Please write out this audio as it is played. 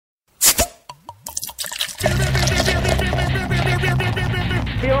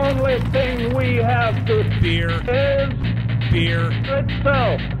The only thing we have to Beer. is Beer.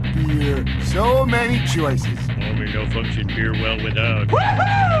 itself. Beer. So many choices. Only no function beer well without.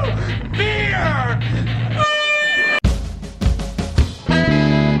 Woohoo! Beer!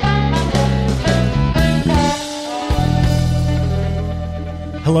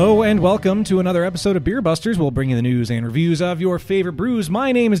 Hello and welcome to another episode of Beer Busters. We'll bring you the news and reviews of your favorite brews.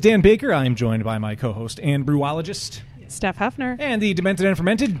 My name is Dan Baker. I'm joined by my co-host and brewologist, Steph Hefner. and the demented and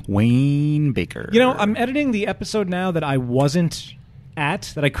fermented, Wayne Baker. You know, I'm editing the episode now that I wasn't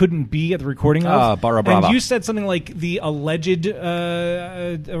at, that I couldn't be at the recording of. Barra brava. And you said something like the alleged,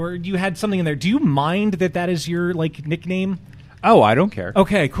 or you had something in there. Do you mind that is your, like, nickname? Oh, I don't care.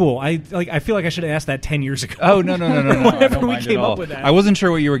 Okay, cool. I feel like I should have asked that 10 years ago. Oh, no. Whenever I don't we mind came at all. up with that. I wasn't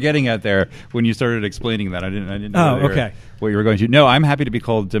sure what you were getting at there when you started explaining that. I didn't know okay. what you were going to. No, I'm happy to be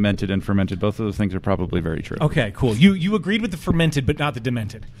called demented and fermented. Both of those things are probably very true. Okay, cool. You agreed with the fermented, but not the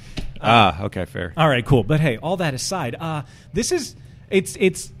demented. Okay, fair. All right, cool. But hey, all that aside,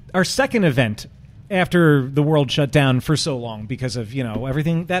 it's our second event after the world shut down for so long because of,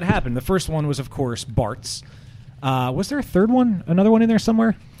 everything that happened. The first one was, of course, Bart's. Was there a third one? Another one in there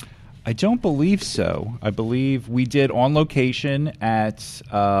somewhere? I don't believe so. I believe we did on location at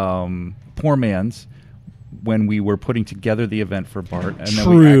Poor Man's when we were putting together the event for Bart. And then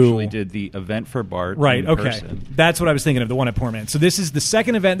we actually did the event for Bart right, in okay. person. That's what I was thinking of, the one at Poor Man. So this is the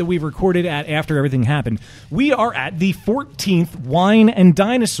second event that we've recorded at after everything happened. We are at the 14th Wine and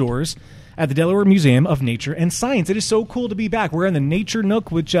Dinosaurs at the Delaware Museum of Nature and Science. It is so cool to be back. We're in the Nature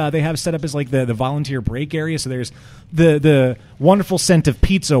Nook, which they have set up as like the volunteer break area. So there's the wonderful scent of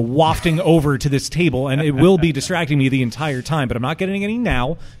pizza wafting over to this table, and it will be distracting me the entire time. But I'm not getting any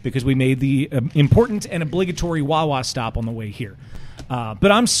now because we made the important and obligatory Wawa stop on the way here.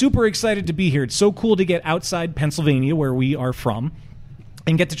 But I'm super excited to be here. It's so cool to get outside Pennsylvania, where we are from,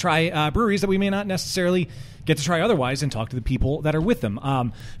 and get to try breweries that we may not necessarily get to try otherwise and talk to the people that are with them.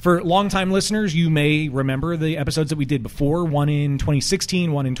 For longtime listeners, you may remember the episodes that we did before, one in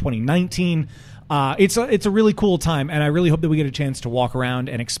 2016, one in 2019. It's a really cool time, and I really hope that we get a chance to walk around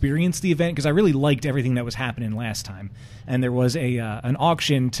and experience the event because I really liked everything that was happening last time. And there was an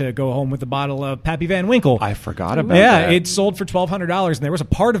auction to go home with a bottle of Pappy Van Winkle. I forgot about that. Yeah, it sold for $1,200, and there was a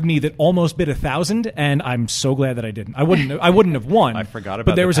part of me that almost bid $1,000, and I'm so glad that I didn't. I wouldn't have won. I forgot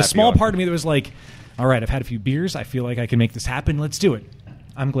about But there was a Pappy small auction. part of me that was like, all right, I've had a few beers. I feel like I can make this happen. Let's do it.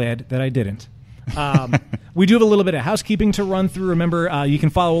 I'm glad that I didn't. We do have a little bit of housekeeping to run through. Remember, you can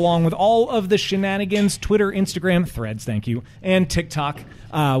follow along with all of the shenanigans, Twitter, Instagram, Threads, thank you, and TikTok.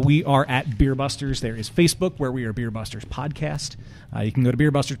 We are at Beer Busters. There is Facebook, where we are Beer Busters Podcast. You can go to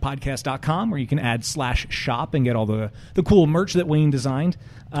beerbusterspodcast.com, where you can add /shop and get all the cool merch that Wayne designed.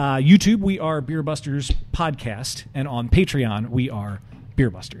 YouTube, we are Beer Busters Podcast, and on Patreon, we are Beer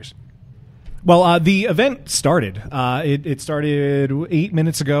Busters. Well, the event started. It started 8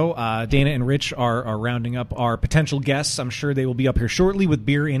 minutes ago. Dana and Rich are rounding up our potential guests. I'm sure they will be up here shortly with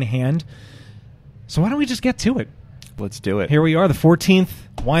beer in hand. So why don't we just get to it? Let's do it. Here we are, the 14th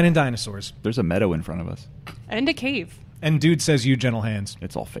Wine and Dinosaurs. There's a meadow in front of us. And a cave. And dude says you gentle hands.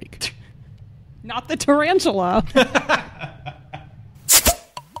 It's all fake. Not the tarantula.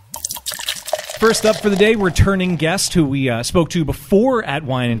 First up for the day, returning guest who we spoke to before at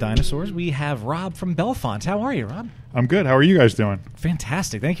Wine and Dinosaurs. We have Rob from Bellefonte. How are you, Rob? I'm good. How are you guys doing?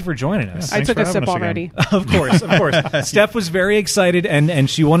 Fantastic. Thank you for joining us. I Thanks took for a having sip us again. already. Of course. Steph was very excited, and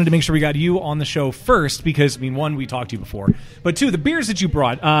she wanted to make sure we got you on the show first because, one, we talked to you before, but two, the beers that you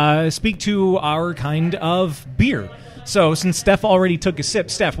brought speak to our kind of beer. So since Steph already took a sip,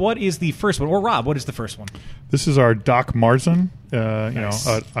 Steph, what is the first one? Or Rob, what is the first one? This is our Doc Marzen, Nice.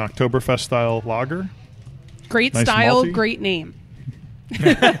 an Oktoberfest-style lager. Great Nice style, malty. great name.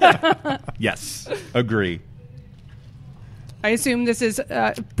 Yes. Agree. I assume this is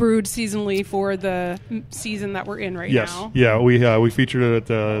brewed seasonally for the season that we're in right Yes. now. Yeah, we featured it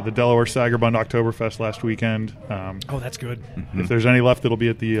at the Delaware Sagerbund Oktoberfest last weekend. Oh, that's good. If there's any left, it'll be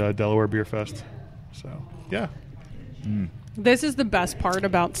at the Delaware Beer Fest. So, yeah. This is the best part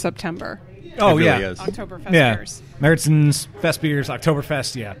about September. Oh, It yeah. really is. Oktoberfest Yeah. beers. Meritzens, Fest beers,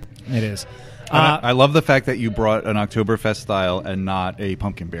 Oktoberfest, yeah, it is. I love the fact that you brought an Oktoberfest style and not a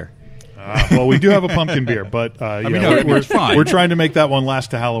pumpkin beer. Well, we do have a pumpkin beer, but it's fine. we're trying to make that one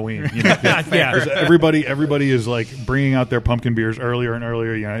last to Halloween. Yeah. 'Cause everybody is like bringing out their pumpkin beers earlier and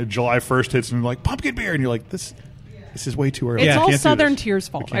earlier. July 1st hits and they're like pumpkin beer, and you're like this is way too early. It's I all can't do Southern this. Tiers'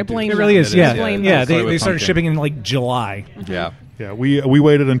 fault. can't I do blame It them. really is, It yeah. is, yeah. Blame Yeah, them. they With started pumpkin. shipping in like July. Yeah. Yeah, we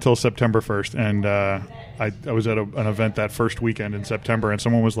waited until September 1st, and I was at an event that first weekend in September, and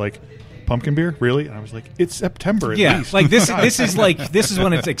someone was like, pumpkin beer? Really? And I was like, it's September at Yeah, least. like this is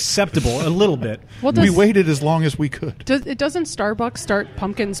when it's acceptable a little bit. Well, We waited as long as we could. Doesn't Starbucks start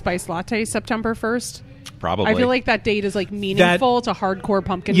pumpkin spice latte September 1st? Probably. I feel like that date is like meaningful to hardcore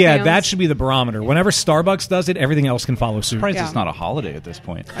pumpkin Yeah, fans. that should be the barometer. Whenever Starbucks does it, everything else can follow suit. Surprised Yeah. it's not a holiday at this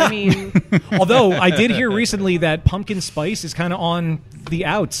point. I mean, Although I did hear recently that pumpkin spice is kind of on the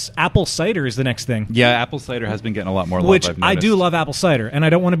outs. Apple cider is the next thing. Yeah, apple cider has been getting a lot more love. Which I've I do noticed. love apple cider, and I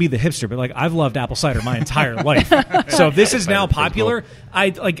don't want to be the hipster, but like I've loved apple cider my entire life. So if this is now Cider's pretty popular,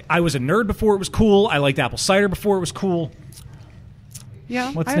 I was a nerd before it was cool. I liked apple cider before it was cool.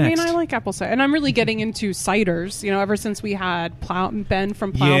 yeah. What's I mean, next? I like apple cider, and I'm really getting into ciders. You know, ever since we had Ben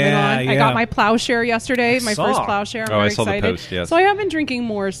from Plowman Yeah, on, I yeah. got my plowshare yesterday. My saw. first plowshare. I'm Oh, I very saw the excited. post, yes. So I have been drinking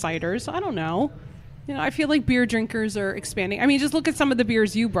more ciders. I don't know. You know, I feel like beer drinkers are expanding. I mean, just look at some of the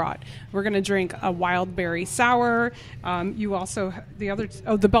beers you brought. We're going to drink a wild berry sour. You also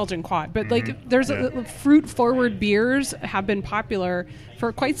the Belgian quad. But like, there's fruit forward beers have been popular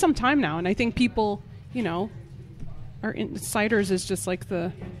for quite some time now, and I think people, you know, ciders is just like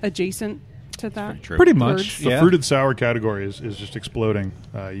the adjacent to that. True. Pretty much. Words. The Yeah. fruited sour category is just exploding.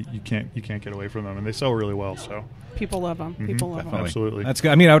 You can't get away from them, and they sell really well. So People love them. People love them. Definitely. absolutely. That's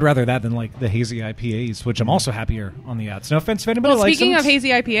good. I mean, I would rather that than like the hazy IPAs, which I'm also happier on the outs. No offense if anybody Well, likes speaking them. of hazy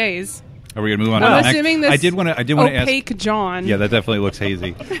IPAs, Are we going to move on? I'm to the next? assuming this I did want to ask. opaque John. Yeah, that definitely looks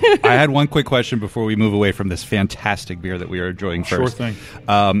hazy. I had one quick question before we move away from this fantastic beer that we are enjoying Sure first. thing.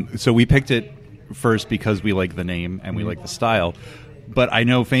 So we picked it first because we like the name and we like the style. But I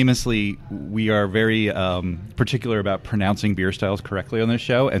know famously we are very particular about pronouncing beer styles correctly on this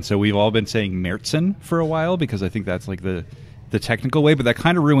show. And so we've all been saying Märzen for a while because I think that's like the technical way. But that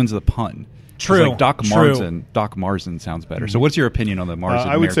kind of ruins the pun. 'Cause, True. Like Doc True. Marzen. Doc Marzen sounds better. So what's your opinion on the Marzen?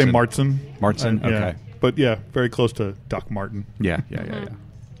 I would say Märzen? Martzen. Martzen? Okay. But yeah, very close to Doc Martin. Yeah.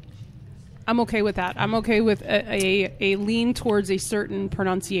 I'm okay with that. I'm okay with a lean towards a certain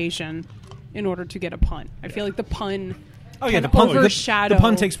pronunciation in order to get a pun. I feel like the pun can the pun overshadow the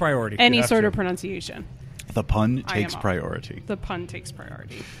pun takes priority. any have sort to. of pronunciation. The pun I am takes up. priority. The pun takes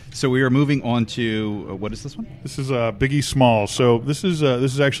priority. So we are moving on to what is this one? This is Biggie Small. So this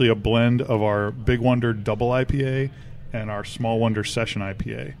is actually a blend of our Big Wonder Double IPA and our Small Wonder Session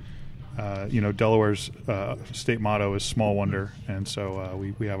IPA. Delaware's state motto is Small Wonder, and so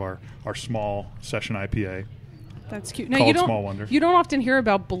we have our small Session IPA. That's cute. Now Called you don't Small Wonder. you don't often hear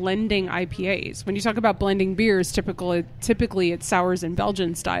about blending IPAs. When you talk about blending beers, typically it's sours and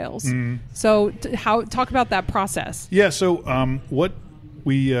Belgian styles. Mm-hmm. So talk about that process. Yeah. So what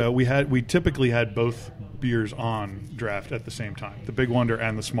we typically had both beers on draft at the same time, the Big Wonder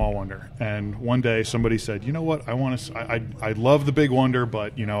and the Small Wonder. And one day somebody said, you know what, I love the Big Wonder,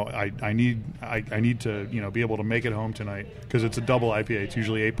 but I need to be able to make it home tonight because it's a double IPA. It's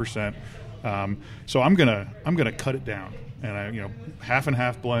usually 8%. So I'm gonna cut it down, and half and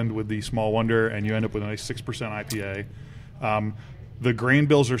half blend with the Small Wonder, and you end up with a nice 6% IPA. The grain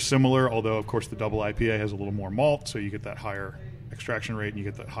bills are similar, although of course the double IPA has a little more malt, so you get that higher extraction rate and you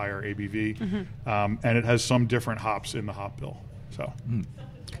get that higher ABV, and it has some different hops in the hop bill.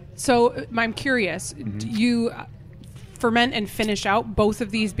 So I'm curious, do you ferment and finish out both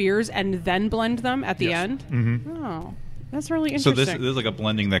of these beers and then blend them at the Yes. end? Oh, that's really So interesting. this is like a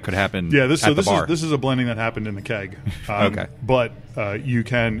blending that could happen. Yeah, this at the bar. is a blending that happened in the keg. Okay. But you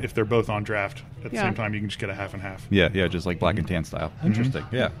can, if they're both on draft at the Yeah. same time, you can just get a half and half. yeah, just like black and tan style. Interesting.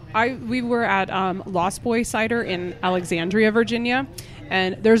 Yeah. We were at Lost Boy Cider in Alexandria, Virginia,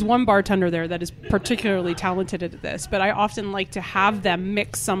 and there's one bartender there that is particularly talented at this, but I often like to have them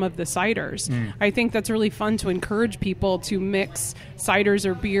mix some of the ciders. I think that's really fun to encourage people to mix ciders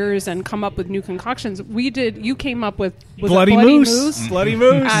or beers and come up with new concoctions. You came up with Bloody a Moose. Bloody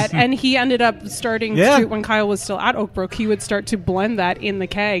Moose. And he ended up starting Yeah. to, when Kyle was still at Oakbrook, he would start to blend that in the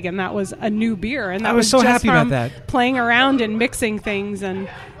keg, and that was a new beer. And that I was so just happy about from that. playing around and mixing things, and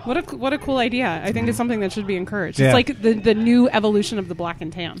what a cool idea. I think it's something that should be encouraged. Yeah. It's like the new evolution of the black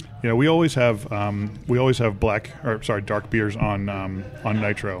and tan. Yeah, we always have dark beers on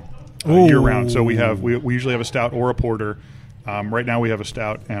Nitro year round. So we usually have a stout or a porter. Right now we have a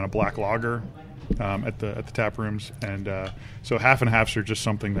stout and a black lager at the tap rooms, and so half and halves are just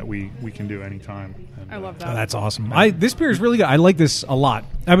something that we can do anytime. And, I love that. Oh, that's awesome. This beer is really good. I like this a lot.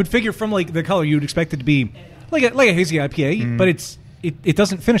 I would figure from like the color you would expect it to be like a hazy IPA, but it's it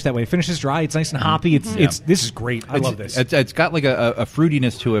doesn't finish that way. It finishes dry. It's nice and hoppy. This is great. I love this. It's got like a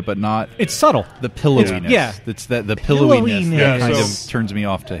fruitiness to it, but not. It's subtle. The pillowiness. Yeah. It's the pillowiness that kind of So turns me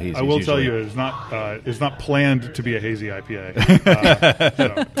off to hazy. I will tell you, it's not planned to be a hazy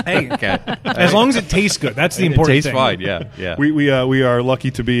IPA. Hey, Okay. as long as it tastes good, that's the It important tastes thing. fine. Yeah. We are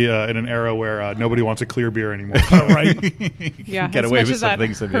lucky to be in an era where nobody wants a clear beer anymore. Right? Yeah, get as away much with as some that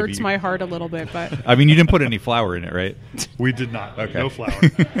things that hurts maybe- my heart a little bit, but I mean, you didn't put any flour in it, right? We did not. Okay. No flour.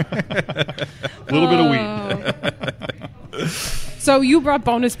 A little bit of wheat. so you brought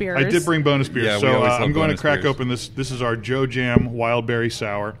bonus beers. I did bring bonus beers. Yeah, we so always love I'm going to bonus crack beers. open this. This is our Joe Jam Wild Berry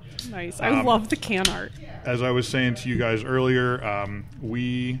Sour. Nice. I love the can art. As I was saying to you guys earlier,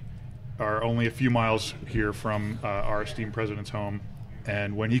 we are only a few miles here from our esteemed president's home.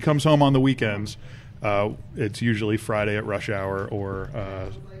 And when he comes home on the weekends, it's usually Friday at rush hour or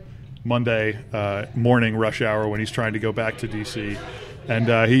Monday morning rush hour when he's trying to go back to D.C. And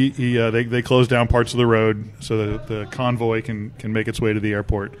they close down parts of the road so that the convoy can make its way to the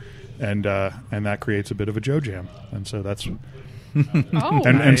airport, and that creates a bit of a Joe Jam. And so that's Oh,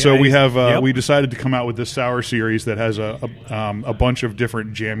 and so we have Yep. we decided to come out with this sour series that has a bunch of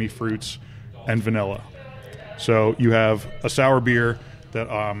different jammy fruits and vanilla. So you have a sour beer that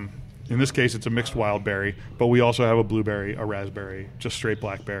in this case it's a mixed wild berry, but we also have a blueberry, a raspberry, just straight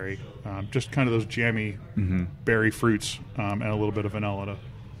blackberry, just kind of those jammy berry fruits, and a little bit of vanilla to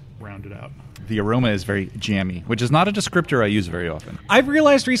round it out. The aroma is very jammy, which is not a descriptor I use very often. I've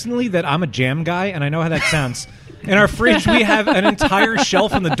realized recently that I'm a jam guy, and I know how that sounds. In our fridge, we have an entire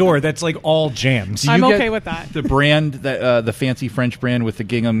shelf on the door that's like all jams. I'm You get okay with that. The brand that the fancy French brand with the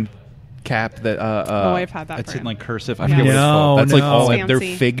gingham cap that I've had that It's in brand. like cursive. I Yeah. forget what it's called. That's like No. all Fancy. their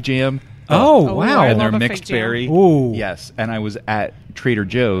fig jam. Oh, Oh, wow. I And love their a fig mixed jam. berry. Ooh. Yes, and I was at Trader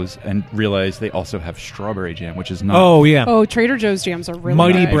Joe's and realized they also have strawberry jam, which is not. Oh, yeah. Oh, Trader Joe's jams are really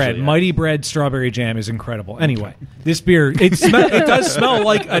Mighty good. Bread. Actually, yeah. Mighty Bread strawberry jam is incredible. Anyway, this beer, it does smell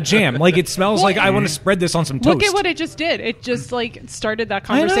like a jam. Like, it smells like I want to spread this on some toast. Look at what it just did. It just like started that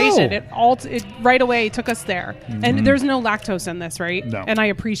I know. conversation. It right away took us there. And there's no lactose in this, right? No. And I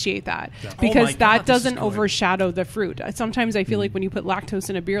appreciate that Oh because my God, that this is doesn't good. overshadow the fruit. Sometimes I feel like when you put lactose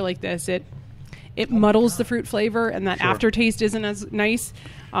in a beer like this, it muddles the fruit flavor and that aftertaste isn't as nice.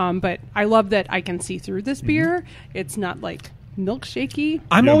 But I love that I can see through this beer. It's not like milkshakey.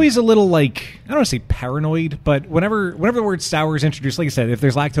 I'm Yeah. always a little like, I don't want to say paranoid, but whenever the word sour is introduced, like I said, if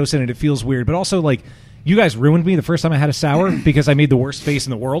there's lactose in it, it feels weird. But also, like, you guys ruined me the first time I had a sour because I made the worst face in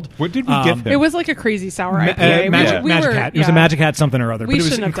the world. What did we get them? It was like a crazy sour IPA. Magic, Magic Hat. It was a Magic Hat something or other. We but it was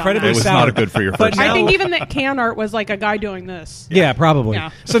shouldn't have done incredibly that. It was sour. not good for your But first now- I think even that can art was like a guy doing this. Yeah, probably. Yeah.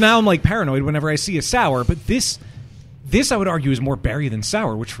 So now I'm like paranoid whenever I see a sour, but this I would argue is more berry than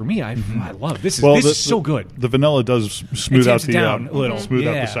sour, which for me I love. This is so good. The vanilla does smooth It out tamps the down a little. smooth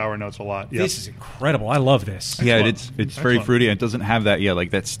out Yeah. the sour notes a lot. Yeah. This is incredible. I love this. Yeah, Excellent. it's very Excellent. fruity. And it doesn't have that like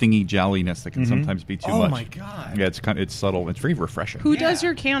that stingy jolliness that can sometimes be too Oh much. my God. Yeah, it's subtle. It's very refreshing. Who does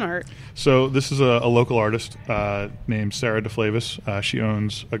your can art? So this is a local artist named Sarah DeFlavis. She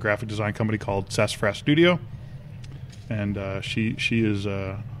owns a graphic design company called Sassafras Studio, and she is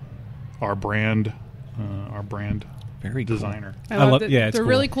our brand Very cool. designer. I love- love that. yeah, it's They're cool.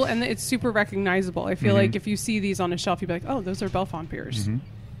 really cool, and it's super recognizable. I feel like if you see these on a shelf, you'd be like, "Oh, those are Belfont beers."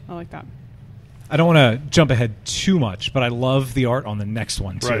 I like that. I don't want to jump ahead too much, but I love the art on the next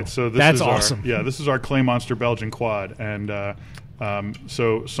one too. Right. So this that's is awesome. This is our Clay Monster Belgian quad, and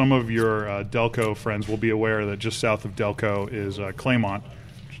so some of your Delco friends will be aware that just south of Delco is Claymont.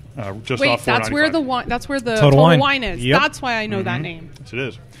 Just Wait, off that's where 495. the wine. That's where the Total total, Wine. is. Yep. That's why I know that name. Yes, it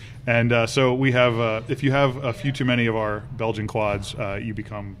is. And so we have, if you have a few too many of our Belgian quads, you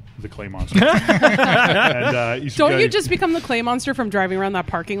become the Clay Monster. And, Don't you just become the clay monster from driving around that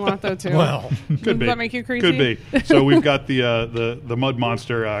parking lot though too? Well, could be. Does that make you crazy? Could be. So we've got the Mud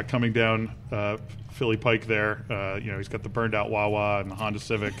Monster coming down Philly Pike there. He's got the burned out Wawa and the Honda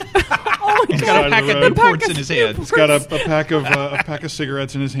Civic. Oh my Side god! of Pack the of road. imports in his hand. He's got a pack of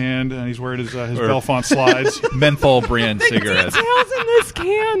cigarettes in his hand, and he's wearing his Belfont slides. Menthol brand cigarettes. Details in this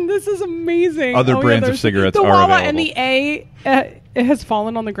can. This is amazing. Other brands of there's- cigarettes the are Wawa available. and the A it has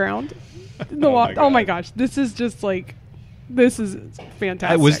fallen on the ground. Oh my gosh! This is just like this is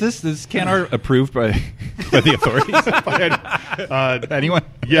fantastic. Was this can art approved by the authorities? Anyone?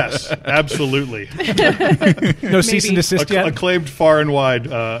 Yes, absolutely. no cease and desist yet. Acclaimed far and wide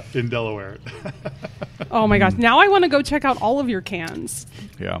in Delaware. Oh my gosh! Now I want to go check out all of your cans.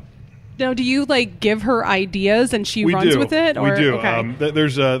 Yeah. Now, do you like give her ideas and she We runs do. with it? Or? We do. Okay.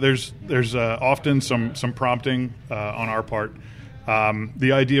 There's often some prompting on our part.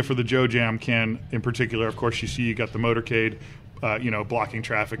 The idea for the Joe Jam can, in particular, of course, you got the motorcade. blocking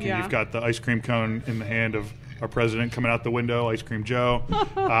traffic, and Yeah. you've got the ice cream cone in the hand of our president coming out the window, Ice Cream Joe.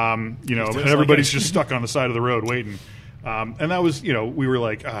 And everybody's just stuck on the side of the road waiting. And that was, we were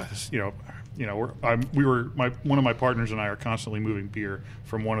like, one of my partners and I are constantly moving beer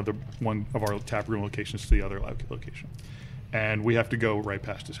from one of our tap room locations to the other location. And we have to go right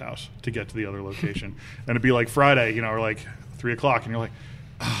past his house to get to the other location. And it'd be like Friday, or like 3 o'clock, and you're like,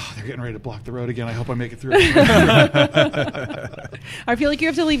 oh, they're getting ready to block the road again. I hope I make it through. I feel like you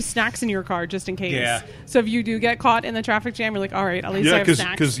have to leave snacks in your car just in case. Yeah. So if you do get caught in the traffic jam, you're like, all right, at least I have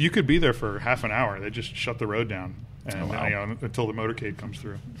snacks. because you could be there for half an hour. They just shut the road down until the motorcade comes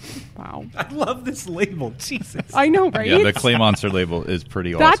through. Wow. I love this label. Jesus. I know, right? Yeah, the Clay Monster label is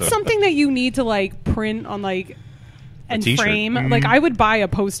pretty That's awesome. something that you need to print on and t-shirt. frame. I would buy a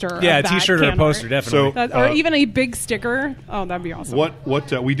poster. Yeah, of a that T-shirt or a can poster, art. definitely. So, Or even a big sticker. Oh, that'd be awesome.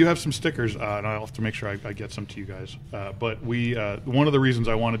 What we do have some stickers, and I'll have to make sure I get some to you guys. But we one of the reasons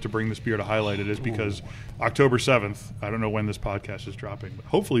I wanted to bring this beer to highlight it is because October 7th. I don't know when this podcast is dropping, but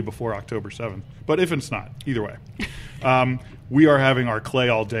hopefully before October 7th. But if it's not, either way, we are having our Clay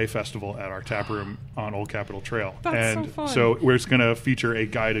All Day Festival at our tap room on Old Capitol Trail, That's and so fun. so we're going to feature a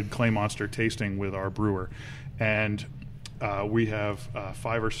guided Clay Monster tasting with our brewer, and. We have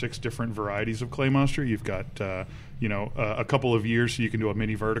 5 or 6 different varieties of Clay Monster. You've got a couple of years, so you can do a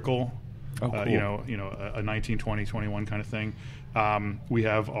mini vertical. Oh, cool. A 19, 20, 21 kind of thing. We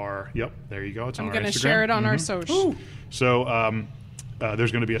have our there you go. It's on I'm our going to Instagram. share it on our social. So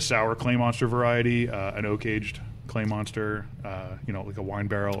there's going to be a sour Clay Monster variety, an oak aged Clay Monster, like a wine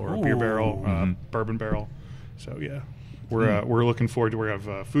barrel or a beer barrel, bourbon barrel. So yeah. We're looking forward to. We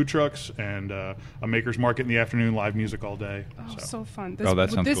have food trucks and a maker's market in the afternoon, live music all day. Oh, so fun.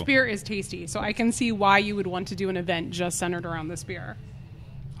 that sounds this cool. beer is tasty, so I can see why you would want to do an event just centered around this beer.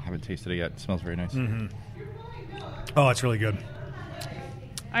 I haven't tasted it yet. It smells very nice. Oh, it's really good.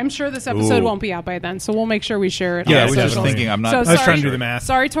 I'm sure this episode Ooh. won't be out by then, so we'll make sure we share it. Yeah, on I our was just socials. thinking. I'm not. So I was trying sorry- to do the math.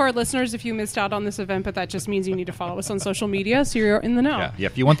 Sorry to our listeners if you missed out on this event, but that just means you need to follow us on social media so you're in the know. Yeah.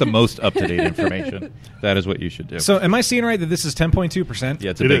 If you want the most up to date information, that is what you should do. So, am I seeing right that this is 10.2%? yeah,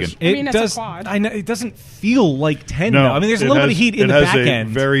 it's a It big is. one. I mean, it's a does. quad. I know it doesn't feel like 10. No, though. I mean, there's a it little bit has- of heat in the it back has a end.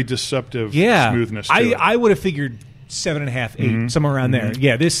 very deceptive Yeah, smoothness to I it. I would have figured 7.5, 8, somewhere around there.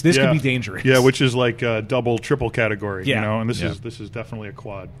 Yeah, this Yeah. could be dangerous. Yeah, which is like a double, triple category. Yeah. And this Yeah. is definitely a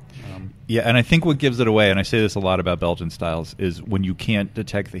quad. Yeah, and I think what gives it away, and I say this a lot about Belgian styles, is when you can't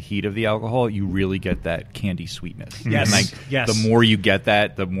detect the heat of the alcohol, you really get that candy sweetness. Yes, And yes. the more you get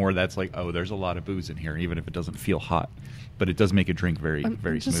that, the more that's like, oh, there's a lot of booze in here, even if it doesn't feel hot. But it does make it drink very,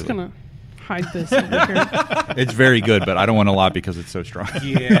 very I'm just smoothly. going to hide this over here. It's very good, but I don't want a lot because it's so strong.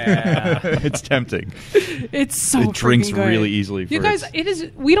 Yeah. It's tempting. It's so It drinks freaking good. really easily You for guys, its- it is.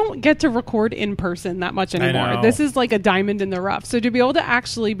 We don't get to record in person that much anymore. know. This is like a diamond in the rough. So to be able to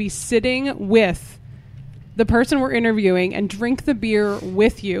actually be sitting with the person we're interviewing and drink the beer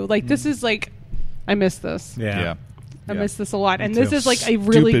with you, this is like, I miss this. Yeah. I miss this a lot. And Me this too. is like a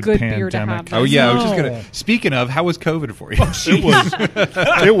really Stupid good beer to pandemic. have. Oh, yeah, I was just No. going to... Speaking of, how was COVID for you?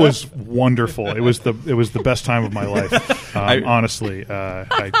 It was wonderful. It was the best time of my life. Honestly,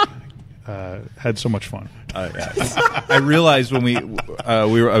 I had so much fun. I realized when I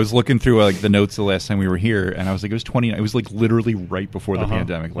was looking through the notes the last time we were here, and I was like, it was 20. It was like literally right before the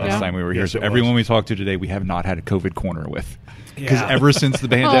pandemic last Yeah. time we were here. Yes, So it everyone was. we talked to today, we have not had a COVID corner with, because Yeah. ever since the Oh,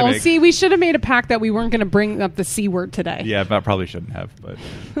 pandemic. see, we should have made a pact that we weren't going to bring up the C word today. Yeah, I probably shouldn't have, but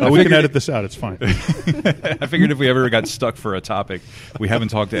We can figured- edit this out. It's fine. I figured if we ever got stuck for a topic, we haven't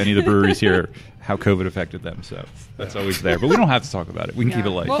talked to any of the breweries here how COVID affected them. So that's always there, but we don't have to talk about it. We can keep it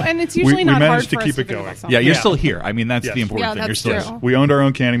light. Well, and it's We- usually we not hard managed to for us keep to it think going. about yeah, something. you're Yeah. still here. I mean, that's Yes. the important Yeah, thing. You're that's still true. We owned our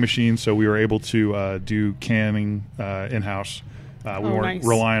own canning machine, so we were able to do canning in house. We weren't nice.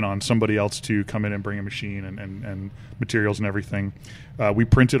 relying on somebody else to come in and bring a machine and materials and everything. We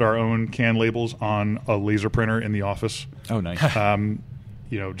printed our own can labels on a laser printer in the office. Oh, nice.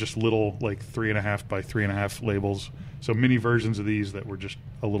 Just little 3.5 by 3.5 labels. So mini versions of these that were just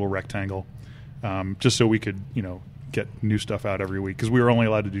a little rectangle, just so we could get new stuff out every week because we were only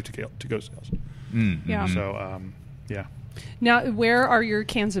allowed to do to-go sales. Yeah. So yeah. Now, where are your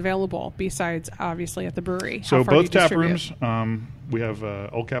cans available besides obviously at the brewery? So How far do you both tap distribute? rooms, we have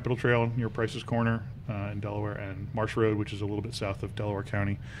Old Capitol Trail near Price's Corner in Delaware, and Marsh Road, which is a little bit south of Delaware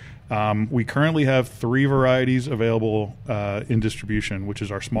County. We currently have 3 varieties available in distribution, which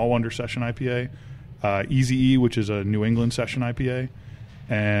is our Small Wonder Session IPA, Easy E, which is a New England Session IPA,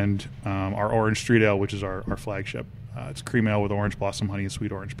 and our Orange Street Ale, which is our flagship. It's cream ale with orange blossom, honey, and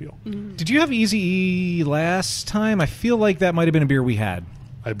sweet orange peel. Did you have Easy E last time? I feel like that might have been a beer we had.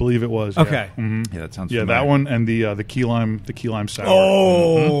 I believe it was. Okay. Yeah, Yeah, that sounds. yeah, familiar. that one and the key lime sour.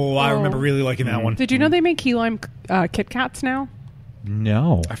 Oh, I remember really liking that one. Did you know they make key lime Kit Kats now?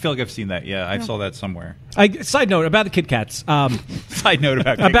 No. I feel like I've seen that. Yeah, I saw that somewhere. Side note about the Kit Kats. Side note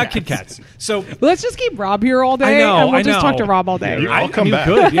about Kit Kats. So Let's just keep Rob here all day, I know, and we'll I just talk know. to Rob all day. Yeah, I'll come you back.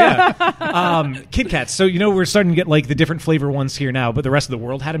 could, yeah. Kit Kats. So we're starting to get like the different flavor ones here now, but the rest of the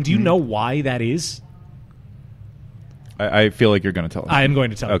world had them. Do you know why that is? I feel like you're going to tell us. I am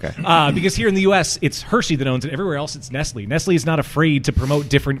going to tell you. Okay. Because here in the U.S., it's Hershey that owns it. Everywhere else, it's Nestle. Nestle is not afraid to promote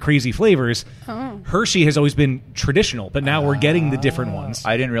different crazy flavors. Oh. Hershey has always been traditional, but now we're getting the different ones.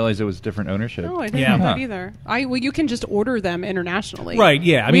 I didn't realize it was different ownership. No, I didn't Yeah. know that Huh. either. Well, you can just order them internationally. Right,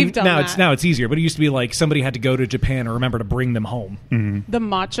 yeah. I mean, We've done now that. it's easier, but it used to be like somebody had to go to Japan or remember to bring them home. The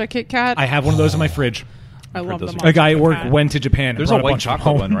matcha Kit Kat. I have one of those in my fridge. I love the those matcha. A guy at Kit work Kat. went to Japan. There's and a brought white bunch of chocolate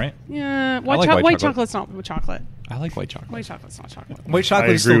home. one, right? Yeah, like white white chocolate. chocolate's not chocolate. I like white chocolate. White chocolate's not chocolate. White I chocolate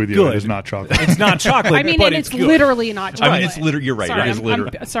is agree still with you. good. It is not chocolate. It's not chocolate. I mean, but and it's it's good. literally not chocolate. I mean, it's literally. You're right. Sorry, it is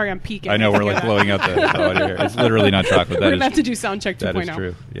literally. sorry, I'm peeking. I know we're like Yeah. blowing out the audio here. It's literally not chocolate. We're That gonna have to is do sound check 2.0. that is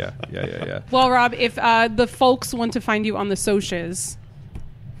true. Yeah. Well, Rob, if the folks want to find you on the socials,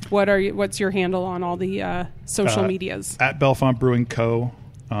 what's your handle on all the social medias? At Belfont Brewing Co.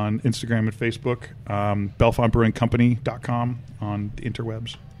 on Instagram and Facebook. BelfontBrewingCompany.com on the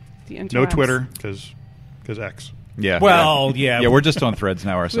interwebs. The No interwebs. Twitter because X. Yeah. Well, yeah. Yeah, we're just on Threads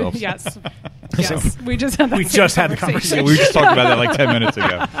now ourselves. Yes. Yes. We just had that We same just had the Yeah, conversation. we just talked about that like 10 minutes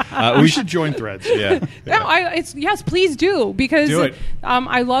ago. We should join Threads. Yeah. No, yes, please do because Do it.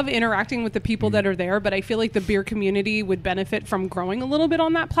 I love interacting with the people that are there, but I feel like the beer community would benefit from growing a little bit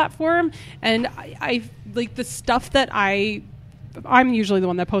on that platform. And I like the stuff that I'm usually the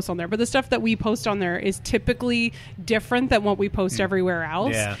one that posts on there, but the stuff that we post on there is typically different than what we post everywhere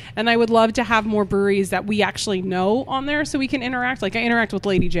else. Yeah. And I would love to have more breweries that we actually know on there so we can interact. Like I interact with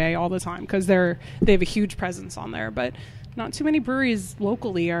Lady J all the time because they have a huge presence on there, but not too many breweries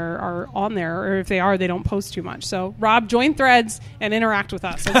locally are on there, or if they are, they don't post too much. So Rob, join Threads and interact with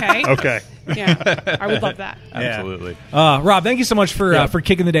us, okay? Okay. Yeah, I would love that. Absolutely. Rob, thank you so much for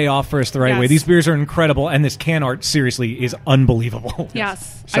kicking the day off for us the right Yes. way. These beers are incredible, and this can art seriously is unbelievable.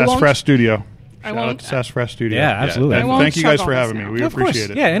 Yes. I won't- Sassafras Studio. I Shout won't- out to Sassafras Studio. Yeah, absolutely. And I won't thank you guys chug for all having this me. now. We Of course.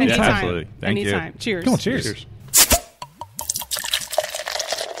 appreciate it. Yeah, anytime. Anytime. absolutely. Thank you. Anytime. Cheers. Come on, cheers. Cheers.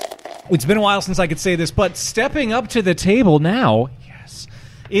 It's been a while since I could say this, but stepping up to the table now, yes,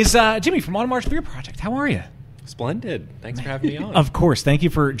 is Jimmy from Autumn March Beer Project. How are you? Splendid. Thanks for having me on. Of course. Thank you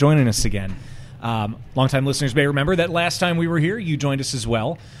for joining us again. Longtime listeners may remember that last time we were here, you joined us as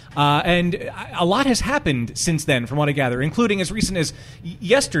well. And a lot has happened since then, from what I gather, including as recent as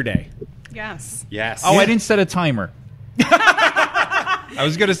yesterday. Yes. Yes. Oh, I didn't set a timer. I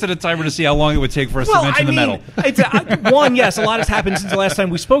was going to set a timer to see how long it would take for us to mention the medal. It's, one, yes, a lot has happened since the last time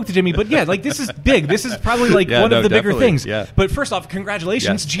we spoke to Jimmy, but yeah, like this is big. This is probably like Yeah, one of no, the bigger definitely, things. yeah. But first off,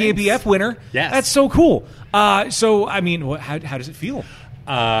 congratulations, Yes. GABF winner. Yes. That's so cool. So, I mean, how does it feel?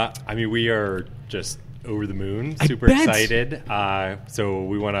 I mean, we are just over the moon, I super bet. excited. So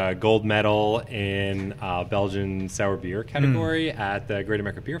we won a gold medal in Belgian sour beer category at the Great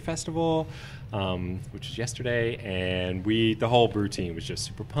America Beer Festival, which was yesterday, and the whole brew team was just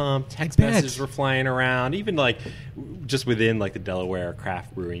super pumped. Text bet. messages were flying around, even like just within like the Delaware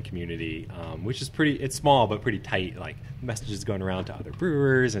craft brewing community, which is it's small but pretty tight. Like messages going around to other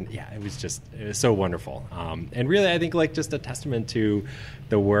brewers, and yeah, it was so wonderful. And really, I think like just a testament to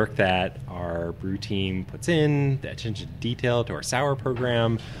the work that our brew team puts in, the attention to detail to our sour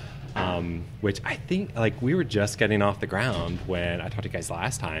program. Which I think like we were just getting off the ground when I talked to you guys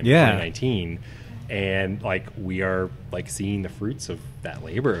last time, Yeah. 2019, and like we are like seeing the fruits of that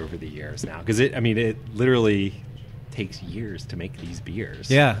labor over the years now, because it literally takes years to make these beers.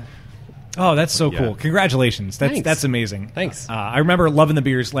 Yeah. Oh, that's so Yeah. cool. Congratulations. Thanks. That's amazing. Thanks. I remember loving the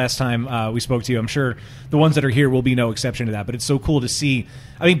beers last time we spoke to you. I'm sure the ones that are here will be no exception to that, but it's so cool to see.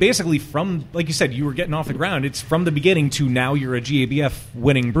 I mean, basically from, like you said, you were getting off the ground. It's from the beginning to now you're a GABF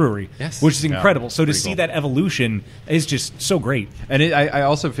winning brewery, Yes. which is incredible. So to pretty see cool. that evolution is just so great. And I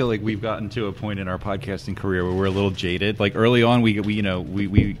also feel like we've gotten to a point in our podcasting career where we're a little jaded. Like early on,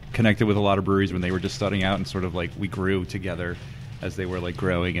 we connected with a lot of breweries when they were just starting out, and sort of like we grew together as they were like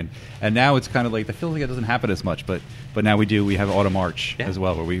growing, and now it's kind of like I feel like it doesn't happen as much, but now we do. We have Autumn March Yeah. as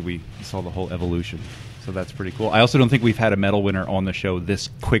well, where we saw the whole evolution. So that's pretty cool. I also don't think we've had a medal winner on the show this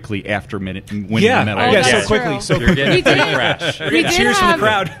quickly after winning the medal. Oh, yeah, that's so quickly. true. So You're getting We did- pretty fresh. We did cheers have,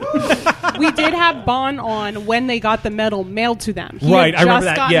 from the crowd. We did have Bon on when they got the medal mailed to them. He Right, had I remember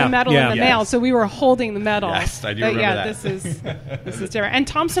just that. gotten Yeah, the medal yeah. in the Yes. mail, so we were holding the medal. Yes, I do But remember yeah, that. this is different. And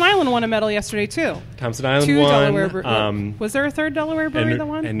Thompson Island won a medal yesterday too. Thompson Island 2 won. Delaware breweries. Was there a third Delaware brewery that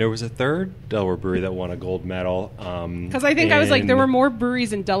won? And there was a third Delaware brewery that won a gold medal. Because I think I was like, there were more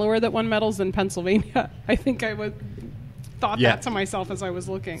breweries in Delaware that won medals than Pennsylvania. I think I thought Yeah. that to myself as I was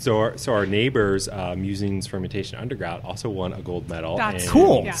looking. So our neighbors, Musings Fermentation Underground, also won a gold medal. That's and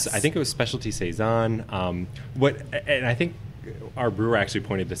cool. Yes. I think it was Specialty Saison. And I think our brewer actually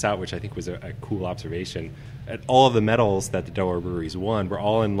pointed this out, which I think was a cool observation. All of the medals that the Delaware breweries won were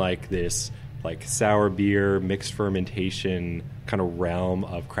all in like this like sour beer, mixed fermentation kind of realm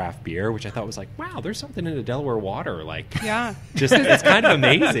of craft beer, which I thought was like, wow, there's something in the Delaware water. Like, Yeah. just it's kind of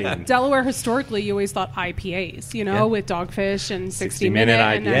amazing. Delaware, historically, you always thought IPAs, Yeah. with Dogfish and 60 60-minute Minute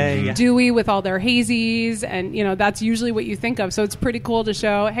and then IPA, yeah. Dewey with all their hazies. And, that's usually what you think of. So it's pretty cool to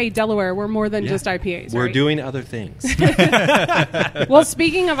show, hey, Delaware, we're more than just IPAs. We're right? doing other things. Well,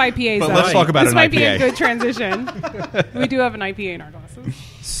 speaking of IPAs, But though, let's talk about this an might be a IPA. good transition. We do have an IPA in our glasses.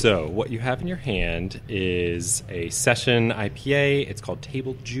 So what you have in your hand is a session IPA. It's called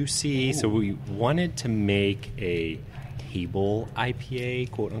Table Juicy. So we wanted to make a table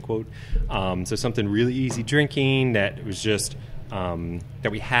IPA, quote unquote. So something really easy drinking that was just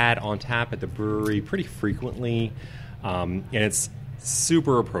that we had on tap at the brewery pretty frequently, and it's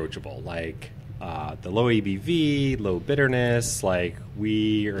super approachable. Like the low ABV, low bitterness. Like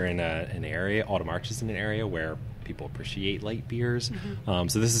we are in an area. Autumn Arch is in an area where people appreciate light beers.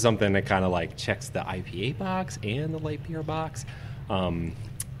 So this is something that kind of like checks the IPA box and the light beer box. So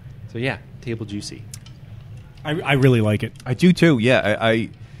yeah, Table Juicy. I really like it. I do too. Yeah,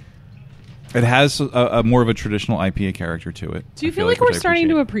 it has a more of a traditional IPA character to it. Do you I feel like we're which I starting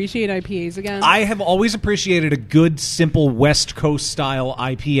to appreciate IPAs again? I have always appreciated a good, simple West Coast style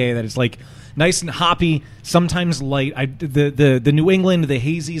IPA that is like nice and hoppy, sometimes light. The New England, the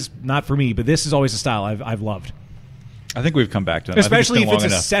hazy's not for me, but this is always a style I've loved. I think we've come back to it. Especially if it's a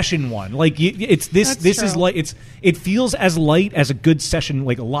enough. session one, like it's this. That's This is true. light. It feels as light as a good session,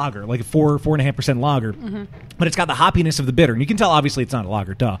 like a lager, like a 4.5% lager. But it's got the hoppiness of the bitter, and you can tell obviously it's not a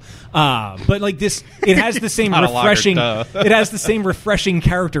lager, duh. But like this, it has the same not a lager, refreshing. duh. It has the same refreshing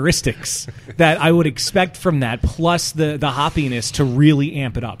characteristics that I would expect from that, plus the hoppiness to really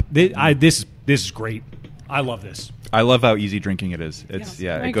amp it up. This is great. I love this. I love how easy drinking it is. It's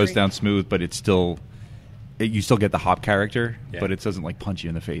Yes, I it goes agree. down smooth, but it's still. You still get the hop character, Yeah. but it doesn't like punch you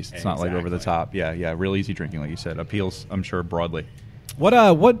in the face. It's not like over the Exactly. top. Yeah, real easy drinking, like you said. Appeals, I'm sure, broadly. What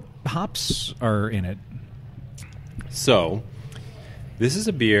hops are in it? So, this is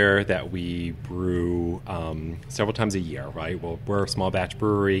a beer that we brew several times a year, right? Well, we're a small batch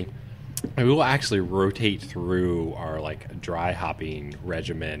brewery, and we will actually rotate through our like dry hopping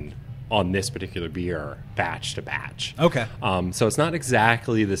regimen on this particular beer, batch to batch. Okay. So it's not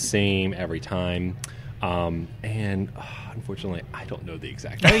exactly the same every time, and unfortunately, I don't know the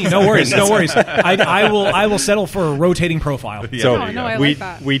exact. Hey, no worries, no worries. I will settle for a rotating profile. So Oh, no, I we like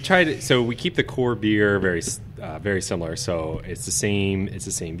that. we try to so we keep the core beer very similar. So it's the same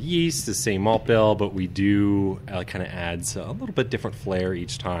yeast, the same malt bill, but we do kind of adds a little bit different flair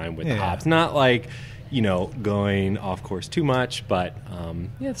each time with the Yeah. hops. Not like going off course too much, but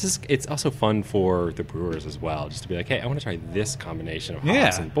it's also fun for the brewers as well, just to be like, hey, I want to try this combination of hops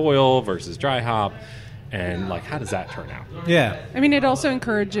Yeah. and boil versus dry hop, and like how does that turn out? Yeah. I mean, it also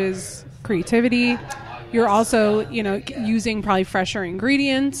encourages creativity. You're also, using probably fresher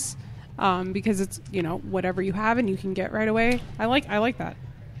ingredients because it's, whatever you have and you can get right away. I like that.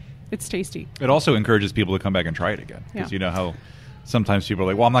 It's tasty. It also encourages people to come back and try it again because Yeah. you know how sometimes people are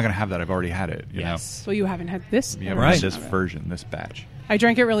like, "Well, I'm not going to have that. I've already had it." You know, So you haven't had this. you haven't Right. had this version, this batch. I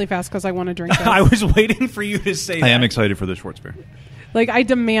drank it really fast because I want to drink it. I was waiting for you to say that. I am excited for the Schwarzbier. Like, I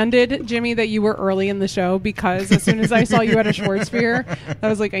demanded, Jimmy, that you were early in the show because as soon as I saw you at a Schwarzbier, I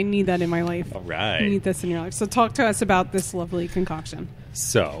was like, I need that in my life. All right. You need this in your life. So talk to us about this lovely concoction.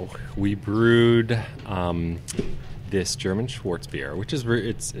 So we brewed this German Schwarzbier, which is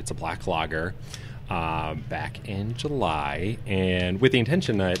it's a black lager, back in July, and with the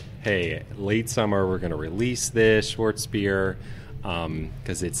intention that hey, late summer we're going to release this Schwarzbier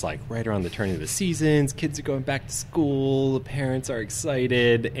because it's like right around the turn of the seasons. Kids are going back to school, the parents are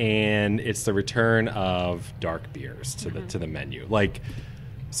excited, and it's the return of dark beers to the menu, like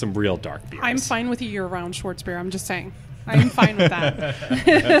some real dark beers. I'm fine with a year-round Schwarzbier. I'm just saying. I'm fine with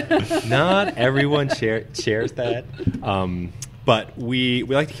that. Not everyone shares that, but we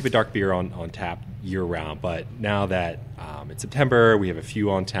like to keep a dark beer on tap year round. But now that it's September, we have a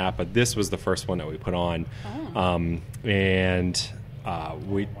few on tap. But this was the first one that we put on, and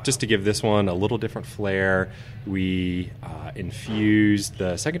we just to give this one a little different flair, we infused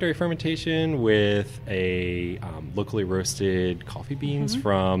the secondary fermentation with a locally roasted coffee beans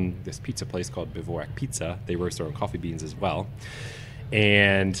from this pizza place called Bivouac Pizza. They roast their own coffee beans as well.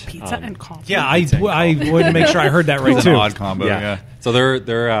 And Pizza and coffee. Yeah, I wanted to make sure I heard that right It's too. an odd combo. Yeah. So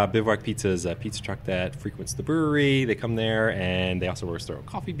their Bivouac Pizza is a pizza truck that frequents the brewery. They come there, and they also roast their own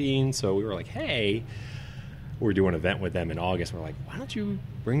coffee beans. So we were like, hey, we're doing an event with them in August. We're like, why don't you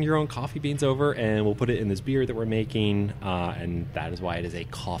bring your own coffee beans over, and we'll put it in this beer that we're making, and that is why it is a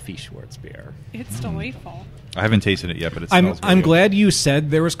coffee Schwartz beer. It's delightful. I haven't tasted it yet, but it smells I'm good. glad you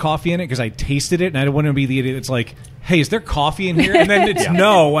said there was coffee in it because I tasted it and I don't want to be the idiot that's like, hey, is there coffee in here? And then it's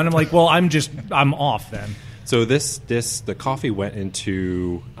no, and I'm like, well, I'm off then. So the coffee went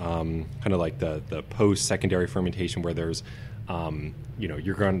into kind of like the post secondary fermentation where there's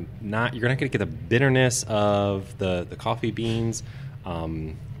you're not going to get the bitterness of the coffee beans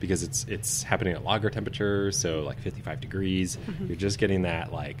because it's happening at lager temperature, so like 55 degrees. You're just getting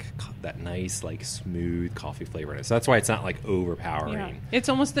that that nice smooth coffee flavor in it. So that's why it's not like overpowering. Yeah. It's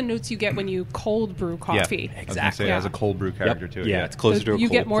almost the notes you get when you cold brew coffee. Yeah, exactly. It has a cold brew character to it. Yeah, it's closer to a you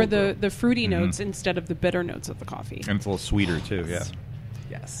cold, get more cold brew. the fruity notes instead of the bitter notes of the coffee. And it's a little sweeter too. Yeah.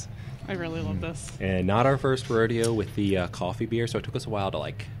 Yes. I really love this. And not our first rodeo with the coffee beer, so it took us a while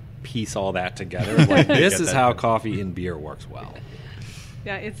to piece all that together. This is how coffee and beer works well.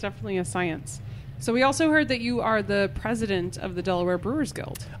 Yeah, it's definitely a science. So we also heard that you are the president of the Delaware Brewers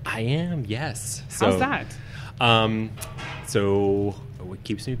Guild. I am, yes. How's that? So it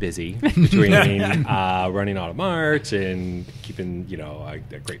keeps me busy between running Auto March and keeping a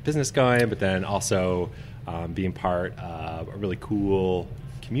great business going, but then also being part of a really cool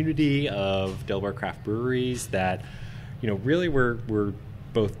community of Delaware craft breweries that really we're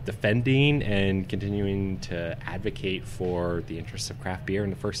both defending and continuing to advocate for the interests of craft beer in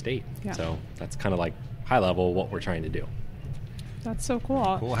the first state. Yeah. So that's kind of high level what we're trying to do. That's so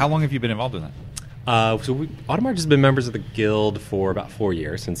cool. Cool. How long have you been involved in that? Automarch has been members of the guild for about 4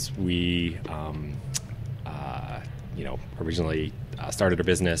 years since we, originally started our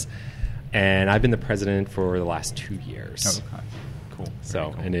business, and I've been the president for the last 2 years. Oh, okay. Cool.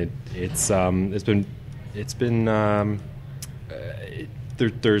 So, cool. and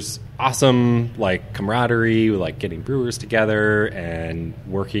there's awesome camaraderie with getting brewers together and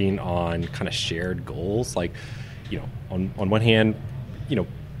working on kind of shared goals. On one hand,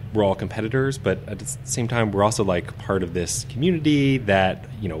 we're all competitors, but at the same time, we're also part of this community that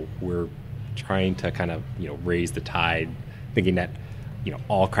we're trying to kind of raise the tide, thinking that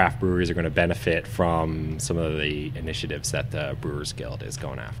all craft breweries are going to benefit from some of the initiatives that the Brewers Guild is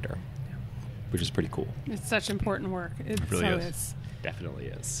going after, which is pretty cool. It's such important work. It really so is. Definitely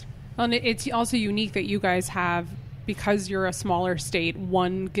is. And it's also unique that you guys have, because you're a smaller state,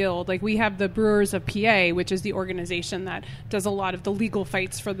 one guild. We have the Brewers of PA, which is the organization that does a lot of the legal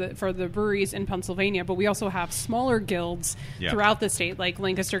fights for the breweries in Pennsylvania. But we also have smaller guilds throughout the state.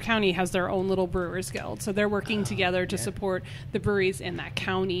 Lancaster County has their own little Brewers Guild. So they're working together to support the breweries in that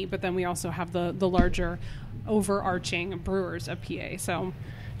county. But then we also have the larger overarching Brewers of PA. So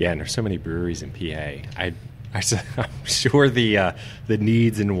yeah, and there's so many breweries in PA. I'm sure the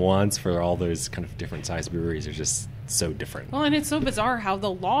needs and wants for all those kind of different size breweries are just so different. Well, and it's so bizarre how the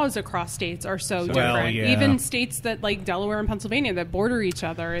laws across states are so different. Well, yeah. Even states that Delaware and Pennsylvania that border each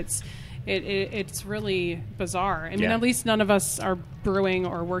other, it's really bizarre. I mean, at least none of us are brewing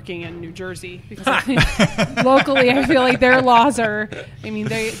or working in New Jersey because locally, I feel like their laws are. I mean,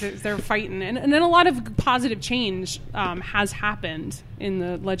 they're fighting, and then a lot of positive change has happened in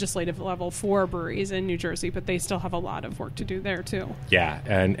the legislative level for breweries in New Jersey, but they still have a lot of work to do there too. Yeah,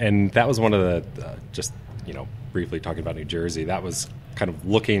 and that was one of the just briefly talking about New Jersey. That was kind of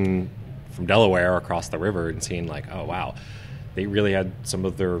looking from Delaware across the river and seeing oh wow, they really had some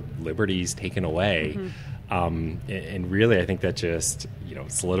of their liberties taken away. And really, I think that just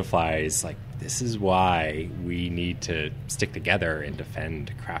solidifies this is why we need to stick together and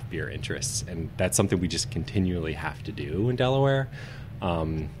defend craft beer interests, and that's something we just continually have to do in Delaware.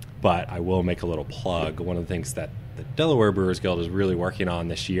 But I will make a little plug. One of the things that the Delaware Brewers Guild is really working on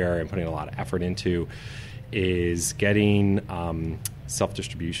this year and putting a lot of effort into is getting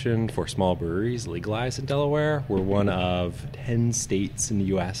self-distribution for small breweries legalized in Delaware. We're one of 10 states in the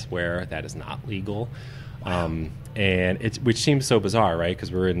U.S. where that is not legal. Wow. And which seems so bizarre, right?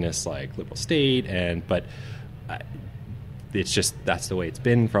 Because we're in this liberal state, but it's just that's the way it's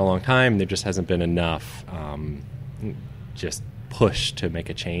been for a long time. There just hasn't been enough just push to make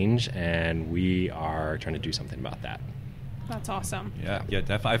a change, and we are trying to do something about that. That's awesome. Yeah,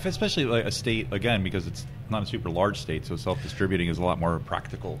 definitely. Especially like a state, again, because it's not a super large state, so self-distributing is a lot more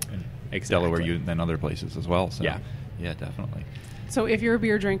practical in Delaware than other places as well. So, yeah, definitely. So if you're a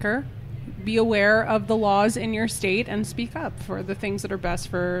beer drinker, be aware of the laws in your state and speak up for the things that are best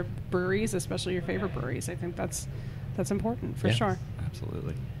for breweries, especially your favorite breweries. I think that's important for sure.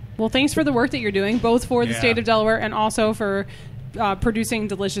 Absolutely. Well, thanks for the work that you're doing, both for the state of Delaware and also for producing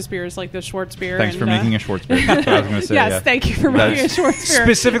delicious beers like the Schwartz beer. Thanks for making a Schwartz beer. That's what I was going to say. Yes, thank you for making a Schwartz beer.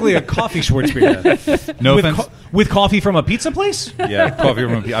 Specifically a coffee Schwartz beer. No offense. With coffee from a pizza place? Yeah, coffee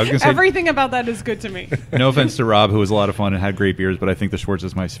from a pizza. I was going to say, everything about that is good to me. No offense to Rob, who was a lot of fun and had great beers, but I think the Schwartz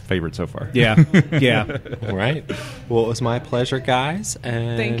is my favorite so far. Yeah, yeah. All right. Well, it was my pleasure, guys.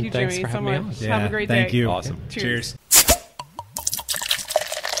 And thank you, thanks Jimmy, for so having me much. on. Have a great day. Thank you. Awesome. Cheers.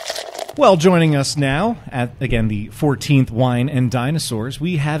 Well, joining us now at, again, the 14th Wine and Dinosaurs,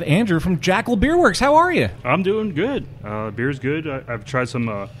 we have Andrew from Jackal Beer Works. How are you? I'm doing good. Beer's good. I've tried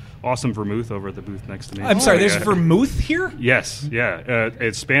some awesome vermouth over at the booth next to me. I'm sorry, there's vermouth here? Yes, yeah.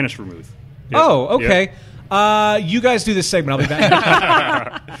 It's Spanish vermouth. Yep. Oh, okay. Yep. You guys do this segment. I'll be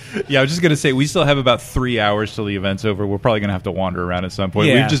back. Yeah, I was just going to say, we still have about 3 hours till the event's over. We're probably going to have to wander around at some point.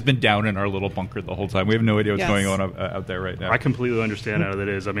 Yeah. We've just been down in our little bunker the whole time. We have no idea what's going on out there right now. I completely understand how that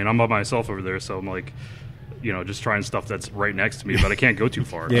is. I mean, I'm by myself over there, so I'm like, just trying stuff that's right next to me, but I can't go too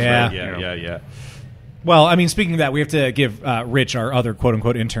far. Yeah. So, Yeah. Well, I mean, speaking of that, we have to give Rich, our other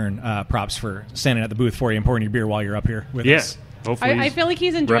quote-unquote intern, props for standing at the booth for you and pouring your beer while you're up here with us. Hopefully I feel like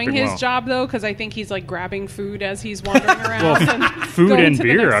he's enjoying repping his well. job, though, because I think he's like grabbing food as he's wandering around. Well, and food going and to the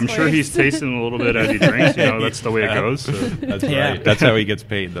beer. next I'm sure place. he's tasting a little bit as he drinks. That's the way it goes. So. That's Yeah. right. That's how he gets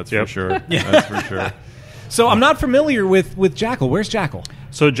paid. That's for sure. That's for sure. So I'm not familiar with Jackal. Where's Jackal?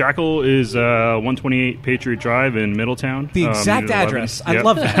 So Jackal is 128 Patriot Drive in Middletown. The exact Unit 11. address. I Yep.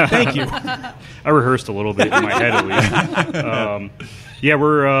 love that. Thank you. I rehearsed a little bit in my head at least.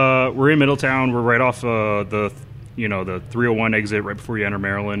 We're in Middletown. We're right off the 301 exit right before you enter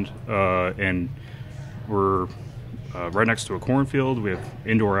Maryland, and we're right next to a cornfield. We have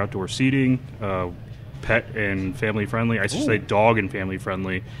indoor-outdoor seating, pet and family friendly. I should say dog and family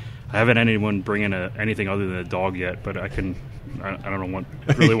friendly. I haven't had anyone bring in anything other than a dog yet, but I don't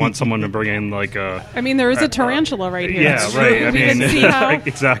really want someone to bring in like a. I mean, there is a tarantula right here. Yeah, So right. I we mean, can see how,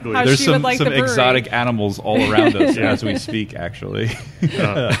 exactly. how There's she some would like the brewery. exotic animals all around us as we speak, actually.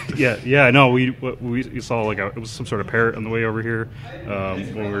 No, we saw it was some sort of parrot on the way over here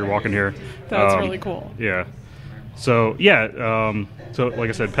when we were walking here. That's really cool. Yeah. So so like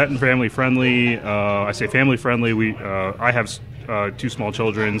I said, pet and family friendly. I say family friendly. I have 2 small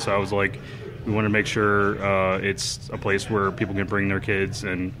children, so I was like, we want to make sure it's a place where people can bring their kids,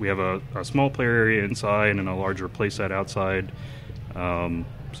 and we have a small play area inside and a larger play set outside.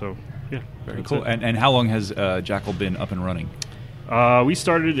 So yeah, Very cool. And how long has Jackal been up and running? We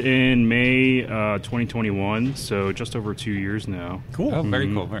started in May 2021, so just over 2 years now. Cool. Oh,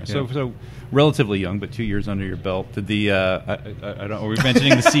 very cool. So relatively young, but 2 years under your belt. Did the I don't know, are we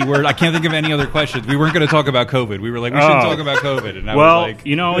mentioning the C word? I can't think of any other questions. We weren't going to talk about COVID. We were like, we shouldn't talk about COVID. And I was like,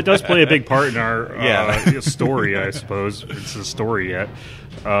 it does play a big part in our story, I suppose. It's a story yet.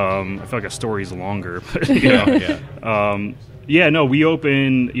 I feel like a story's longer, but we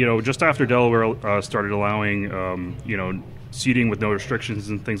opened, just after Delaware started allowing, seating with no restrictions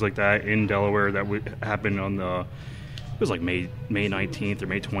and things like that in Delaware. That would happen on it was like May 19th or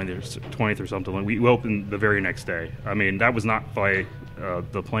May 20th or something. And we opened the very next day. I mean, that was not by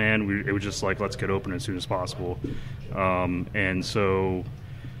the plan. It was just like, let's get open as soon as possible. And so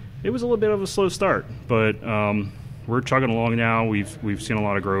it was a little bit of a slow start, but we're chugging along now. We've seen a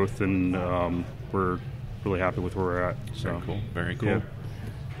lot of growth, and we're really happy with where we're at. So very cool. Yeah.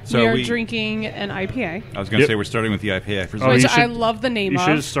 So we are drinking an IPA. I was going to say we're starting with the IPA. For Which I love the name you of.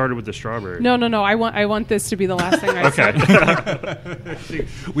 should have started with the strawberry. No. I want this to be the last thing I say.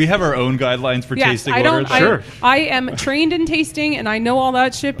 We have our own guidelines for tasting water. Sure. I am trained in tasting, and I know all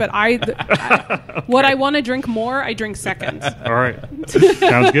that shit, but what I want to drink more, I drink second. All right.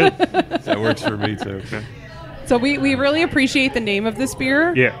 Sounds good. That works for me, too. Okay. So we really appreciate the name of this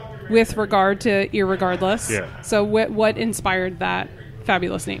beer. Yeah. With regard to Irregardless. Yeah. So what inspired that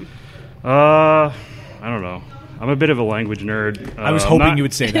fabulous name? I don't know. I'm a bit of a language nerd. I was hoping you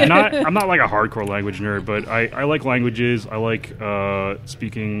would say that. I'm not like a hardcore language nerd, but I like languages. I like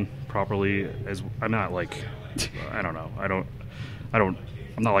speaking properly. I'm not like, I don't know. I'm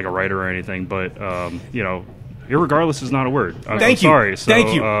not like a writer or anything, but irregardless is not a word. I'm sorry. So,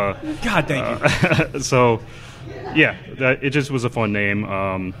 thank you. God, thank you. So, yeah, it just was a fun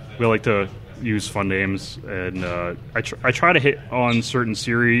name. We like to use fun names, and I try to hit on certain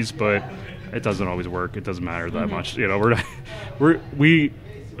series, but it doesn't always work. It doesn't matter that much. You know,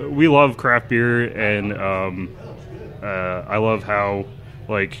 we love craft beer, and I love how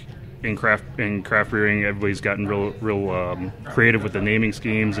like in craft brewing, everybody's gotten real creative with the naming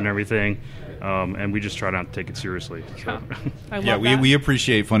schemes and everything. And we just try not to take it seriously. So. I love we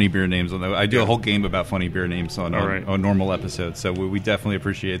appreciate funny beer names. I do a whole game about funny beer names on right. normal episodes, so we definitely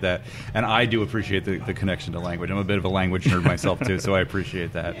appreciate that. And I do appreciate the connection to language. I'm a bit of a language nerd myself too, so I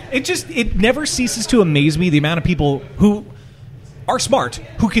appreciate that. It never ceases to amaze me the amount of people who are smart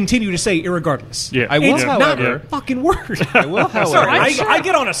who continue to say irregardless. Yeah, I will, it's however, not a fucking word. I will, however, Sorry, I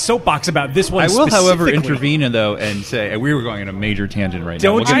get on a soapbox about this one. I will, however, specifically. intervene though and say we were going on a major tangent right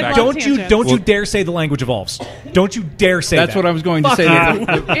now. We'll get back to Don't you dare say the language evolves. Don't you dare say That's that. what I was going to Fuck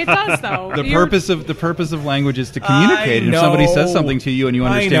say. It does, though. The purpose of language is to communicate. And if somebody says something to you and you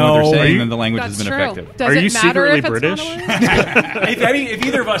understand what they're saying, then the language has been effective. Does Are it you matter secretly if it's British? not a word? if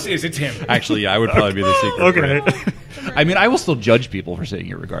either of us is, it's him. Actually, yeah, I would probably be the secret. Okay. I mean, I will still judge people for saying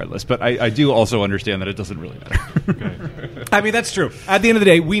it regardless, but I do also understand that it doesn't really matter. I mean, that's true. At the end of the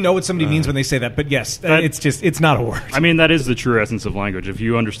day, we know what somebody means when they say that, but yes, it's not a word. I mean, that is the true essence of language. If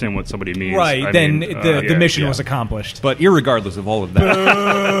you understand what somebody means, Right, I then mean, the mission was accomplished. But irregardless of all of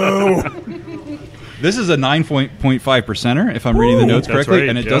that, this is a 9.5%er, if I'm reading the notes That's correctly, right,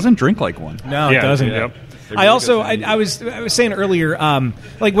 and it yep. doesn't drink like one. No, Yeah, it doesn't. yep. I also, I was saying earlier,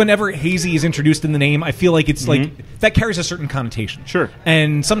 like whenever hazy is introduced in the name, I feel like it's like that carries a certain connotation. Sure.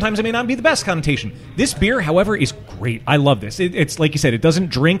 And sometimes it may not be the best connotation. This beer, however, is great. I love this. It's like you said, it doesn't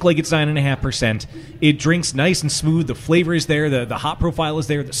drink like it's 9.5%. It drinks nice and smooth. The flavor is there. The hop profile is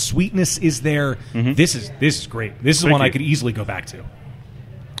there. The sweetness is there. This is great. This is Thank one I you. could easily go back to.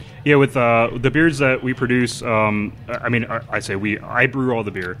 Yeah, with the beers that we produce, I mean, I brew all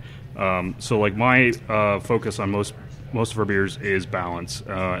the beer. So like my focus on most of our beers is balance.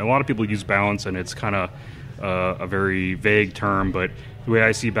 And a lot of people use balance, and it's kind of a very vague term. But the way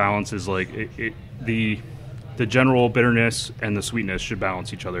I see balance is like the general bitterness and the sweetness should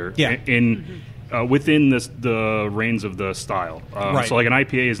balance each other. Yeah. Within the reins of the style. Right. So like an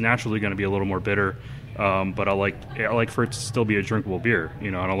IPA is naturally going to be a little more bitter. But I like for it to still be a drinkable beer.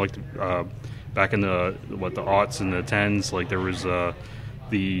 You know, I don't like to, back in the aughts and the 10s, like there was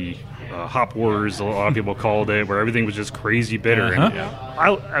the hop wars, a lot of people called it, where everything was just crazy bitter. And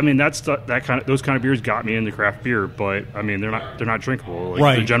I mean those kind of beers got me into craft beer, but I mean they're not drinkable. Like,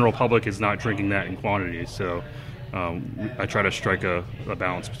 Right. The general public is not drinking that in quantity, so. I try to strike a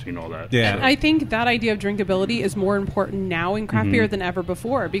balance between all that. Yeah. And I think that idea of drinkability is more important now in craft beer than ever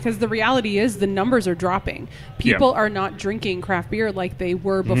before, because the reality is the numbers are dropping. People are not drinking craft beer like they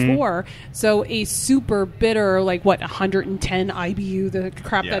were before. So a super bitter, like 110 IBU, the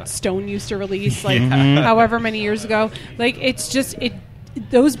crap that Stone used to release, like however many years ago, like it's just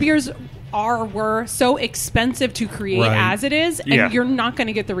those beers were so expensive to create as it is, and you're not going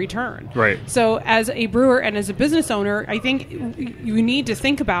to get the return. Right. So as a brewer and as a business owner, I think you need to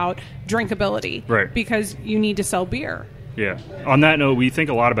think about drinkability. Right. Because you need to sell beer. Yeah. On that note, we think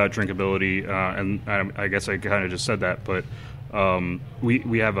a lot about drinkability, and I guess I kind of just said that, but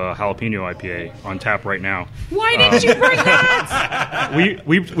we have a jalapeno IPA on tap right now. Why didn't you bring that?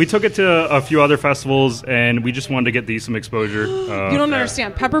 We took it to a few other festivals, and we just wanted to get some exposure. You don't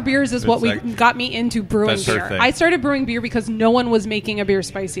understand. Pepper beers is what got me into brewing That's her beer. thing. I started brewing beer because no one was making a beer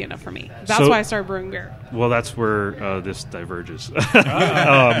spicy enough for me. That's why I started brewing beer. Well, that's where this diverges.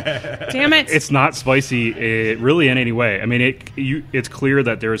 Damn it. It's not spicy, really, in any way. I mean, it's clear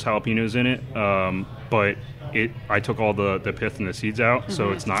that there's jalapenos in it, but I took all the pith and the seeds out,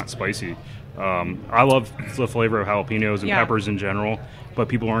 so it's not spicy. I love the flavor of jalapenos and peppers in general, but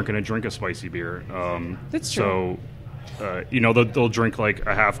people aren't going to drink a spicy beer. That's true. So, they'll drink like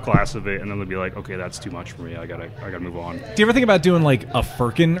a half glass of it, and then they'll be like, "Okay, that's too much for me. I gotta move on." Do you ever think about doing like a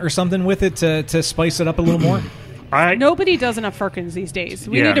firkin or something with it to spice it up a little more? Nobody does enough firkins these days.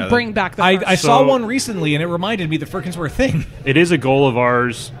 We Yeah. need to bring back the I saw So- one recently, and it reminded me that firkins were a thing. It is a goal of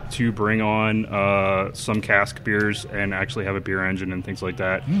ours to bring on some cask beers and actually have a beer engine and things like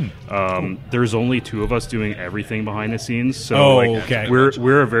that. There's only two of us doing everything behind the scenes, so okay.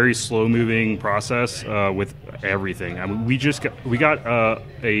 we're a very slow moving process with everything. I mean, we got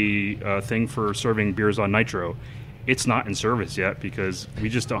a thing for serving beers on nitro. It's not in service yet because we're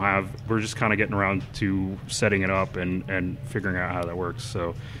just kind of getting around to setting it up and figuring out how that works.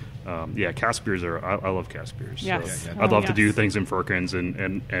 So cask beers I love cask beers. Yes. So Yeah. I'd love to Yes. do things in Firkins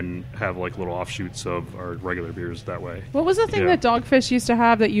and have like little offshoots of our regular beers that way. What was the thing Yeah. that Dogfish used to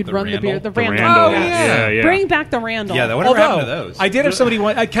have that you'd The run the beer? Randall? The Randall. Randall, Oh, yeah. yeah. Bring back the Randall. Yeah, whatever happened to Although, those? I did have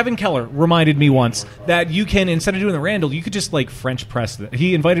somebody, Kevin Keller reminded me once that you can, instead of doing the Randall, you could just like French press it.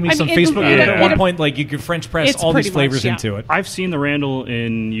 He invited me I to some mean, Facebook it- group at it- one point, like you could French press It's all these pretty flavors much, yeah. into it. I've seen the Randall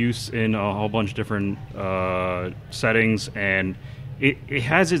in use in a whole bunch of different settings, and it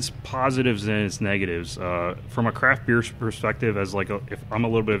has its positives and its negatives. From a craft beer perspective, as like if I'm a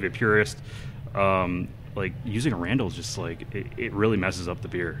little bit of a purist, like using a Randall is just like it really messes up the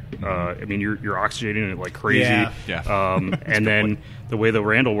beer. I mean, you're oxygenating it like crazy. Yeah. And then the way the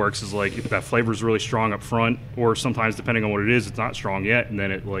Randall works is like if that flavor is really strong up front, or sometimes depending on what it is, it's not strong yet, and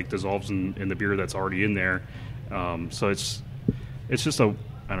then it like dissolves in the beer that's already in there. So it's just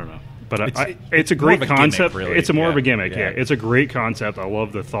I don't know. But it's a more great of a concept. gimmick, really. It's more of a Yeah. gimmick. Yeah. Yeah, it's a great concept. I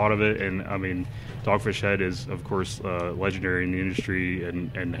love the thought of it, and I mean, Dogfish Head is of course legendary in the industry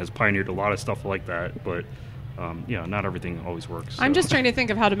and has pioneered a lot of stuff like that. But not everything always works. I'm so. just trying to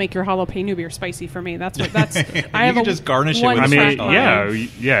think of how to make your jalapeno beer spicy for me. That's what that's. I have could a just garnish it one with I mean, track mind.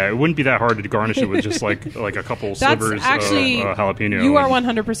 yeah, it wouldn't be that hard to garnish it with just like a couple That's slivers actually of jalapeno. You are and-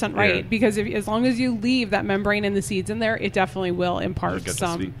 100% right Yeah. because as long as you leave that membrane and the seeds in there, it definitely will impart Get the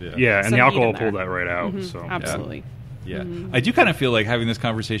some. sweet- Yeah, and some the heat alcohol in there. pulled that right out. Mhm, So absolutely. Yeah, I do kind of feel like having this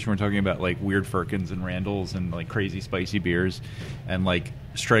conversation. We're talking about like weird Firkins and Randalls and like crazy spicy beers, and like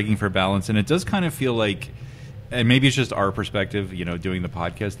striking for balance. And it does kind of feel like, and maybe it's just our perspective, doing the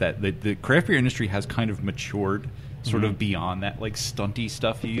podcast, that the craft beer industry has kind of matured. Sort of beyond that, like stunty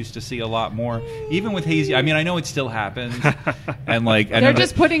stuff you used to see a lot more, even with hazy. I mean, I know it still happens, and like They're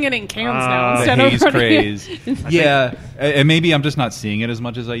just putting it in cans now the instead haze of craze. Yeah, and maybe I'm just not seeing it as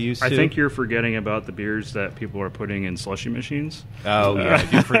much as I used to. I think you're forgetting about the beers that people are putting in slushy machines. Oh yeah, I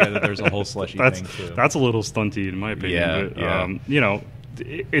do forget that there's a whole slushy that's thing too. that's a little stunty in my opinion. Yeah, but, yeah.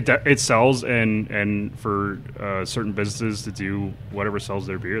 It sells, and for certain businesses to do whatever sells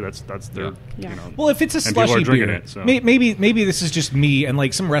their beer, that's their Yeah. Well, if it's a and people are slushy drinking beer, it, so. maybe this is just me, and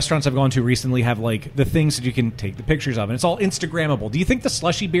like some restaurants I've gone to recently have like the things that you can take the pictures of, and it's all Instagrammable. Do you think the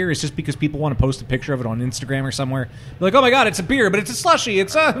slushy beer is just because people want to post a picture of it on Instagram or somewhere? They're like, oh my god, it's a beer, but it's a slushy.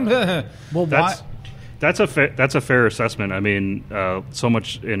 It's well, why? That's a fair assessment. I mean, so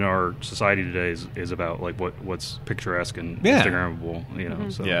much in our society today is about like what's picturesque and Yeah.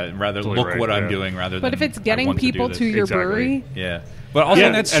 Instagrammable. So Yeah, rather totally look right, what I'm yeah. doing rather than. But if it's I getting want to do people this. to your Exactly. brewery, Yeah, but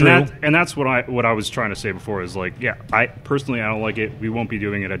also that's and true. that's what I was trying to say before is like, yeah, I personally I don't like it. We won't be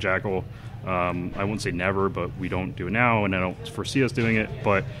doing it at Jackal. I won't say never, but we don't do it now, and I don't foresee us doing it.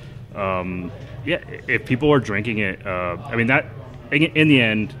 But if people are drinking it, I mean that. In the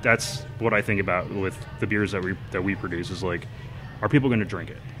end, that's what I think about with the beers that we produce is like, are people going to drink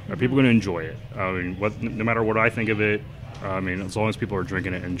it? Are people going to enjoy it? I mean, no matter what I think of it, I mean, as long as people are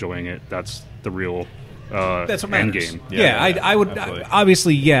drinking it, and enjoying it, that's the real That's what end matters. game. Yeah, I would absolutely.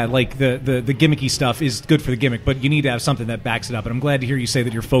 obviously, yeah, like the gimmicky stuff is good for the gimmick, but you need to have something that backs it up. And I'm glad to hear you say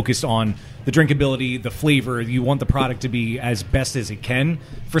that you're focused on the drinkability, the flavor. You want the product to be as best as it can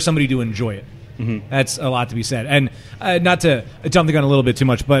for somebody to enjoy it. That's a lot to be said. And not to jump the gun a little bit too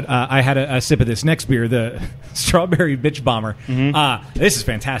much, but I had a sip of this next beer, the Strawberry Bitch Bomber. This is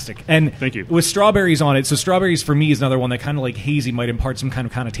fantastic. And Thank you. with strawberries on it, so strawberries for me is another one that kind of like hazy might impart some kind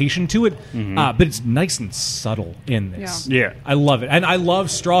of connotation to it, but it's nice and subtle in this. Yeah. I love it. And I love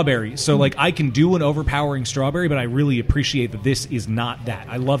strawberry. So like I can do an overpowering strawberry, but I really appreciate that this is not that.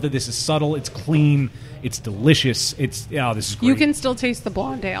 I love that this is subtle, it's clean, it's delicious. This is great. you can still taste the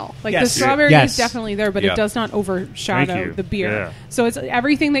blonde ale. Like Yes. the strawberry Yes. is definitely there, but Yeah. it does not Thank overshadow you. the beer. Yeah. So it's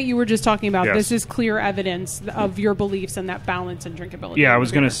everything that you were just talking about. Yes. This is clear evidence of your beliefs and that balance and drinkability. Yeah, I of was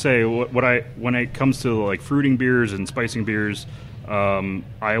the going beer. to say when it comes to like fruiting beers and spicing beers,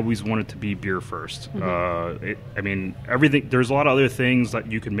 I always want it to be beer first. I mean, everything. There's a lot of other things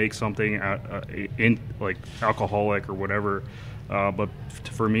that you can make something in like alcoholic or whatever. But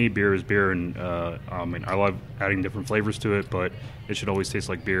for me, beer is beer, and I mean, I love adding different flavors to it, but it should always taste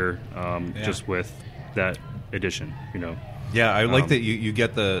like beer, just with that addition. Yeah, I like that you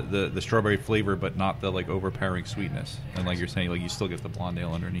get the strawberry flavor, but not the like overpowering sweetness. And like you're saying, like you still get the blonde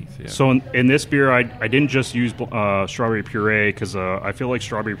ale underneath. Yeah. So in this beer, I didn't just use strawberry puree because I feel like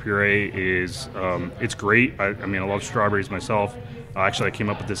strawberry puree is it's great. I mean, I love strawberries myself. Actually, I came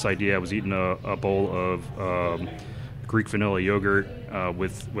up with this idea. I was eating a bowl of Greek vanilla yogurt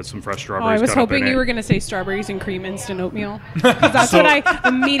with some fresh Oh, strawberries. I was cut up hoping in you it. were going to say strawberries and cream instant oatmeal. 'Cause that's what I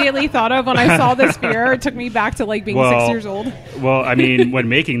immediately thought of when I saw this beer. It took me back to like being 6 years old. Well, I mean, when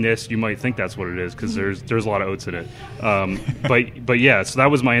making this, you might think that's what it is because there's a lot of oats in it. But yeah, so that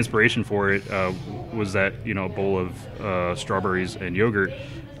was my inspiration for it. Was that a bowl of strawberries and yogurt.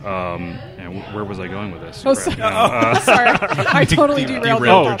 And where was I going with this? Oh, sorry. I totally derailed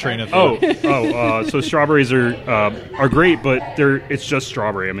your train of thought. So strawberries are great, but it's just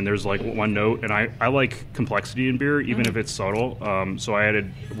strawberry. I mean, there's like one note, and I like complexity in beer, even if it's subtle. So I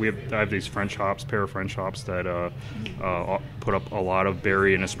have these French hops, pair of French hops that put up a lot of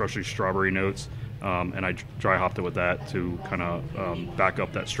berry and especially strawberry notes. And I dry hopped it with that to kind of back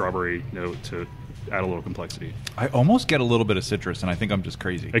up that strawberry note to add a little complexity. I almost get a little bit of citrus, and I think I'm just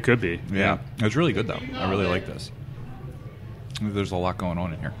crazy. It could be. Yeah. It's really good, though. I really like this. There's a lot going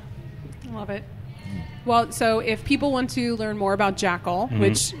on in here. I love it. Well, so if people want to learn more about Jackal,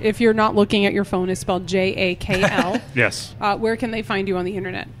 which if you're not looking at your phone is spelled Jakl, Yes. Where can they find you on the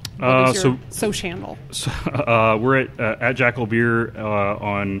internet? What is your social handle? We're at Jackal Beer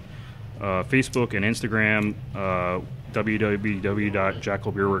on Facebook and Instagram,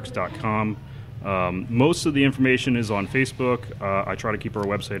 www.jackalbeerworks.com. Most of the information is on Facebook. I try to keep our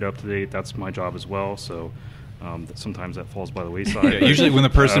website up to date. That's my job as well. So sometimes that falls by the wayside. Yeah, usually when the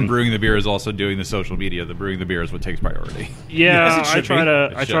person brewing the beer is also doing the social media, the brewing the beer is what takes priority. Yeah, Yes,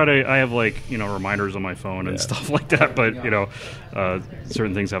 I have like reminders on my phone and stuff like that. But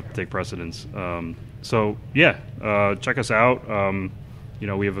certain things have to take precedence. Check us out.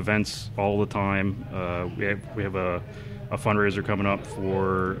 We have events all the time. We have a fundraiser coming up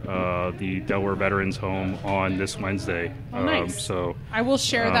for the Delaware Veterans Home on this Wednesday. Oh, nice. So I will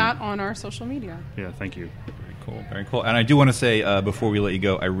share that on our social media. Yeah, thank you. Cool, very cool. And I do want to say before we let you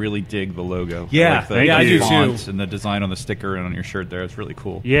go, I really dig the logo. Yeah, I do too. too. And the design on the sticker and on your shirt there, it's really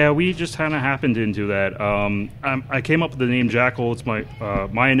cool. Yeah, we just kind of happened into that. I came up with the name Jackal. It's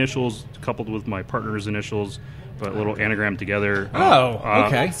my initials coupled with my partner's initials, but a little anagram together.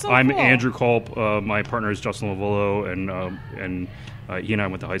 Okay. So I'm cool. Andrew Culp. My partner is Justin Lavillo, and he and I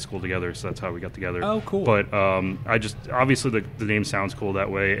went to high school together, so that's how we got together. Oh, cool. But obviously the name sounds cool that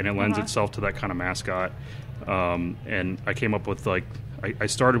way, and it lends itself to that kind of mascot. And I came up with I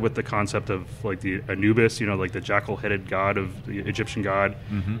started with the concept of like the Anubis, like the jackal-headed god of the Egyptian god,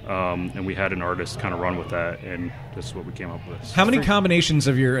 and we had an artist kind of run with that, and this is what we came up with. How many combinations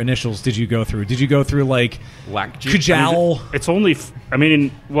of your initials did you go through? Did you go through like Kajal? It's only,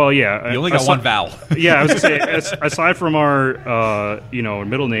 You only got one vowel. Yeah, I was going to say, aside from our,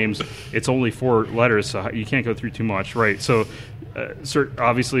 middle names, it's only 4 letters, so you can't go through too much, right? So,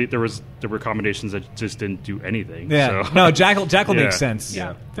 obviously, there were combinations that just didn't do anything. Yeah, so. no, Jackal makes sense.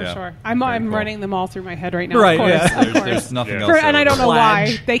 Yeah, for sure. I'm running them all through my head right now. Right, of course, yeah. of course. There's nothing else. And I don't know why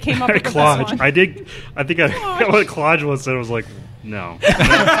Klodge. they came up with this Klodge. one. I think I got what Klodge was, and I was like, no. No.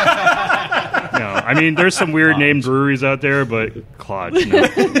 I mean, there's some weird named breweries out there, but Klodge, no.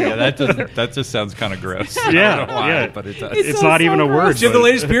 Yeah, that just sounds kind of gross. Yeah, I don't know why, yeah. but it does. It's not even a word. Do you have the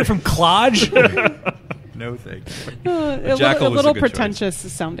latest beer from Klodge? No thanks. Jackal was a a little good pretentious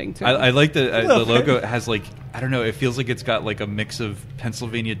sounding to it. I like the logo. It has like, I don't know. It feels like it's got like a mix of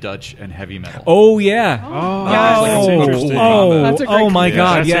Pennsylvania Dutch and heavy metal. Oh yeah. That's interesting. That's a great Oh my combo.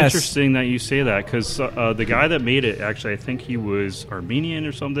 God! That's Yes. interesting that you say that because the guy that made it, actually, I think he was Armenian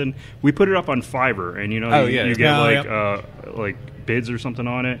or something. We put it up on Fiverr, and you get like bids or something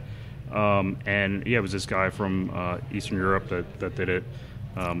on it. And yeah, it was this guy from Eastern Europe that did it.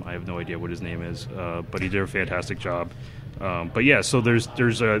 I have no idea what his name is, but he did a fantastic job. But yeah, so there's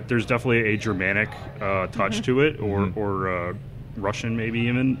definitely a Germanic touch to it, or Russian maybe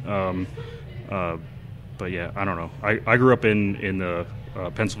even. But yeah, I don't know. I grew up in the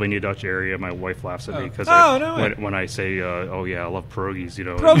Pennsylvania Dutch area. My wife laughs at me because when I say, "Oh yeah, I love pierogies,"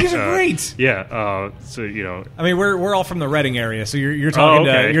 Pierogies are great. Yeah, so I mean, we're all from the Reading area, so you're talking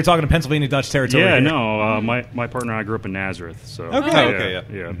you're talking to Pennsylvania Dutch territory. Yeah, here. no, my partner and I grew up in Nazareth. So Okay.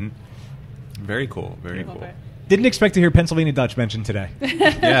 yeah. Very cool. Very cool. Didn't expect to hear Pennsylvania Dutch mentioned today.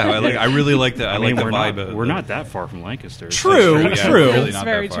 Yeah, I really like that. I like the vibe. We're not that far from Lancaster. True. Yeah, True. Really It's not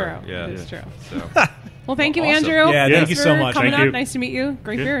very that far. true. Yeah, It's true. So. Well, thank you, Awesome. Andrew. Yeah, thank you so for much. coming Thank up. you. Nice to meet you.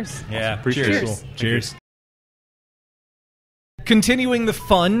 Great beers. Yeah, Appreciate cheers. it. Cool. Cheers. Continuing the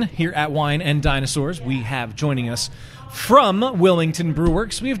fun here at Wine and Dinosaurs, we have joining us from Wilmington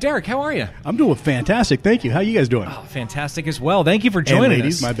Brewworks, we have Derek. How are you? I'm doing fantastic. Thank you. How you guys doing? Oh, fantasy as well. Thank you for And joining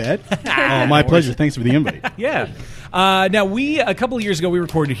ladies, us. my bad. Oh, my pleasure. Thanks for the invite. Yeah. Now, a couple of years ago, we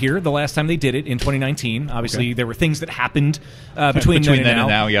recorded here. The last time they did it in 2019. Obviously, there were things that happened between then and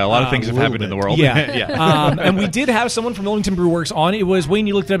now. Yeah, a lot of things have happened in the world. Yeah. And we did have someone from Wilmington Brew Works on. It was, Wayne,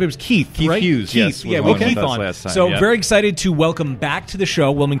 you looked it up, it was Keith, right? Hughes, yes. Yeah, we had Keith on. Last time, so very excited to welcome back to the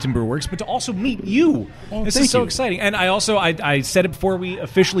show Wilmington Brew Works, but to also meet you. This is so exciting. And I also, I said it before we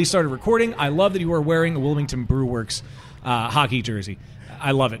officially started recording, I love that you are wearing a Wilmington Brew Works hockey jersey.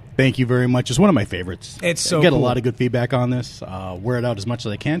 I love it. Thank you very much. It's one of my favorites. It's so I get cool. a lot of good feedback on this. Wear it out as much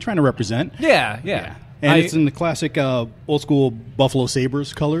as I can, trying to represent. Yeah. And it's in the classic old school Buffalo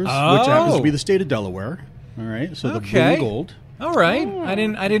Sabres colors, which happens to be the state of Delaware. All right, so the blue and gold. All right. I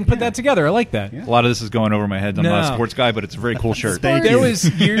didn't put that together. I like that. A lot of this is going over my head. I'm not a sports guy, but it's a very cool shirt. There was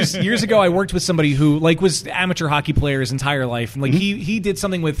years ago I worked with somebody who was amateur hockey player his entire life, and he did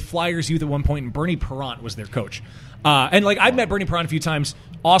something with Flyers youth at one point, and Bernie Perrant was their coach. And I've met Bernie Perrant a few times.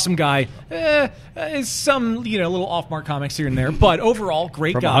 Awesome guy. Some little off-mark comics here and there, but overall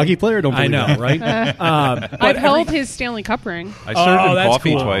great From guy. A hockey player, don't believe I know, that. right? I've held his Stanley Cup ring. I served him that's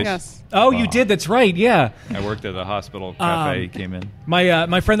coffee cool. twice. Yes. Oh, you did. That's right. Yeah. I worked at a hospital cafe. He came in.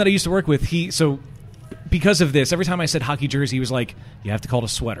 My friend that I used to work with, because of this, every time I said hockey jersey, he was like, "You have to call it a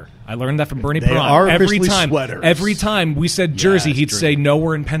sweater." I learned that from Bernie They Perrant. are Every officially time, sweaters. every time we said jersey, it's he'd true. say, "No,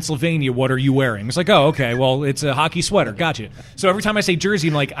 we're in Pennsylvania. What are you wearing?" It's like, "Oh, okay. Well, it's a hockey sweater. Gotcha." So every time I say jersey,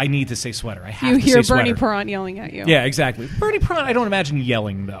 I'm like, "I need to say sweater. I have You to hear say Bernie sweater." Perrant yelling at you. Yeah, exactly. Bernie Perrant, I don't imagine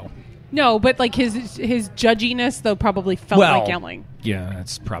yelling though. No, but his judginess though probably felt like yelling. Yeah,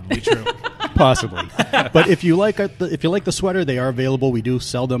 that's probably true. Possibly. But if you like the sweater, they are available. We do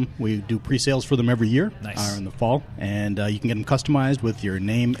sell them. We do pre-sales for them every year. Nice. In the fall, and you can get them customized with your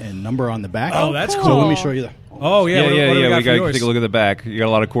name and number on the back. Oh, that's So cool. let me show you that. Oh yeah, what do we got We for got to yours? take a look at the back. You got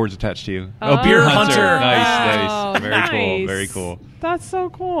a lot of cords attached to you. Oh, Beer Hunter. Nice. Very nice. cool. Very cool. That's so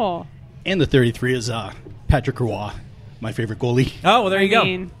cool. And the 33 is Patrick Roy, my favorite goalie. Oh, well, there you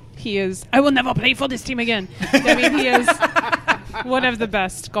go. He is. I will never play for this team again. I mean, he is one of the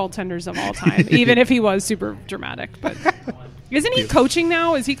best goaltenders of all time, even if he was super dramatic. But isn't he coaching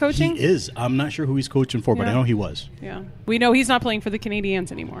now? Is he coaching? He is. I'm not sure who he's coaching for, but I know he was. Yeah. We know he's not playing for the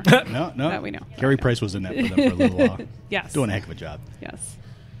Canadians anymore. No. That we know. Gary Price was in that for them for a little while. Yes. Doing a heck of a job. Yes.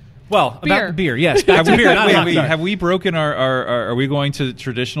 Well, Beer. about the beer, yes. Back to beer. Have we broken our are we going to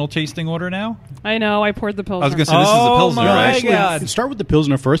traditional tasting order now? I know. I poured the Pilsner. I was going to say this is a Pilsner, my right? Actually, God. start with the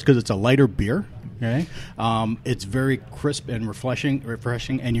Pilsner first because it's a lighter beer. Okay, it's very crisp and refreshing,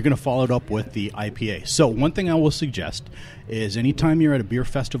 and you're going to follow it up with the IPA. So one thing I will suggest is anytime you're at a beer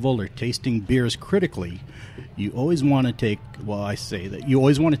festival or tasting beers critically, you always want to take, you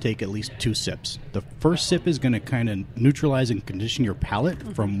always want to take at least 2 sips. The first sip is going to kind of neutralize and condition your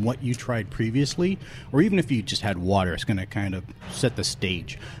palate from what you tried previously, or even if you just had water, it's going to kind of set the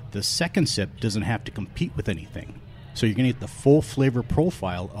stage. The second sip doesn't have to compete with anything. So you're going to get the full flavor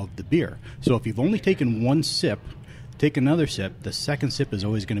profile of the beer. So if you've only taken 1 sip, take another sip. The second sip is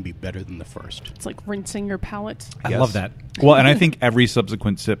always going to be better than the first. It's like rinsing your palate. I love that. Well, and I think every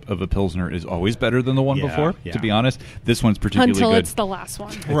subsequent sip of a Pilsner is always better than the one before, yeah. to be honest. This one's particularly Until good. it's the last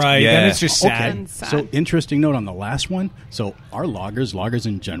one. Right. Yeah. Then it's just sad. And sad. So interesting note on the last one. So our lagers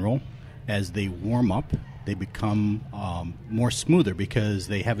in general, as they warm up, they become more smoother because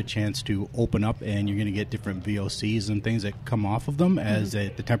they have a chance to open up, and you're going to get different VOCs and things that come off of them as the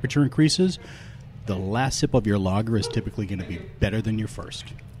temperature increases. The last sip of your lager is typically going to be better than your first.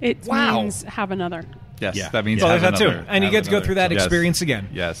 It means have another. Yes, Yeah. that means Well, have there's that another. too. And you Have get to go another. through that Yes. experience again.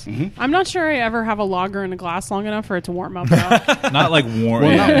 Yes. I'm not sure I ever have a lager in a glass long enough for it to warm up. Though. Not like warm.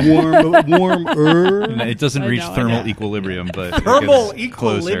 Well, not warm, but warmer. It doesn't I reach know, I thermal know. equilibrium, but it Thermal gets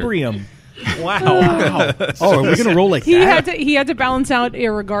closer. equilibrium. Wow. Oh, are we going to roll like he that? had to balance out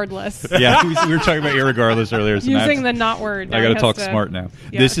irregardless. Yeah, we were talking about irregardless earlier. So Using the not word. I Now got to he talk has smart now.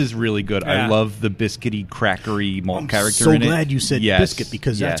 Yeah. This is really good. Yeah. I love the biscuity, crackery malt I'm character so in it. glad you said Yes. biscuit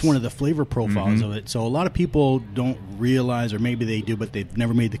because that's Yes. one of the flavor profiles of it. So a lot of people don't realize, or maybe they do, but they've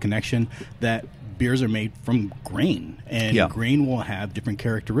never made the connection that beers are made from grain, and Yeah. grain will have different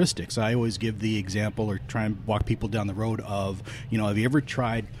characteristics. I always give the example or try and walk people down the road of, have you ever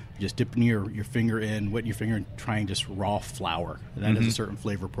tried just dipping your finger in, wetting your finger, and trying just raw flour? That has a certain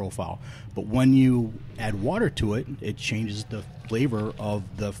flavor profile. But when you add water to it, it changes the flavor of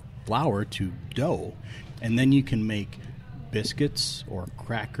the flour to dough. And then you can make biscuits or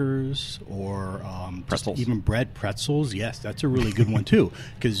crackers or Pretzels. even bread pretzels. Yes, that's a really good one too,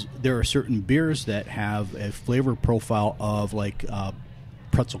 because there are certain beers that have a flavor profile of like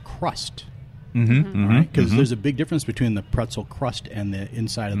pretzel crust. Because there's a big difference between the pretzel crust and the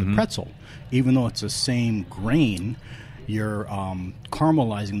inside of the pretzel. Even though it's the same grain, you're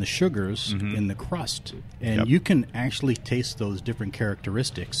caramelizing the sugars in the crust. And you can actually taste those different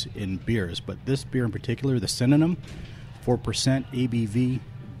characteristics in beers. But this beer in particular, the Synonym, 4% ABV,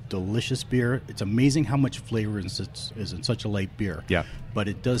 delicious beer. It's amazing how much flavor is in such a light beer. Yeah. But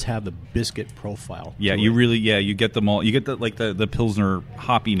it does have the biscuit profile. Yeah, to you it. really, you get them all. You get the Pilsner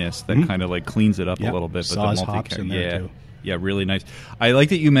hoppiness that kind of like cleans it up a little bit. Saws but the hops in there too. Yeah, really nice. I like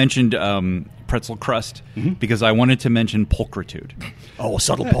that you mentioned pretzel crust because I wanted to mention pulchritude. Oh,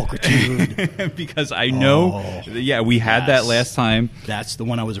 subtle pulchritude. Because I know, we had that last time. That's the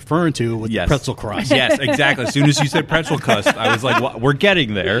one I was referring to with the pretzel crust. Yes, exactly. As soon as you said pretzel crust, I was like, well, we're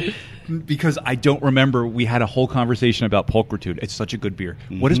getting there. Because I don't remember, we had a whole conversation about pulchritude. It's such a good beer.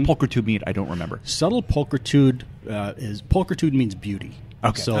 What does pulchritude mean? I don't remember. Subtle pulchritude pulchritude means beauty.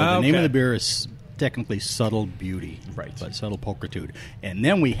 Okay. So the name of the beer is technically subtle beauty, right? But subtle pulchritude, and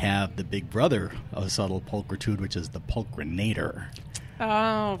then we have the big brother of subtle pulchritude, which is the pulchrinator.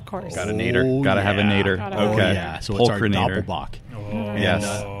 Oh, of course. Got a nader. Got to have a nader. Okay. Yeah. So it's our Doppelbock.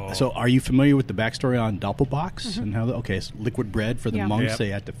 Yes. So are you familiar with the backstory on Doppelbocks and how? So liquid bread for the monks. They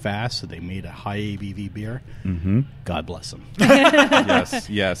had to fast, so they made a high ABV beer. God bless them.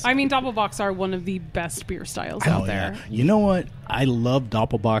 Yes. I mean, Doppelbocks are one of the best beer styles out there. Yeah. You know what? I love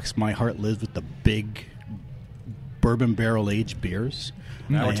Doppelbocks. My heart lives with the big bourbon barrel aged beers.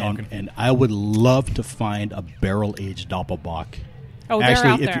 Now we're talking. And I would love to find a barrel aged Doppelbock. Oh,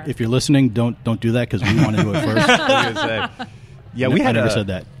 actually, they're out there. if you're listening, don't do that because we want to do it first. Yeah, we had never said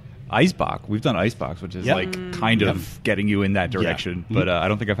that. Icebox. We've done Icebox, which is like kind of getting you in that direction. But I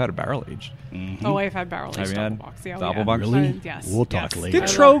don't think I've had a barrel aged. Oh, I've had barrel aged Have you had Doppelbocks. Yeah, Doppelbocks? Really? Yes. We'll talk later. Did I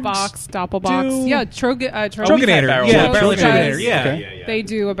Trogs love Box, Doppelbocks. do- Yeah, Troganator. Yeah, barrel aged Troganator. Yeah. They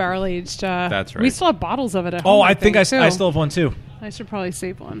do a barrel aged. That's right. We still have bottles of it at home. Oh, I think I too. still have one too. I should probably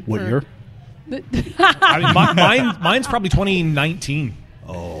save one. What for- year? I mean, mine's probably 2019.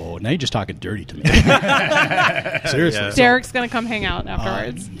 Oh, now you're just talking dirty to me. Seriously. Derek's gonna come hang out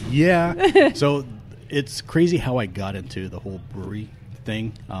afterwards. Yeah. So it's crazy how I got into the whole brewery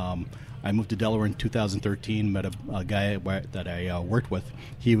thing. I moved to Delaware in 2013, met a guy that I worked with.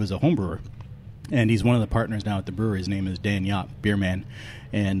 He was a home brewer, and he's one of the partners now at the brewery. His name is Dan Yop, Beerman,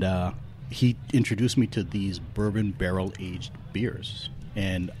 and he introduced me to these bourbon barrel-aged beers.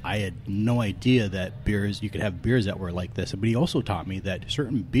 And I had no idea that you could have beers that were like this. But he also taught me that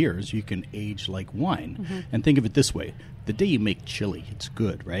certain beers you can age like wine. And think of it this way. The day you make chili, it's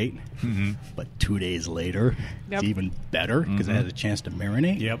good, right? But 2 days later, it's even better because it has a chance to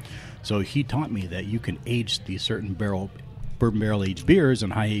marinate. Yep. So he taught me that you can age these certain bourbon barrel-aged beers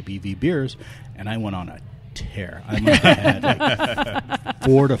and high ABV beers. And I went on a tear. I must have had like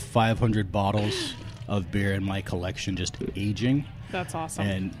 400 to 500 bottles of beer in my collection just aging. That's awesome.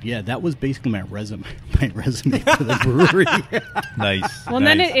 And yeah, that was basically my resume for the brewery. Nice. Well, and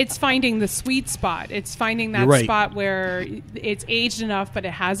then it's finding the sweet spot. It's finding that spot where it's aged enough, but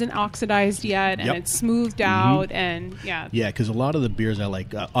it hasn't oxidized yet, and it's smoothed out, and Yeah, because a lot of the beers I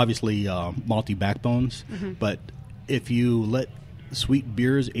like, obviously malty backbones, but if you let sweet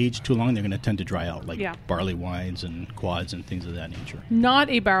beers age too long, they're going to tend to dry out, like barley wines and quads and things of that nature. Not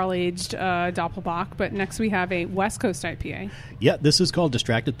a barrel-aged Doppelbock, but next we have a West Coast IPA. Yeah, this is called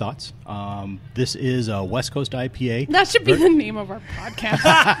Distracted Thoughts. This is a West Coast IPA. That should be the name of our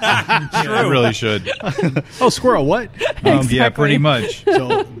podcast. It really should. Oh, squirrel, what? Yeah, pretty much.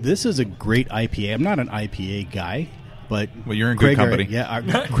 So this is a great IPA. I'm not an IPA guy, but Well, you're in good company.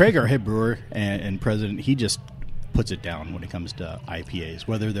 Craig, our head brewer and president, he just puts it down when it comes to IPAs,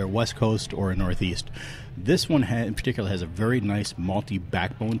 whether they're West Coast or Northeast. This one in particular has a very nice malty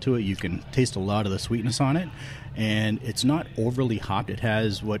backbone to it. You can taste a lot of the sweetness on it, and it's not overly hopped. It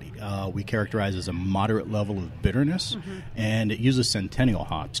has what we characterize as a moderate level of bitterness, and it uses Centennial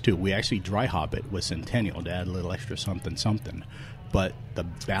hops too. We actually dry hop it with Centennial to add a little extra something. But the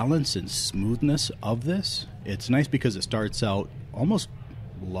balance and smoothness of this, it's nice because it starts out almost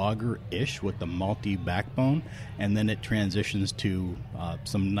lager-ish with the malty backbone, and then it transitions to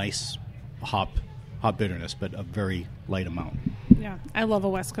some nice hop bitterness, but a very light amount. Yeah, I love a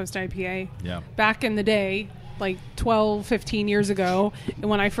West Coast IPA. Yeah. Back in the day, like 12, 15 years ago, and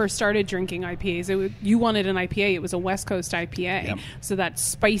when I first started drinking IPAs, you wanted an IPA, it was a West Coast IPA. Yep. So that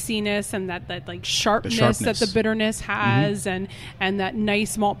spiciness and that like sharpness that the bitterness has, and that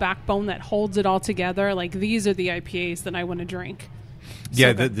nice malt backbone that holds it all together, like these are the IPAs that I want to drink.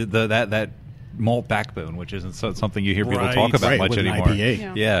 Yeah, that malt backbone, which isn't something you hear people talk about much with an anymore.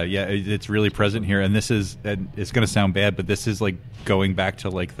 IPA. Yeah, it's really present here, and this is, and it's going to sound bad, but this is like going back to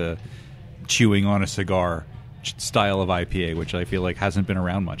like the chewing on a cigar style of IPA, which I feel like hasn't been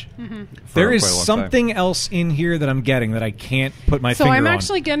around much. There is something else in here that I'm getting that I can't put my So finger on. I'm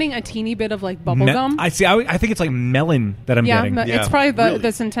actually getting a teeny bit of like bubble gum. I see. I think it's like melon that I'm getting. It's probably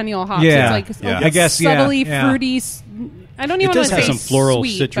the Centennial hops. Yeah. It's like I guess subtly fruity. I don't even It want does to have say some floral,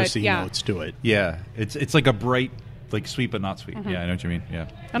 sweet, but citrusy yeah. notes to it. Yeah, it's like a bright, like sweet but not sweet. Yeah, I know what you mean. Yeah,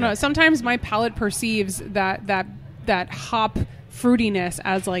 I don't know. Sometimes my palate perceives that hop fruitiness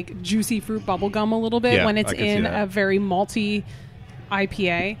as like juicy fruit bubble gum a little bit when it's in a very malty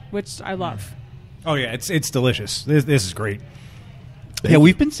IPA, which I love. Oh yeah, it's delicious. This is great. Yeah,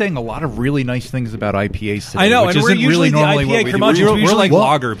 we've been saying a lot of really nice things about IPAs today. I know, which and we're isn't usually really normally the what IPA we do. curmudgeons. We're like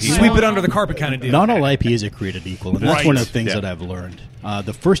lager people. Sweep it under the carpet kind of deal. Not all IPAs are created equal, and that's Right. one of the things Yeah. that I've learned.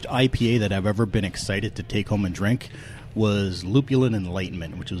 The first IPA that I've ever been excited to take home and drink was Lupulin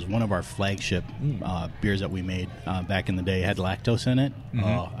Enlightenment, which was one of our flagship beers that we made back in the day. It had lactose in it.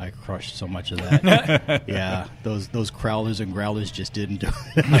 Oh, I crushed so much of that. Yeah, those crowlers and growlers just didn't do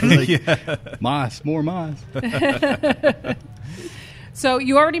it. I was like, Moss, more Moss. So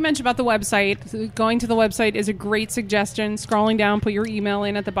you already mentioned about the website. So going to the website is a great suggestion. Scrolling down, put your email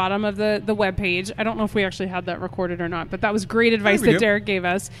in at the bottom of the web page. I don't know if we actually had that recorded or not, but that was great advice that Derek gave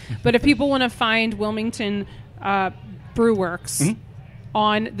us. But if people want to find Wilmington Brewworks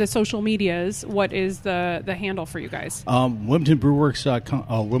on the social medias, what is the handle for you guys? Wilmington Brewworks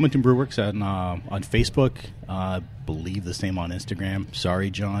on Facebook. I believe the same on Instagram.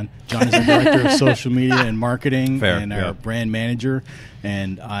 Sorry, John. John is the director of social media and marketing and our brand manager,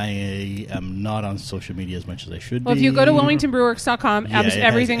 and I am not on social media as much as I should Well, be. if you go to WilmingtonBrewworks.com,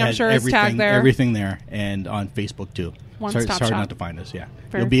 everything I'm sure is tagged there. Everything there, and on Facebook too. One-stop Sorry shop. not to find us, yeah.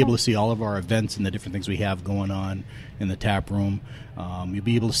 Very You'll be cool. able to see all of our events and the different things we have going on in the tap room. You'll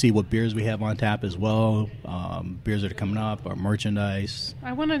be able to see what beers we have on tap as well, beers that are coming up, our merchandise.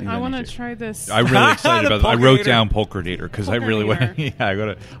 I want to try this. I'm really excited about it. I wrote Pulchrinator. down Pulchrinator because I really want. Pulchrinator. Yeah, I got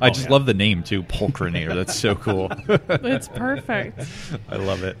to. I just love the name too, Pulchrinator. That's so cool. It's perfect. I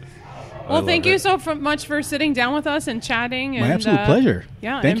love it. Well, thank you so much for sitting down with us and chatting. My and, absolute pleasure.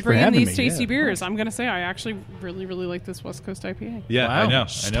 Yeah, Thank and you for bringing having these me. tasty Yeah. beers. I'm going to say I actually really, really like this West Coast IPA. Yeah, Wow.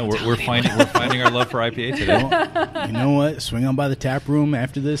 I know. We're finding our love for IPA today. You know what? Swing on by the tap room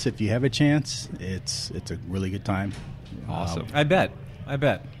after this if you have a chance. It's a really good time. Awesome. I bet. And How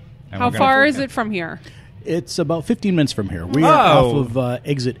we're gonna- far is it from here? It's about 15 minutes from here. We are off of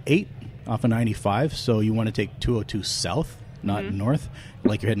exit 8 off of 95, so you want to take 202 south, not north,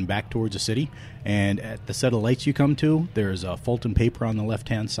 like you're heading back towards the city. And at the set of lights you come to, there's a Fulton Paper on the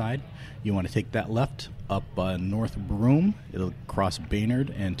left-hand side. You want to take that left up North Broome. It'll cross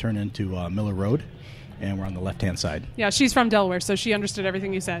Baynard and turn into Miller Road, and we're on the left-hand side. Yeah, she's from Delaware, so she understood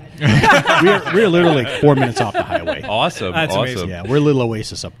everything you said. We're literally like 4 minutes off the highway. Awesome. That's awesome. amazing. Yeah, we're a little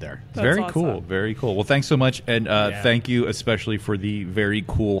oasis up there. That's Very awesome. cool. Very cool. Well, thanks so much, and thank you especially for the very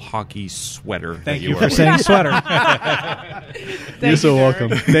cool hockey sweater. Thank that you are for saying sweater. You're so Derek.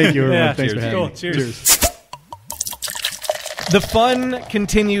 welcome. Thank you, everyone. Yeah, Thanks cheers. for having Cool. me. Cheers. The fun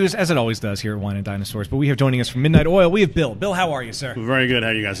continues, as it always does here at Wine and Dinosaurs, but we have joining us from Midnight Oil, we have Bill. Bill, how are you, sir? Very good. How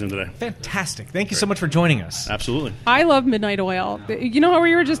are you guys doing today? Fantastic. Thank you so much for joining us. Absolutely. I love Midnight Oil. You know how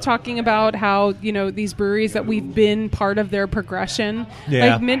we were just talking about how, these breweries that we've been part of their progression?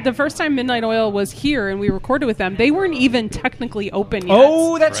 Yeah. Like the first time Midnight Oil was here and we recorded with them, they weren't even technically open yet.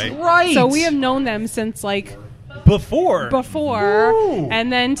 Oh, that's right. So we have known them since Before. Woo.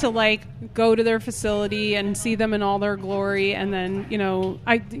 And then to go to their facility and see them in all their glory, and then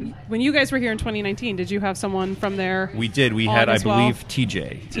when you guys were here in 2019, did you have someone from there? We did. We on had, I as well? believe,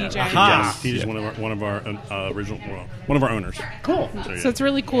 TJ. TJ. Yes, he's one of our original, one of our owners. Cool. So it's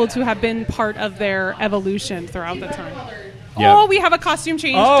really cool to have been part of their evolution throughout the time. Yeah. Oh, we have a costume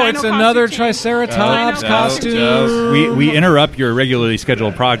change. Oh, Dino it's costume another change. Triceratops Dino costume. We interrupt your regularly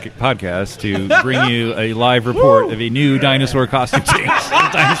scheduled podcast to bring you a live report of a new dinosaur costume change. The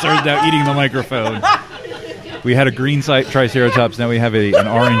dinosaur is now eating the microphone. We had a green Triceratops, now we have an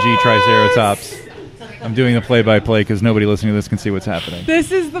orangey Triceratops. I'm doing the play-by-play because nobody listening to this can see what's happening.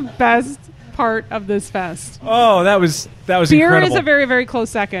 This is the best part of this fest. Oh, that was Beer incredible. is a very, very close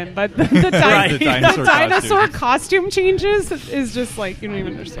second, but the dinosaur costume changes is just you don't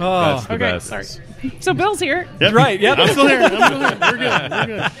even understand. That's the okay, best. sorry. So Bill's here. Yep. Right, yep. I'm still here. We're good. We're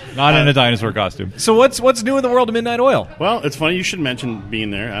good. Not in a dinosaur costume. So what's new in the world of Midnight Oil? Well, it's funny you should mention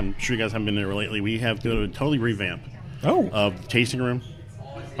being there. I'm sure you guys haven't been there lately. We have to totally revamp of the tasting room,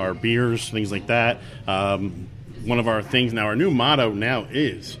 our beers, things like that. One of our things now, our new motto now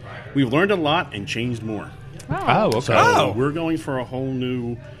is, we've learned a lot and changed more. Oh, okay. So we're going for a whole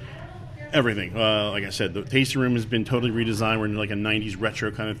new Everything. Like I said, the tasting room has been totally redesigned. We're in like a 90s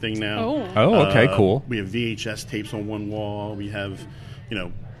retro kind of thing now. Oh, okay, cool. We have VHS tapes on one wall. We have,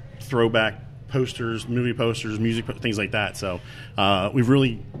 throwback posters, movie posters, music, things like that. So we've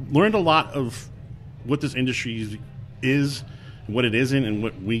really learned a lot of what this industry is, what it isn't, and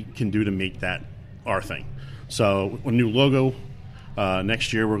what we can do to make that our thing. So a new logo.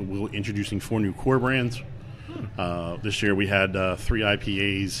 Next year, we're introducing 4 new core brands. This year we had 3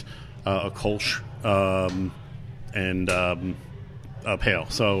 IPAs, a Kolsch, and a Pale.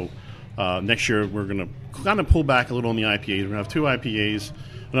 So next year we're going to kind of pull back a little on the IPAs. We're going to have 2 IPAs,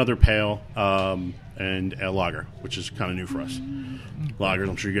 another Pale, and a lager, which is kind of new for us. Lagers,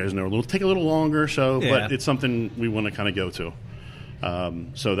 I'm sure you guys know, take a little longer, but it's something we want to kind of go to.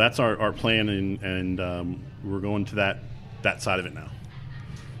 So that's our plan, and we're going to that side of it now.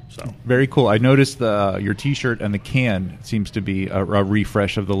 So very cool. I noticed your T-shirt and the can seems to be a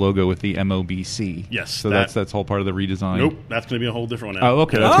refresh of the logo with the MOBC. Yes, so that's all part of the redesign. Nope, that's going to be a whole different one now. Oh,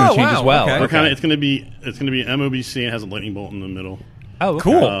 okay, that's going to change as well. Okay. It's going to be MOBC. It has a lightning bolt in the middle. Oh, okay.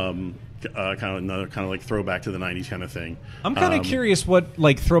 Cool. Kind of another kind of like throwback to the 90s kind of thing. I'm kind of curious what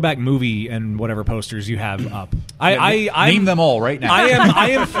like throwback movie and whatever posters you have up. I name them all right now. I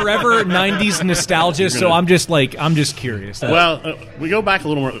am forever 90s nostalgia, so I'm just curious. Well, we go back a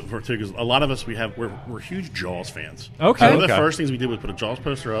little more too because a lot of us we're huge Jaws fans. Okay. One of the first things we did was put a Jaws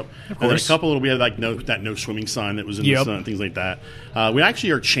poster up. And then a couple we had like no swimming sign that was in the sun, things like that. We actually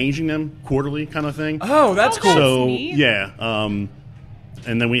are changing them quarterly kind of thing. Oh, that's cool. So neat. yeah.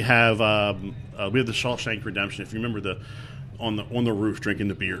 And then we have the Shawshank Redemption. If you remember on the roof drinking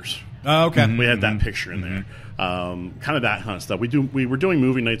the beers. Oh, okay. We had that picture in there. Kind of that kind of stuff. We were doing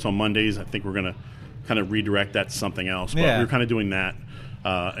movie nights on Mondays. I think we're gonna kind of redirect that to something else. But we were kind of doing that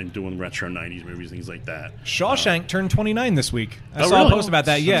and doing retro 90s movies, things like that. Shawshank turned 29 this week. I saw really? a post about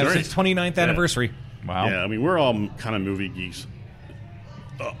that. Yeah, That's it's its 29th anniversary. Wow. Yeah, I mean we're all kind of movie geeks.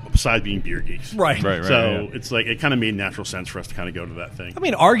 Besides being beer geeks, Right. So it's like it kind of made natural sense for us to kind of go to that thing. I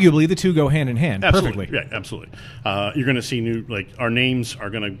mean, arguably the two go hand in hand Absolutely. perfectly. Yeah, absolutely. You're going to see new our names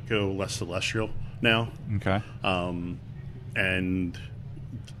are going to go less celestial now. Okay. And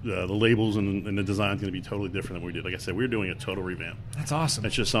the labels and the design is going to be totally different than what we did. Like I said, we're doing a total revamp. That's awesome.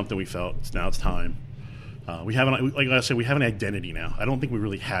 It's just something we felt now it's time. We haven't, like I said, we have an identity now. I don't think we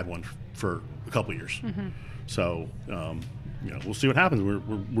really had one for a couple of years. Mm-hmm. So. We'll see what happens.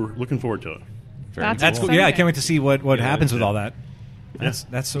 We're looking forward to it. That's cool. Yeah, I can't wait to see what happens with all that. That's so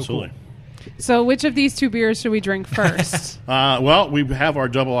absolutely. cool. So, which of these 2 beers should we drink first? Well, we have our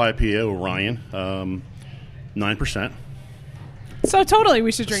double IPA Orion, 9%. So totally,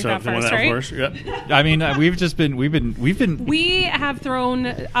 we should drink that if you want first, right? First, yeah. I mean, we've been. We have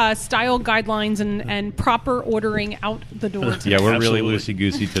thrown style guidelines and proper ordering out the door. Yeah, we're really Absolutely. loosey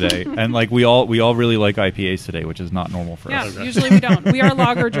goosey today, and like we all really like IPAs today, which is not normal for Yeah, us. usually we don't. We are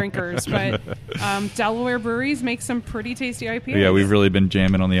lager drinkers, but Delaware breweries make some pretty tasty IPAs. Yeah, we've really been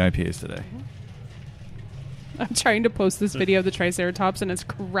jamming on the IPAs today. I'm trying to post this video of the Triceratops, and it's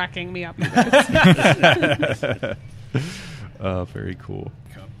cracking me up. Oh, very cool.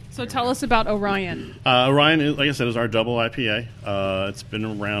 So tell us about Orion. Orion, like I said, is our double IPA. It's been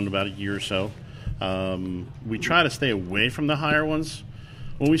around about a year or so. We try to stay away from the higher ones.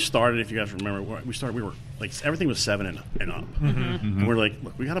 When we started, if you guys remember, we were like everything was 7 and up. And we're like,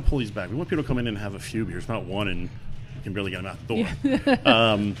 look, we got to pull these back. We want people to come in and have a few beers, not one, and you can barely get them out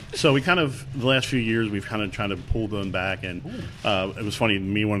the door. So we kind of the last few years we've kind of tried to pull them back, and it was funny.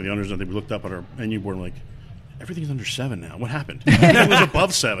 Me, one of the owners, I think we looked up at our menu board and like. Everything's under 7 now. What happened? It was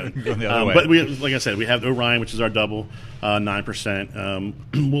above 7. But like I said, we have Orion, which is our double,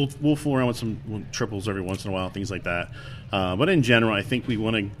 9%. We'll fool around with some triples every once in a while, things like that. But in general, I think we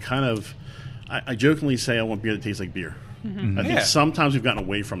want to kind of. I jokingly say I want beer that tastes like beer. Mm-hmm. I think sometimes we've gotten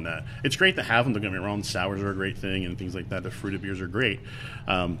away from that. It's great to have them. Don't get me wrong. Sours are a great thing, and things like that. The fruited beers are great.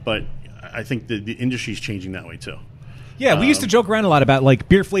 But I think the industry's changing that way too. Yeah, we used to joke around a lot about like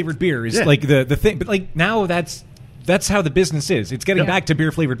beer flavored beer is like the thing, but like now that's how the business is. It's getting back to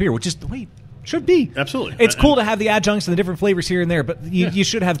beer flavored beer, which is the way it should be. Absolutely, it's cool to have the adjuncts and the different flavors here and there, but you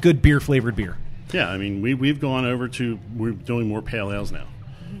should have good beer flavored beer. Yeah, I mean we've gone over to we're doing more pale ales now.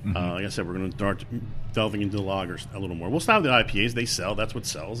 Like I said, we're going to start delving into the lagers a little more. We'll still have the IPAs; they sell. That's what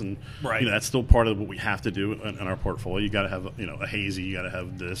sells, and that's still part of what we have to do in our portfolio. You got to have a hazy. You got to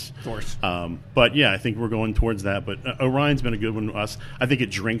have this. Of course. But yeah, I think we're going towards that. But Orion's been a good one to us. I think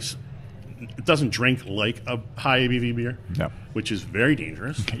it doesn't drink like a high ABV beer, which is very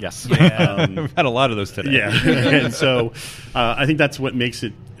dangerous. Yes, we've had a lot of those today. Yeah, and so I think that's what makes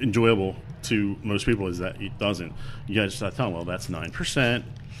it enjoyable to most people is that it doesn't. You guys tell them, well, that's 9%.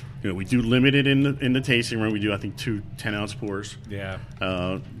 we do limit it in the tasting room. We do, I think, 2 10-ounce pours. Yeah.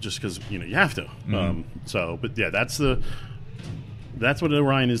 Just because you have to. But yeah, that's what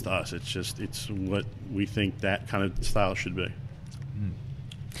Orion is to us. It's what we think that kind of style should be.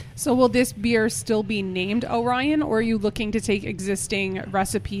 So will this beer still be named Orion, or are you looking to take existing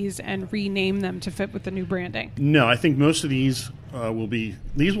recipes and rename them to fit with the new branding? No, I think most of these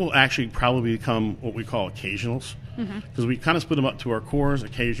will actually probably become what we call occasionals, because we kind of split them up to our cores,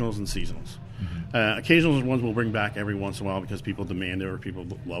 occasionals, and seasonals. Occasionals are ones we'll bring back every once in a while because people demand it or people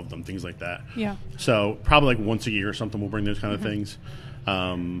love them, things like that. Yeah. So probably like once a year or something we'll bring those kind of things.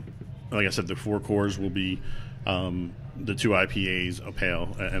 Like I said, the 4 cores will be the 2 IPAs, a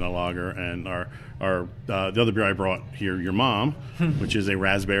pale and a lager, and the other beer I brought here, Your Mom, which is a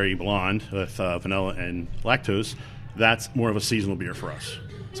raspberry blonde with vanilla and lactose. That's more of a seasonal beer for us.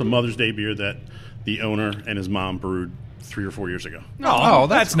 It's a Mother's Day beer that the owner and his mom brewed 3 or 4 years ago. Oh,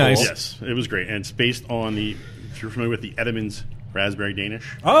 that's Cool. nice. Yes, it was great, and it's based on if you're familiar with the Edmonds Raspberry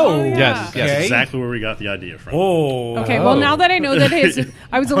Danish. Oh, yeah. Yes. That's exactly where we got the idea from. Oh. Okay, well, now that I know that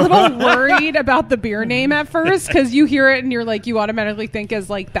I was a little worried about the beer name at first, because you hear it and you're like, you automatically think as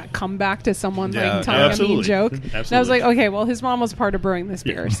like that comeback to someone like telling a mean joke. Absolutely. And I was like, okay, well, his mom was part of brewing this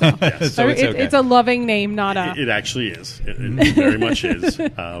beer, so, So it's okay. it's a loving name, not a. It actually is. It very much is.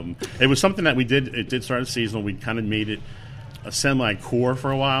 It was something that we did. It did start as seasonal. We kind of made it a semi-core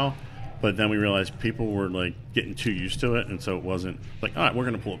for a while, but then we realized people were like getting too used to it, and so it wasn't like, all right, we're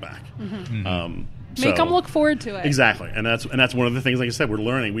going to pull it back. Make them look forward to it. Exactly, and that's one of the things. Like I said, we're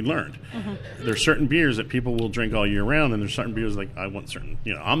learning. We learned. There's certain beers that people will drink all year round, and there's certain beers like I want certain.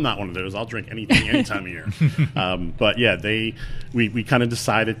 I'm not one of those. I'll drink anything any time of year. But yeah, we kind of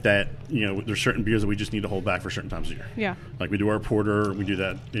decided that there's certain beers that we just need to hold back for certain times of year. Yeah, like we do our porter. We do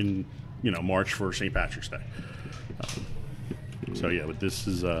that in March for St. Patrick's Day. So yeah, but this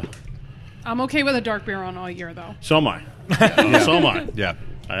is. I'm okay with a dark beer on all year, though. So am I. So am I. Yeah.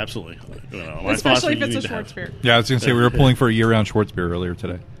 Absolutely. Especially if it's a Schwartz beer. Yeah, I was going to say we were pulling for a year-round Schwartz beer earlier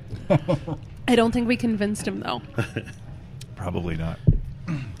today. I don't think we convinced him, though. Probably not.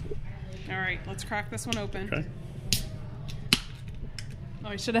 All right, let's crack this one open. Okay. Oh,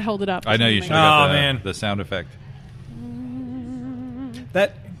 I should have held it up. I know you should have got the sound effect.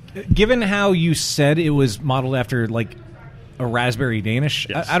 That, given how you said it was modeled after like a raspberry Danish,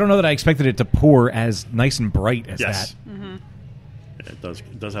 Yes. I don't know that I expected it to pour as nice and bright as Yes. that. Yeah,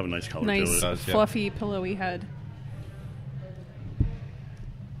 it does have a nice color Nice, to it. fluffy, pillowy head.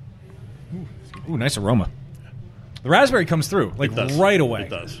 Ooh, nice aroma. The raspberry comes through like It does. right away. It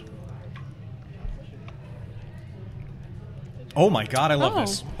does. Oh my god, I love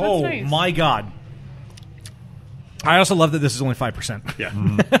this. that's Oh nice. my god. I also love that this is only 5%. Yeah.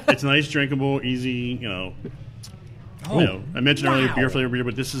 It's nice, drinkable, easy, I mentioned earlier beer flavored beer,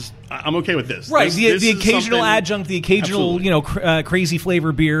 but this is I'm okay with this. Right, This the is occasional something- adjunct, the occasional, Absolutely. crazy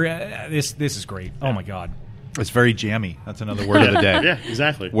flavor beer. This is great. Oh my god. It's very jammy. That's another word of the day. Yeah,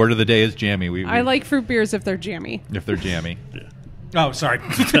 exactly. Word of the day is jammy. I like fruit beers if they're jammy. if they're jammy. Oh, sorry. I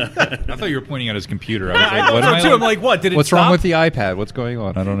thought you were pointing at his computer. I was I like, thought what so am I too. I'm like, what? Did it What's stop? wrong with the iPad? What's going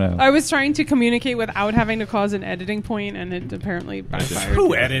on? I don't know. I was trying to communicate without having to cause an editing point, and it apparently backfired.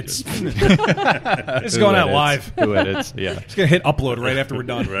 Who edits? This is going out live. Who edits? Yeah. Just gonna hit upload right after we're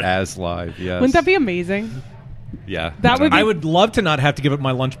done. As live, yes. Wouldn't that be amazing? Yeah. That would be, I would love to not have to give up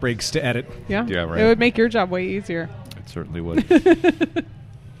my lunch breaks to edit. yeah, Yeah, right. It would make your job way easier. It certainly would.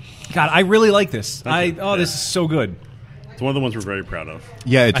 God, I really like this. Thank you. This is so good. It's one of the ones we're very proud of.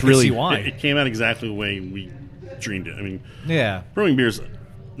 Yeah, I it's can really. see why. It came out exactly the way we dreamed it. I mean, Yeah. brewing beer's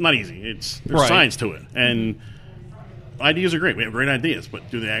not easy. There's Right. science to it, and ideas are great. We have great ideas, but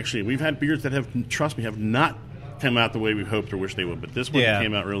do they actually? We've had beers that have, trust me, have not come out the way we hoped or wished they would. But this one Yeah.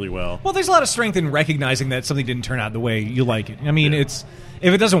 came out really well. Well, there's a lot of strength in recognizing that something didn't turn out the way you like it. I mean, it's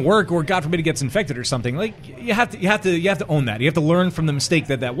if it doesn't work or God forbid it gets infected or something, like you have to own that. You have to learn from the mistake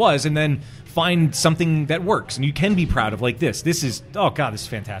that was, and then find something that works. And you can be proud of like this. This is this is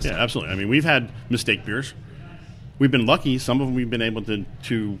fantastic. Yeah, absolutely. I mean, we've had mistake beers. We've been lucky. Some of them we've been able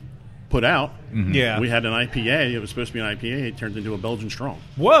to put out. Yeah. We had an IPA. It was supposed to be an IPA. It turned into a Belgian Strong.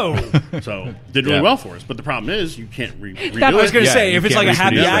 Whoa. So did really Yeah. well for us. But the problem is you can't redo That- it. I was going to Yeah, say you if it's can't like a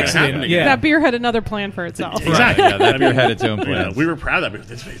happy reproduce that. accident, Happening. yeah. That beer had another plan for itself. Exactly. Yeah, that beer had its own plans. We were proud of that.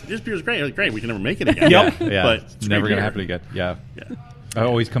 This beer's great. Like, great. We can never make it again. Yep. Yeah, But it's never going to happen again. Yeah. I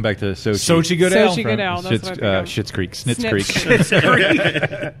always come back to Sochi. Sochi good ale. Sochi good ale. That's what I think of. Schitt's Creek. Snitz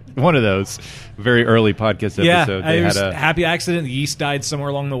Snitz. Creek. One of those very early podcast Yeah, episodes. They it was had a happy accident. The yeast died somewhere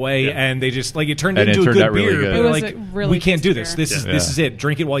along the way, and they just it turned And it into a turned good out really beer. good. But It was like, a really we can't do tasty this. beer. This is it.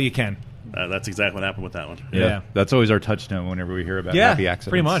 Drink it while you can. That's exactly what happened with that one. Yeah. That's always our touchstone whenever we hear about Yeah, happy accidents.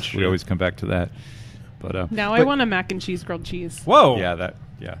 pretty much. We always come back to that. But Now I want a mac and cheese grilled cheese. Whoa.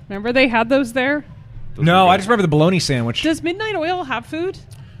 Yeah. Remember they had those there? No, I just remember the bologna sandwich. Does Midnight Oil have food?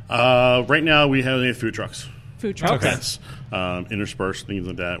 Right now we have food trucks. Food trucks. Okay. Yes. Interspersed, things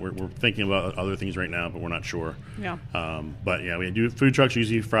like that. We're thinking about other things right now, but we're not sure. Yeah. But yeah, we do food trucks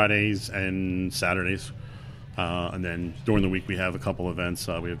usually Fridays and Saturdays. And then during the week we have a couple events.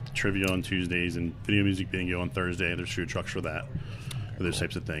 We have trivia on Tuesdays and video music bingo on Thursday. There's food trucks for that. For those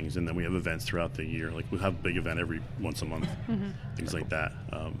types of things. And then we have events throughout the year. Like we have a big event every once a month. Things like that.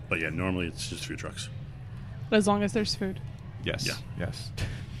 But yeah, normally it's just food trucks. As long as there's food. Yes. Yeah.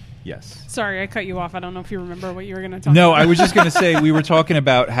 Yes. Sorry, I cut you off. I don't know if you remember what you were going to talk about. No, I was just going to say we were talking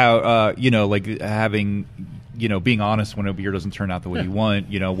about how like having being honest when a beer doesn't turn out the way you want.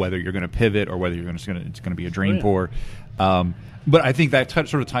 Whether you're going to pivot or whether it's going to be a drain pour. But I think that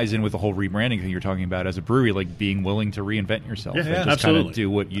sort of ties in with the whole rebranding thing you're talking about as a brewery, like being willing to reinvent yourself and just kind of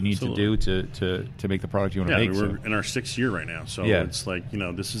do what you need to do to make the product you want to make. We're in our 6th year right now, so it's like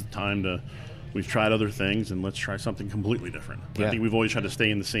this is the time to. We've tried other things, and let's try something completely different. I think we've always tried to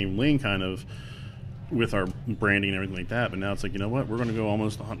stay in the same lane, kind of, with our branding and everything like that. But now it's like, you know what? We're going to go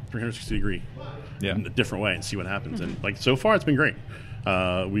almost 360 degree, in a different way, and see what happens. And like so far, it's been great.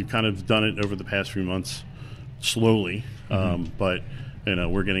 We've kind of done it over the past few months, slowly, but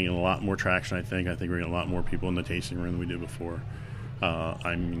we're getting a lot more traction. I think we're getting a lot more people in the tasting room than we did before.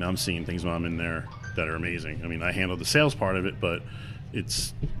 I'm seeing things when I'm in there that are amazing. I mean, I handle the sales part of it, but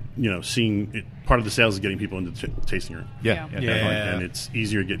it's seeing it, part of the sales is getting people into the tasting room. And it's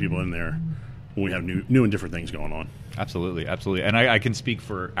easier to get people in there when we have new and different things going on. Absolutely. And I can speak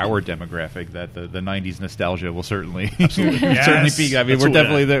for our demographic that the 90s nostalgia will certainly certainly peak. I mean, we're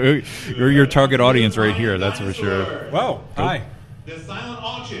definitely we're your target audience right here. That's for sure. Whoa. Hi. The silent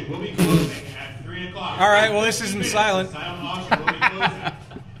auction will be closing at 3 o'clock. All right. Well, this isn't silent. The silent auction will be closing.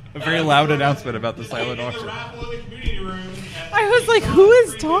 A very loud announcement about the silent auction. I was like, who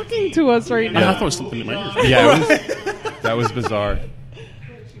is talking to us right now? I thought it was something in my ears. Yeah, that was bizarre.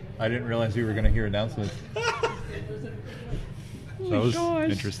 I didn't realize we were going to hear announcements. That was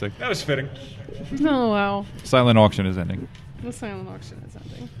interesting. That was fitting. Oh, wow. Silent auction is ending. The silent auction is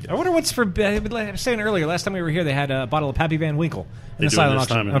ending. I wonder what's for. I was saying earlier, last time we were here, they had a bottle of Pappy Van Winkle in the silent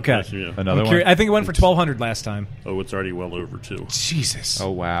auction. Okay, another one. I think it went for $1,200 last time. Oh, it's already well over too. Jesus.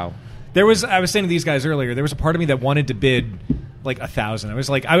 Oh wow. I was saying to these guys earlier, there was a part of me that wanted to bid like 1,000. I was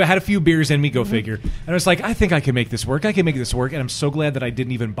like, I had a few beers in me, go figure. And I was like, I think I can make this work. And I'm so glad that I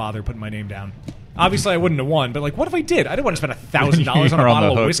didn't even bother putting my name down. Obviously, I wouldn't have won, but like, what if I did? I didn't want to spend $1,000 on a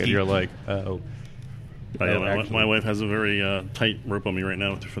bottle of whiskey. And you're like, oh. My wife has a very tight rope on me right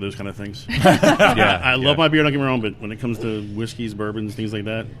now for those kind of things. I love my beer, don't get me wrong, but when it comes to whiskeys, bourbons, things like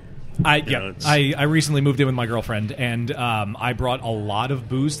that, I recently moved in with my girlfriend, and I brought a lot of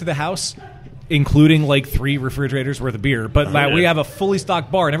booze to the house, including like 3 refrigerators worth of beer. But we have a fully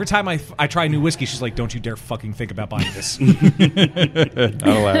stocked bar, and every time I try new whiskey, she's like, "Don't you dare fucking think about buying this." Not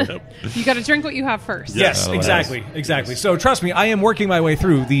allowed. You got to drink what you have first. Yes, exactly. So trust me, I am working my way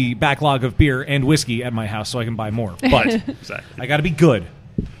through the backlog of beer and whiskey at my house so I can buy more. But I got to be good.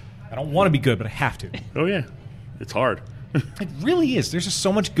 I don't want to be good, but I have to. Oh yeah, it's hard. It really is. There's just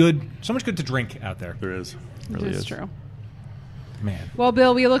so much good to drink out there. There is. It really is true. Man. Well,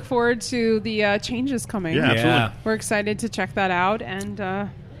 Bill, we look forward to the changes coming. Yeah, absolutely. We're excited to check that out. And,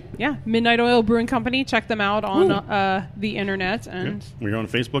 Midnight Oil Brewing Company. Check them out on the internet. And we're on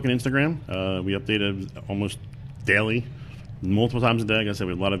Facebook and Instagram. We update it almost daily, multiple times a day. Like I said,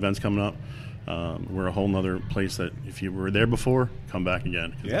 we have a lot of events coming up. We're a whole nother place that if you were there before, come back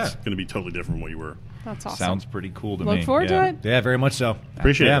again. It's going to be totally different from what you were. That's awesome. Sounds pretty cool to me. Look forward to it. Yeah, very much so.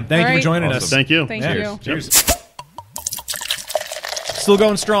 Appreciate it. Thank you for joining us. Thank you. Thank you. Cheers. Still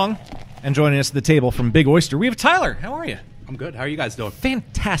going strong. And joining us at the table from Big Oyster, we have Tyler. How are you? I'm good. How are you guys doing?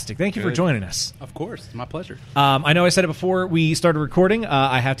 Fantastic. Thank you for joining us. Of course. It's my pleasure. I know I said it before we started recording.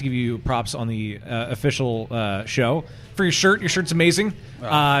 I have to give you props on the official show for your shirt. Your shirt's amazing.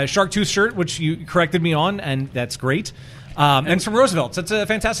 Shark Tooth shirt, which you corrected me on, and that's great. And it's from Roosevelt's. That's a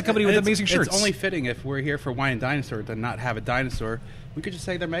fantastic company with amazing shirts. It's only fitting if we're here for Wine and Dinosaur to not have a dinosaur. We could just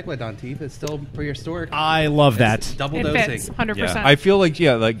say they're Megalodon teeth. It's still prehistoric. I love that. Double it dosing. fits 100%. Yeah. I feel like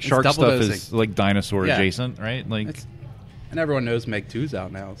shark stuff dosing. is like dinosaur adjacent, right? Like. And everyone knows Meg 2's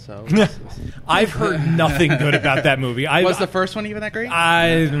out now, so... I've heard nothing good about that movie. Was the first one even that great?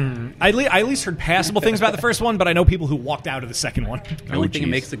 I at least heard passable things about the first one, but I know people who walked out of the second one. The only thing that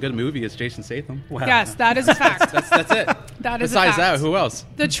makes a good movie is Jason Statham. Wow. Yes, that is a fact. That's it. That is a Besides fact. that, who else?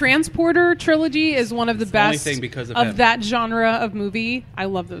 The Transporter trilogy is one of the the only best thing because of him. that genre of movie. I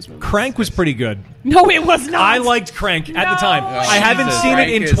love those movies. Crank was pretty good. No, it was not. I liked Crank at the time. I haven't Jesus. seen it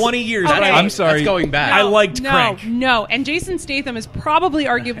in Crank is- 20 years. Okay. But I'm sorry. That's going back. I liked no, Crank. No, and Jason Statham is probably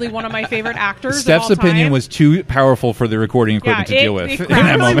arguably one of my favorite actors. Steph's of all opinion time. was too powerful for the recording equipment to deal with It in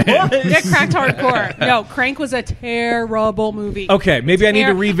that moment. It cracked hardcore. No, Crank was a terrible movie. Okay, maybe I need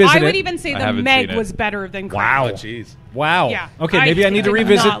to revisit I would it. even say I the haven't Meg seen it. was better than Crank. Wow. Oh, jeez. Wow. Yeah. Okay, maybe I need to did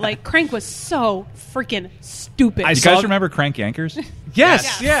revisit. not, like Crank was so freaking stupid. I You saw- guys remember Crank Yankers?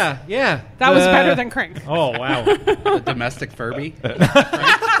 Yes. Yeah. Yeah. that was better than Crank. Oh wow. The domestic Furby.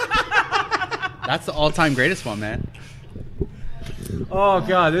 That's the all-time greatest one, man. Oh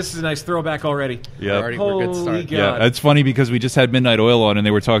god, this is a nice throwback already. Yeah. We're good Holy start. God. Yeah, it's funny because we just had Midnight Oil on, and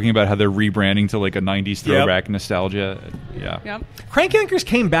they were talking about how they're rebranding to like a '90s throwback nostalgia. Yeah, Yep. Crank Yankers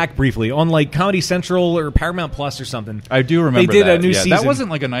came back briefly on like Comedy Central or Paramount Plus or something. I do remember They did that. a new Yeah, season. That wasn't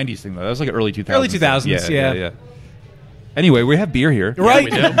like a '90s thing though. That was like an early 2000s. Early 2000s, thing. yeah. Anyway, we have beer here. Right.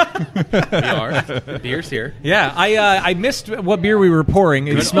 Yeah, we do. We are. Beer's here. Yeah, I missed what beer we were pouring.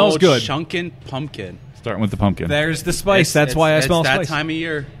 It Good smells old good. Chunkin' pumpkin. Starting with the pumpkin. There's the spice. That's why I smell It's that spice. time of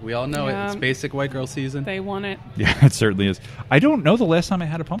year. We all know Yeah. it. It's basic white girl season. They want it. Yeah, it certainly is. I don't know the last time I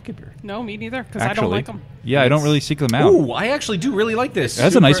had a pumpkin beer. No, me neither, because I Actually, don't like them. yeah, I don't really seek them out. Ooh, I actually do really like this. It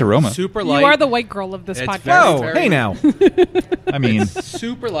has a nice aroma. Super light. You are the white girl of this It's podcast. very, Oh, very- hey now. I mean,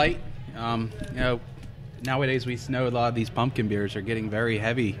 super light. Nowadays we know a lot of these pumpkin beers are getting very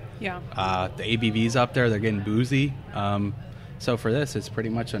heavy. Yeah. The ABV's up there. They're getting boozy. So for this, it's pretty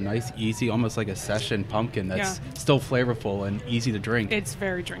much a nice, easy, almost like a session pumpkin that's still flavorful and easy to drink. It's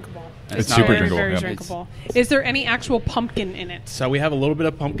very drinkable. It's not super very, drinkable, Very yeah. drinkable. Is there any actual pumpkin in it? So we have a little bit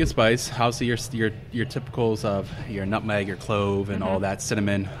of pumpkin spice. Obviously, your typicals of your nutmeg, your clove, and all that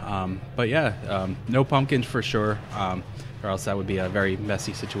cinnamon. But yeah, no pumpkins for sure, or else that would be a very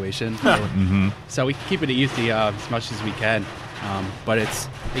messy situation. So we keep it easy as much as we can. But it's,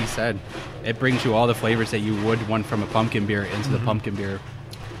 like you said, it brings you all the flavors that you would want from a pumpkin beer into the pumpkin beer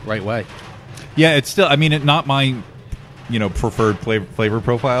right way. yeah, it's still. I mean, it's not my, preferred flavor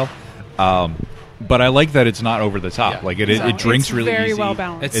profile. But I like that it's not over the top. Yeah, like it exactly. drinks It's really very easy. well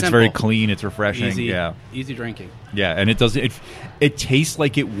balanced. It's It's very simple. clean. It's refreshing. Easy, Yeah, easy drinking. yeah, and it does. It tastes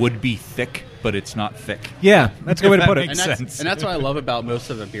like it would be thick, but it's not thick. Yeah, that's a good way to If put that it. makes sense. And that's what I love about most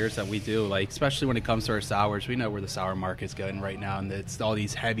of the beers that we do, like especially when it comes to our sours. We know where the sour market's going right now, and it's all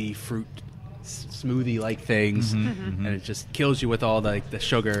these heavy fruit smoothie-like things, and it just kills you with all the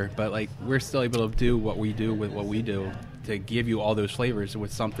sugar. But like we're still able to do what we do with what we do to give you all those flavors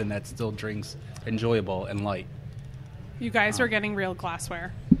with something that still drinks enjoyable and light. You guys are getting real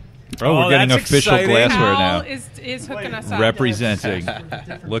glassware. Oh, we're getting that's official exciting. glassware Hal now. is hooking us up. Representing.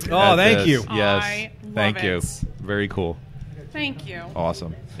 Look. Oh, at thank this. you. Yes, I love thank you. it. Very cool. Thank you.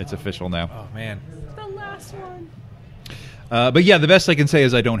 Awesome. It's official now. Oh man. The last one. But yeah, the best I can say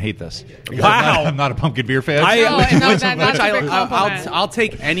is I don't hate this. Wow. I'm not a pumpkin beer fan. No, that's a big I'll compliment. I'll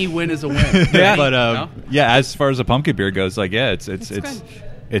take any win as a win. Yeah, but No? yeah, as far as a pumpkin beer goes, like yeah, it's good.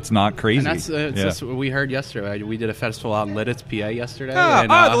 it's not crazy. And that's Yeah. just what we heard yesterday. We did a festival out in Lidditz, PA yesterday. Oh, and,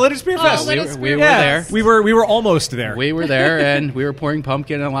 the Lidditz Beer Fest. Lidditz we Beer were there. We were almost there. We were there, and we were pouring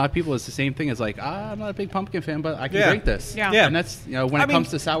pumpkin, and a lot of people, it's the same thing. It's like, I'm not a big pumpkin fan, but I can Yeah. drink this. Yeah. Yeah. And that's, when I it mean- comes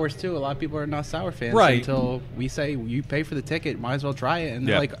to sours, too, a lot of people are not sour fans Right. until we say, you pay for the ticket, might as well try it. And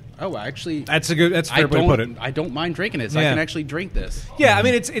they're Yeah. like, oh, actually, That's a fair I way to put it. don't mind drinking it, so Yeah. I can actually drink this. Yeah, I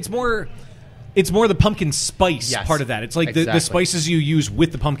mean it's more the pumpkin spice Yes. part of that. It's like the Exactly. spices you use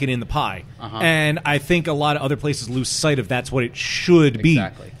with the pumpkin in the pie. And I think a lot of other places lose sight of that's what it should be.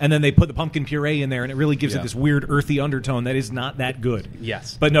 Exactly. And then they put the pumpkin puree in there and it really gives it Yeah. this weird earthy undertone that is not that good.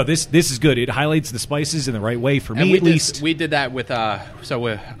 Yes. But no, this is good. It highlights the spices in the right way for And me we at did, least. we did that with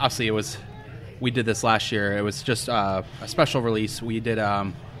obviously it was, we did this last year. It was just a special release. We did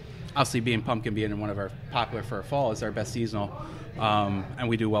obviously being pumpkin being one of our popular for our fall is our best seasonal, and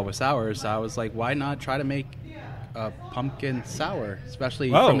we do well with sours. I was like, why not try to make a pumpkin sour, especially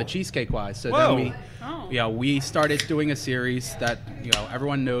Whoa. from the cheesecake wise. So Whoa. then we started doing a series that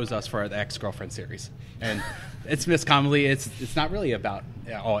everyone knows us for the ex-girlfriend series, and it's miscommonly it's not really about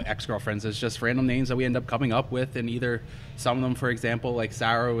all ex-girlfriends. It's just random names that we end up coming up with, and either some of them, for example, like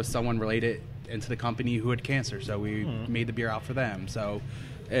Sarah was someone related into the company who had cancer, so we made the beer out for them. So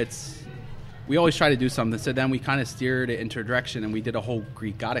we always try to do something. So then we kind of steered it into a direction, and we did a whole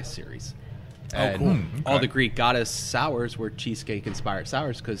Greek goddess series. And cool. all the Greek goddess sours were cheesecake inspired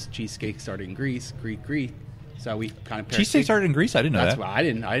sours because cheesecake started in Greece, Greek So we kind of Cheesesteak started in Greece. I didn't know that's that. What I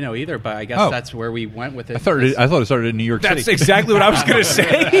didn't know either, but I guess that's where we went with it. I thought it started in New York City. That's exactly what I was going to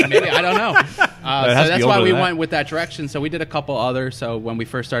say. Maybe, I don't know. So that's why we that. went with that direction. So we did a couple others. So when we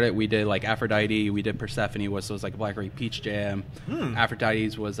first started, we did like Aphrodite. We did Persephone, which was like a blackberry peach jam.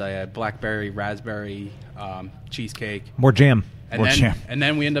 Aphrodite's was a blackberry raspberry cheesecake. More jam. And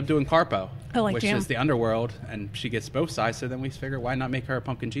then we end up doing Carpo, which jam. is the underworld, and she gets both sides. So then we figured, why not make her a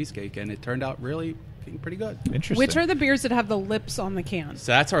pumpkin cheesecake? And it turned out really pretty good. Interesting. Which are the beers that have the lips on the can?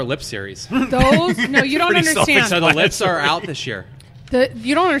 So that's our lip series. Those? No, you don't understand. So the lips are out this year.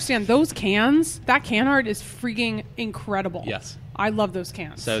 You don't understand. Those cans, that can art is freaking incredible. Yes. I love those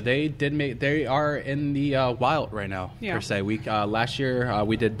cans. So they are in the wild right now, Yeah. per se. Last year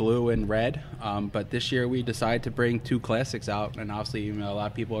we did blue and red, but this year we decided to bring 2 classics out, and obviously a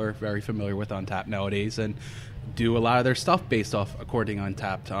lot of people are very familiar with Untapped nowadays, and do a lot of their stuff based off according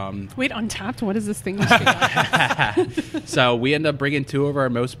Untapped. Wait, Untapped? What is this thing? So we end up bringing 2 of our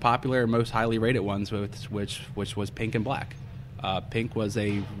most popular, most highly rated ones, which was Pink and Black. Pink was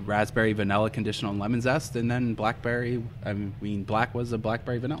a raspberry vanilla conditional lemon zest, and then Black was a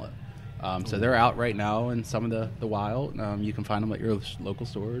blackberry vanilla. So they're out right now in some of the wild. You can find them at your local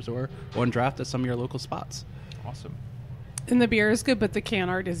stores or on draft at some of your local spots. Awesome. And the beer is good, but the can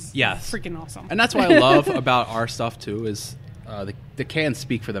art is Yes. freaking awesome. And that's what I love about our stuff too is the cans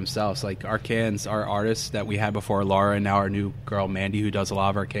speak for themselves. Like our cans, our artists that we had before, Laura, and now our new girl Mandy, who does a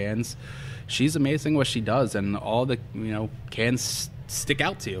lot of our cans. She's amazing what she does, and all the cans stick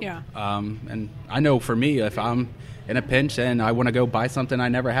out to you. Yeah. And I know for me, if I'm in a pinch and I want to go buy something I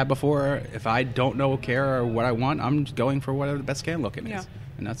never had before, if I don't know care or what I want, I'm going for whatever the best can looking is,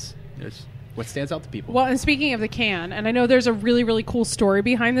 and that's what stands out to people. Well, and speaking of the can, and I know there's a really, really cool story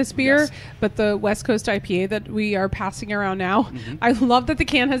behind this beer, but the West Coast IPA that we are passing around now, I love that the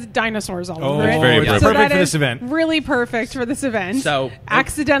can has dinosaurs all over it. It's very so perfect that for is this event. Really perfect for this event. So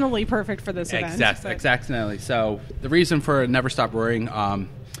accidentally perfect for this event. Exactly. So the reason for Never Stop Roaring,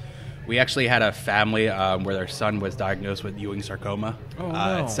 we actually had a family where their son was diagnosed with Ewing sarcoma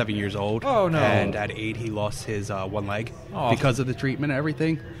at 7 years old. Oh, no. And at 8, he lost his one leg because of the treatment and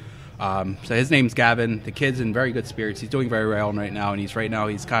everything. So his name's Gavin. The kid's in very good spirits. He's doing very well right now, and he's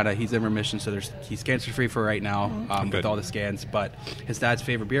in remission. So he's cancer free for right now with all the scans. But his dad's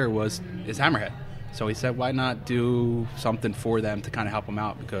favorite beer is Hammerhead. So he said, why not do something for them to kind of help them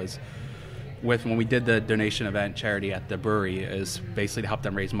out? Because when we did the donation event charity at the brewery, is basically to help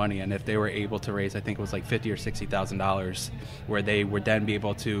them raise money. And if they were able to raise, I think it was like $50,000 or $60,000, where they would then be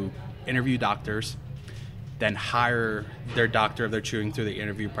able to interview doctors, then hire their doctor of their choosing through the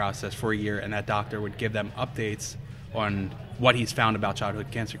interview process for a year, and that doctor would give them updates on what he's found about childhood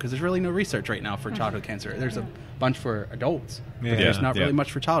cancer, because there's really no research right now for childhood cancer. There's a bunch for adults, but there's not really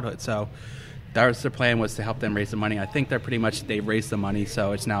much for childhood. So that was their plan, was to help them raise the money. I think they raised the money,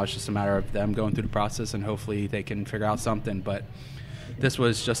 so it's just a matter of them going through the process, and hopefully they can figure out something. But this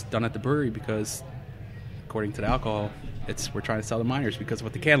was just done at the brewery because, according to the alcohol, we're trying to sell to minors because of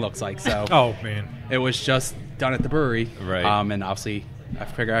what the can looks like. So oh man, it was just done at the brewery, right? And obviously, I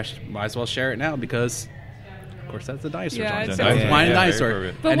figure might as well share it now because, of course, that's the Dinosaurs. Yeah, it's wine and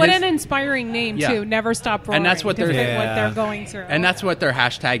Dinosaur. But what an inspiring name too! Never Stop Roaring. And that's what they're going through. And that's what their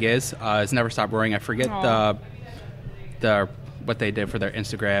hashtag is Never Stop Roaring. I forget the what they did for their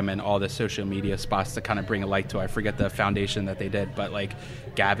Instagram and all the social media spots to kind of bring a light to. I forget the foundation that they did, but like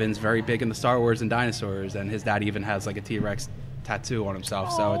Gavin's very big in the Star Wars and dinosaurs, and his dad even has like a T-Rex tattoo on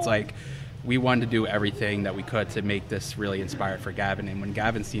himself. So it's like we wanted to do everything that we could to make this really inspired for Gavin. And when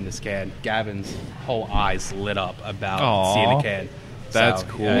Gavin seen this can, Gavin's whole eyes lit up about seeing the can. That's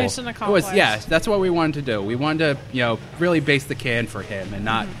cool. Mission accomplished. That's what we wanted to do. We wanted to, really base the can for him and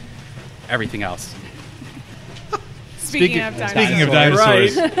not everything else. Speaking of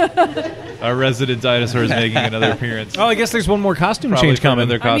dinosaurs, our resident dinosaur is making another appearance. Oh, I guess there's one more costume Probably change coming.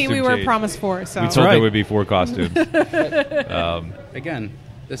 We were promised 4, so we told there would be 4 costumes. Again,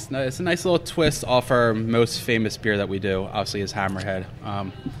 it's a nice little twist off our most famous beer that we do. Obviously, is Hammerhead.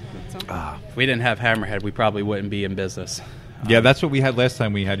 If we didn't have Hammerhead, we probably wouldn't be in business. Yeah, that's what we had last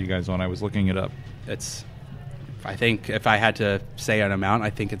time we had you guys on. I was looking it up. I think if I had to say an amount, I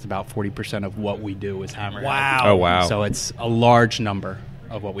think it's about 40% of what we do is Hammerhead. Wow. Oh, wow. So it's a large number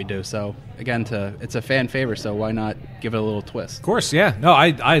of what we do. So, again, it's a fan favorite, so why not give it a little twist? Of course, yeah. No,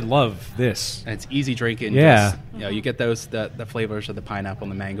 I love this. And it's easy drinking. Yeah. You get the flavors of the pineapple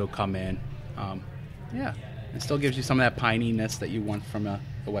and the mango come in. It still gives you some of that pininess that you want from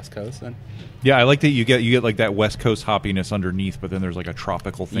the West Coast. Then. Yeah, I like that you get like that West Coast hoppiness underneath, but then there's like a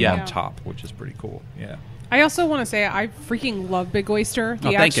tropical thing on top, which is pretty cool. Yeah. I also want to say I freaking love Big Oyster, the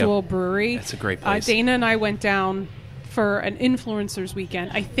thank you. actual brewery. It's a great place. Dana and I went down for an influencers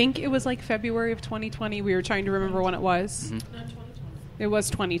weekend. I think it was like February of 2020. We were trying to remember when it was. It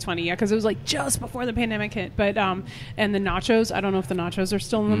was 2020, yeah, because it was like just before the pandemic hit. But and the nachos, I don't know if the nachos are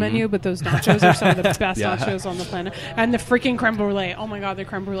still on the menu, but those nachos are some of the best nachos on the planet. And the freaking creme brulee. Oh my god, the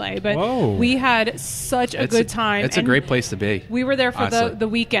creme brulee! But we had such a good time. It's a great place to be. We were there for honestly. the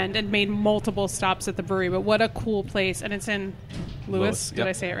weekend and made multiple stops at the brewery. But what a cool place! And it's in Lewis. Did Yep.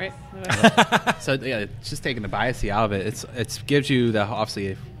 I say it right? So yeah, it's just taking the biasy out of it. It gives you the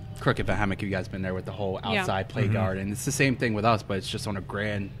obviously. Crooked Hammock, you guys been there with the whole outside play garden. It's the same thing with us, but it's just on a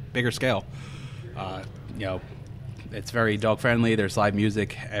bigger scale. It's very dog friendly. There's live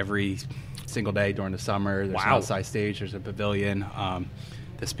music every single day during the summer. There's an outside stage. There's a pavilion.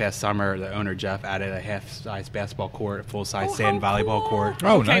 This past summer, the owner Jeff added a half-size basketball court, a full-size sand volleyball court.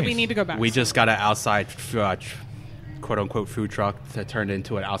 Oh, okay, nice. We need to go back. We just got an outside quote-unquote food truck that turned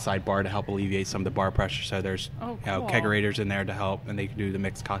into an outside bar to help alleviate some of the bar pressure. So there's kegerators in there to help, and they can do the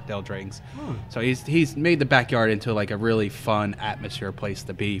mixed cocktail drinks. So he's made the backyard into like a really fun atmosphere place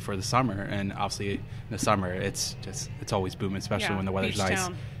to be for the summer. And obviously in the summer it's always booming, especially when the weather's beach nice.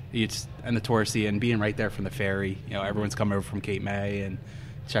 town. And the touristy and being right there from the ferry. Everyone's coming over from Cape May and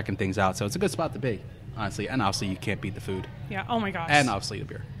checking things out. So it's a good spot to be, honestly. And obviously you can't beat the food. Yeah. Oh my gosh. And obviously the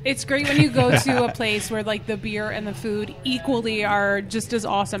beer. It's great when you go to a place where like the beer and the food equally are just as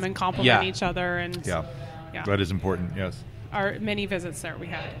awesome and complement each other. And yeah, that is important. Yes. Our many visits there, we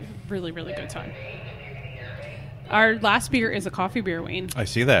had really, really good time. Our last beer is a coffee beer, Wayne. I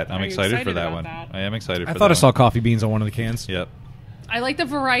see that. I'm excited for that about one. that? I am excited for that. I thought I saw coffee beans on one of the cans. Yep. I like the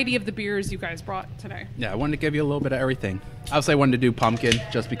variety of the beers you guys brought today. Yeah, I wanted to give you a little bit of everything. Obviously, I wanted to do pumpkin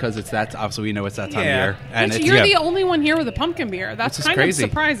just because it's that. Obviously, we know it's that time of year. And Which you're the only one here with a pumpkin beer. That's kind crazy. of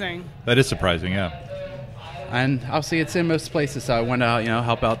surprising. That is surprising, yeah. And obviously, it's in most places. So I want to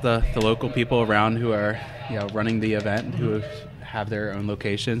help out the local people around who are running the event, who have their own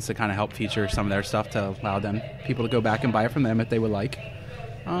locations to kind of help feature some of their stuff to allow them people to go back and buy it from them if they would like.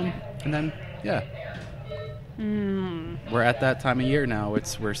 And then we're at that time of year now.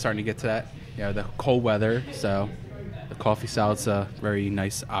 We're starting to get to that, the cold weather. So the coffee salad's a very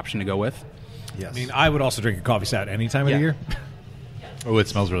nice option to go with. Yes. I mean, I would also drink a coffee stout any time of the year. Oh, it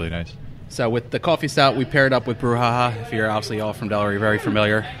smells really nice. So with the coffee stout, we paired up with Brouhaha. If you're obviously all from Delaware, you're very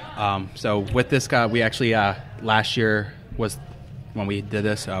familiar. So with this guy, we actually last year was when we did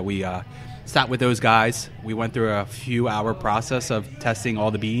this. We sat with those guys. We went through a few-hour process of testing all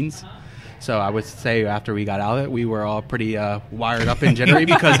the beans. So I would say after we got out of it, we were all pretty wired up and jittery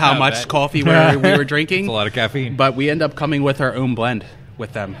because how much coffee we were drinking. It's a lot of caffeine. But we end up coming with our own blend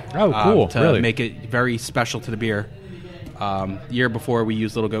with them. Oh, cool. To really? make it very special to the beer. Year before, we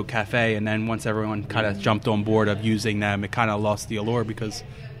used Little Goat Cafe, and then once everyone kind of jumped on board of using them, it kind of lost the allure because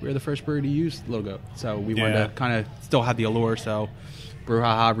we were the first brewery to use Little Goat. So we wanted to kind of still have the allure. So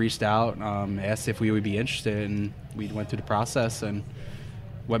Brouhaha reached out, asked if we would be interested, and we went through the process. And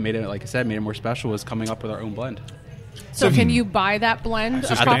what made it, like I said, made it more special was coming up with our own blend. So can you buy that blend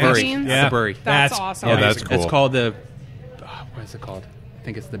of at the coffee brewery. beans? At the brewery. That's awesome. Oh, that's cool. It's called the what is it called? I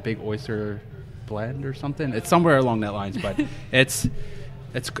think it's the Big Oyster Blend or something. It's somewhere along that lines, but it's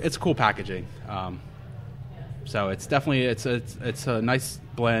cool packaging. So it's definitely it's a nice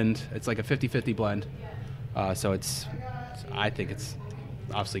blend. It's like a 50-50 blend. So I think it's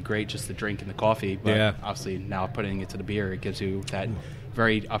obviously great just to drink in the coffee, but obviously now putting it to the beer, it gives you that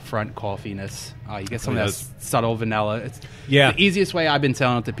very upfront coffeeness. You get some of that subtle vanilla. It's the easiest way I've been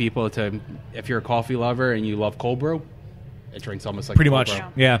telling it to people if you're a coffee lover and you love cold brew, it drinks almost like pretty cold much. brew.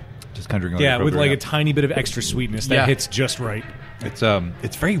 Yeah. Just kind of drinking like with like a tiny bit of extra sweetness that hits just right. It's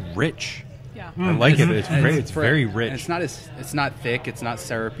very rich. Yeah. I like it. It's very rich. And it's not thick. It's not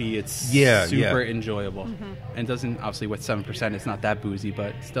syrupy. It's super enjoyable. And doesn't obviously with 7%. It's not that boozy,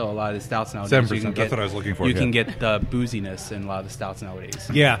 but still a lot of the stouts nowadays. 7%. That's what I was looking for. You can get the booziness in a lot of the stouts nowadays.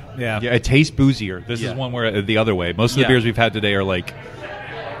 Yeah. It tastes boozier. This is one where the other way. Most of the beers we've had today are like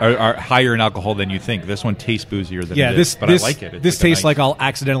are higher in alcohol than you think. This one tastes boozier than it is, but I like it. This tastes like I'll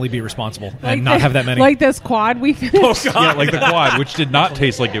accidentally be responsible and not have that many. Like this quad we finished. Yeah, like the quad, which did not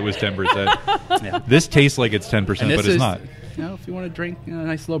taste like it was 10%. This tastes like it's 10%, but it's not. If you want to drink a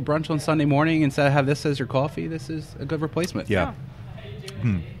nice little brunch on Sunday morning instead of have this as your coffee, this is a good replacement. Yeah.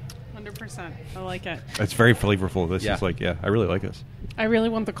 100%. I like it. It's very flavorful. This is I really like this. I really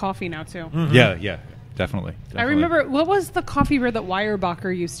want the coffee now too. Yeah. Definitely. I remember, what was the coffee beer that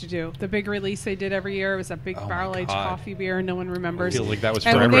Weyerbacher used to do? The big release they did every year. It was a big barrel-aged coffee beer. No one remembers. I feel like that was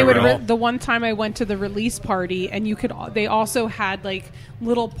and forever they would ago. the one time I went to the release party, and they also had like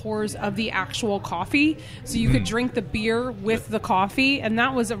little pours of the actual coffee, so you could drink the beer with the coffee, and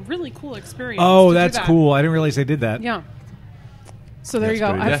that was a really cool experience. Oh, to do that's that. cool. I didn't realize they did that. Yeah. So there That's you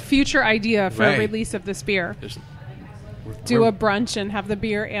go. great. A future idea for a release of this beer. Do a brunch and have the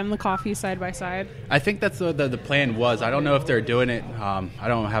beer and the coffee side by side. I think that's the plan was. I don't know if they're doing it. I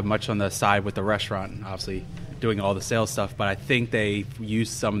don't have much on the side with the restaurant, obviously, doing all the sales stuff, but I think they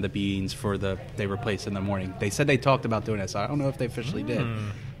used some of the beans they replaced in the morning. They said they talked about doing it, so I don't know if they officially did.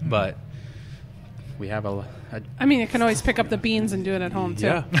 But we have I mean, you can always pick up the beans and do it at home, too.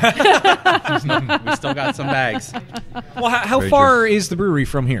 Yeah. We still got some bags. Well, how far is the brewery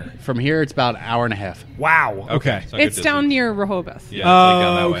from here? From here, it's about an hour and a half. Wow. Okay. It's down near Rehoboth.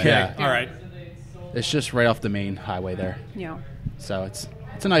 Yeah. Okay. Yeah. All right. It's just right off the main highway there. Yeah. So it's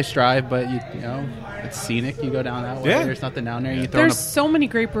a nice drive, but you know it's scenic. You go down that way. Yeah. There's nothing down there. You throw There's so many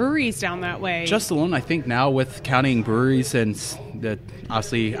great breweries down that way. just alone, I think now with counting breweries and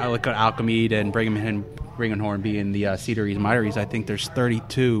obviously I look at Alchemede and Brigham being the Cedaries and Miteries, I think there's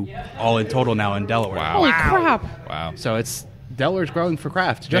 32 all in total now in Delaware. Wow. Holy crap. Wow. So Delaware's growing for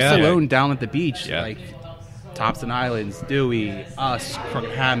craft. Just Yeah. alone down at the beach, Yeah. like Thompson Islands, Dewey, us,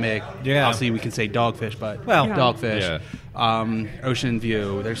 Crooked Hammock. Yeah. Obviously, we can say Dogfish, but Well, Dogfish. Yeah. Ocean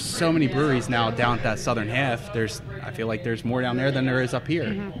View. There's so many breweries now down at that southern half. I feel like there's more down there than there is up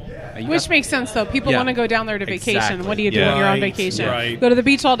here. Which makes sense, though. People Yeah. want to go down there to vacation. Exactly. What do you do Yeah. when you're on Right, vacation? right. Go to the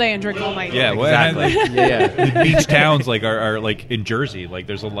beach all day and drink all night. Yeah, well, Exactly. and, Yeah. The beach towns like are like in Jersey. Like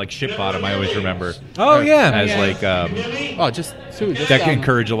there's a Ship Bottom. I always remember. Oh, yeah. as Yeah. like just that can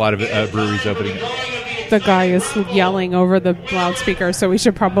encourage a lot of breweries opening. The guy is yelling over the loudspeaker, so we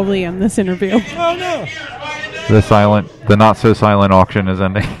should probably end this interview. Oh, no. The not so silent auction is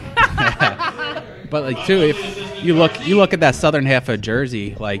ending. But like too, if you look at that southern half of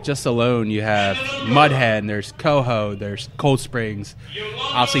Jersey, like just alone, you have Mudhead, there's Coho, there's Cold Springs,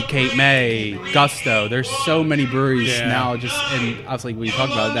 obviously Cape May, Gusto. There's so many breweries now, just and obviously we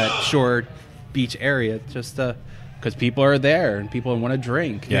talked about that shore beach area, just because people are there and people want to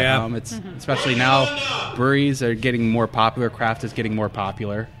drink. Yeah. It's especially now breweries are getting more popular. Craft is getting more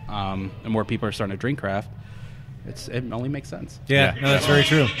popular, and more people are starting to drink craft. It only makes sense. Yeah. No, that's very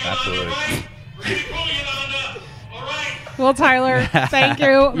true. Absolutely. Well, Tyler, thank you.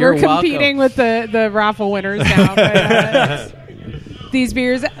 You're We're competing with the raffle winners now. But, these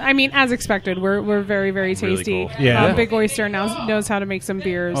beers, I mean, as expected, we're very, very tasty. Really cool. Yeah. Big Oyster knows how to make some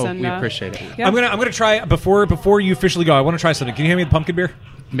beers. Oh, and we appreciate it. Yeah. I'm gonna try before you officially go. I want to try something. Can you hand me the pumpkin beer?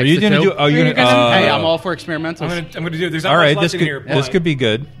 Mix you the gonna two. do? Oh, you're You're gonna. gonna- Hey, I'm all for experimentals. I'm gonna do it. There's not all much right. left This in could here. this could be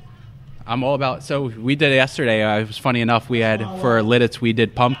good. I'm all about. So we did it yesterday. It was funny enough. We had for our Lidditz, we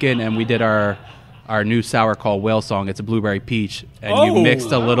did pumpkin, and we did our new sour called Whale Song. It's a blueberry peach, and you Oh.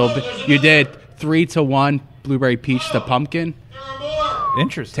 mixed a little bit. You did 3-to-1 blueberry peach to pumpkin.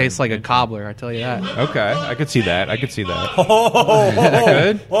 Interesting. Tastes like a cobbler. I tell you that. Okay, I could see that. I could see that. Oh,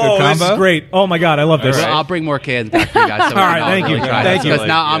 Good. Good this combo. is great. Oh my god, I love this. All right. I'll bring more cans back for you guys. So All right, thank you. Thank you. Because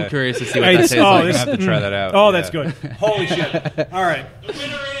now Yeah. I'm curious to see what Hey, that this- tastes oh, like. this- I'm gonna have to try that out. Oh, Yeah. that's good. Holy shit. All right.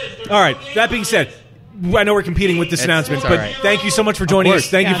 All right. That being said, I know we're competing with this announcement, it's but all right. thank you so much for joining us. course.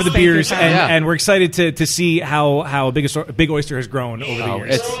 Thank you Yes, for the thank you, beers, Tyler. and we're excited to see how Big Oyster has grown over the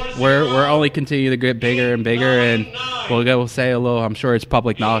years. We're only continue to get bigger and bigger, and we'll say a little. I'm sure it's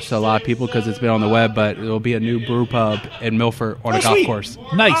public knowledge to a lot of people because it's been on the web, but it will be a new brew pub in Milford on a golf sweet. course.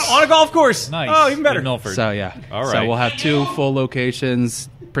 Nice. On a golf course. Nice. Oh, even better. In Milford. So yeah, All So right. we'll have 2 full locations,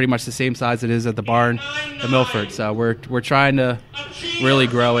 pretty much the same size it is at the barn in Milford. So we're trying to really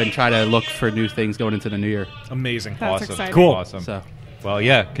grow and try to look for new things going into the new year. Amazing. That's Awesome. exciting. Cool. Awesome. So Well,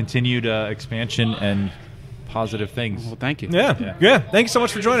 yeah, continued expansion and positive things. well, thank you. Yeah. Thank you so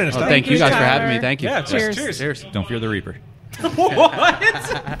much for joining us. Well, Tyler. thank you guys for having me. Tyler. Thank you. Yeah, Cheers. cheers. Don't fear the Reaper. What? Well,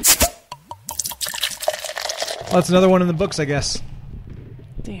 that's another one in the books, I guess.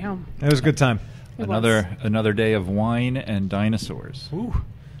 Damn. It was a good time. It was. Another day of wine and dinosaurs. Ooh.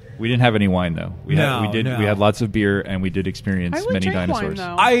 We didn't have any wine though. We No, We had lots of beer and we did experience I would many drink dinosaurs.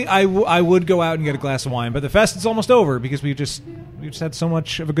 wine, though. I would go out and get a glass of wine, but the fest is almost over because we just had so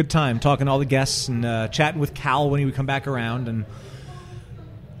much of a good time talking to all the guests and chatting with Cal when he would come back around and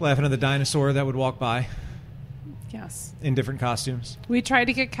laughing at the dinosaur that would walk by Yes. in different costumes. We tried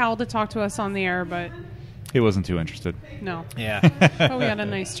to get Cal to talk to us on the air, but He wasn't too interested. no. Yeah. But we had a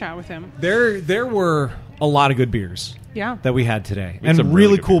nice chat with him. There were a lot of good beers Yeah. that we had today, had some and really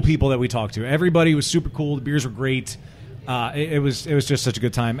really good cool people that we talked to. Everybody was super cool. The beers were great. It was just such a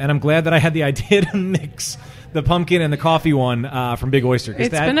good time, and I'm glad that I had the idea to mix the pumpkin and the coffee one from Big Oyster. It's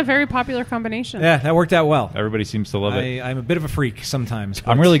been a very popular combination. Yeah, that worked out well. Everybody seems to love it. I'm a bit of a freak sometimes.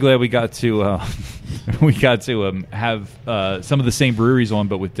 I'm really glad we got to have some of the same breweries on,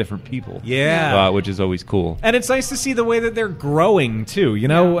 but with different people. Yeah, which is always cool. And it's nice to see the way that they're growing too. You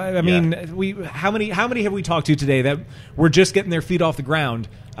know, I mean, how many have we talked to today that were just getting their feet off the ground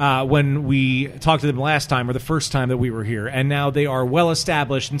when we talked to them last time or the first time that we were here, and now they are well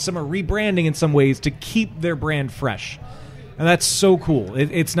established, and some are rebranding in some ways to keep their brand fresh, and that's so cool.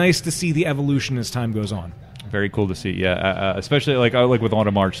 It's nice to see the evolution as time goes on. Very cool to see, especially like with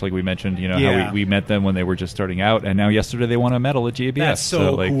Autumn March, like we mentioned, how we met them when they were just starting out, and now yesterday they won a medal at GABS. That's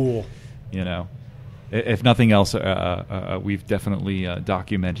so cool. If nothing else, we've definitely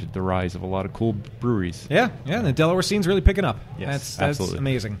documented the rise of a lot of cool breweries. Yeah, the Delaware scene's really picking up. Yes, that's absolutely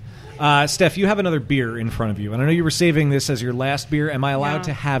amazing. Steph, you have another beer in front of you, and I know you were saving this as your last beer. Am I allowed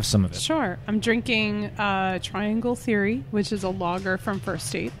to have some of it? Sure. I'm drinking Triangle Theory, which is a lager from First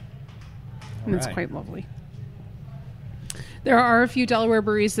State, and it's quite lovely. There are a few Delaware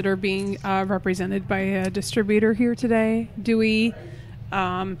breweries that are being represented by a distributor here today. Dewey,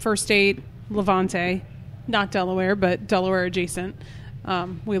 First State, Levante, not Delaware, but Delaware adjacent.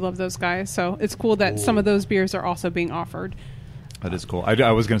 We love those guys, so it's cool that some of those beers are also being offered. That is cool.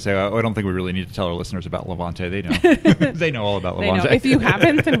 I was going to say, I don't think we really need to tell our listeners about Levante. They know. They know all about Levante. They know. If you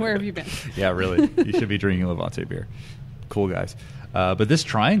haven't, then where have you been? Yeah, really. You should be drinking Levante beer. Cool guys. But this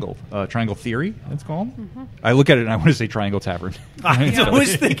Triangle Theory, it's called. Mm-hmm. I look at it and I want to say Triangle Tavern. I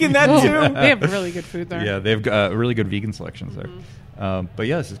was thinking that too. They have really good food there. Yeah, they have really good vegan selections there. But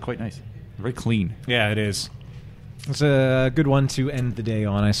yeah, this is quite nice. Very clean. Yeah, it is. It's a good one to end the day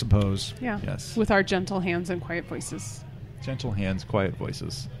on, I suppose. Yeah. Yes. With our gentle hands and quiet voices. Gentle hands, quiet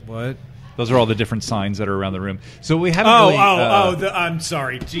voices. What? Those are all the different signs that are around the room. So we haven't. I'm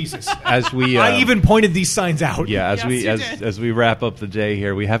sorry, Jesus. As we, I even pointed these signs out. Yeah, as we wrap up the day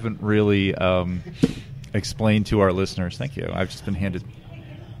here, we haven't really explained to our listeners. Thank you. I've just been handed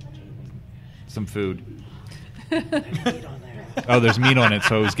some food. Oh, there's meat on it.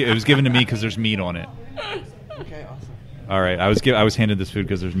 So it was given to me because there's meat on it. Okay, awesome. All right, I was handed this food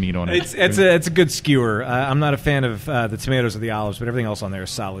because there's meat on it. It's a good skewer. I'm not a fan of the tomatoes or the olives, but everything else on there is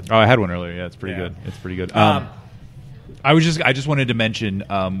solid. Oh, I had one earlier. Yeah, it's pretty good. It's pretty good. I just wanted to mention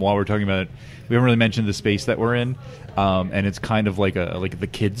while we're talking about it, we haven't really mentioned the space that we're in, and it's kind of like the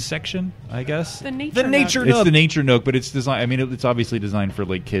kids section, I guess. The nature nook. It's the nature nook, but it's designed. I mean, it's obviously designed for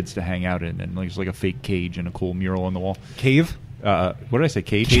like kids to hang out in, and there's like a fake cage and a cool mural on the wall. Cave. What did I say?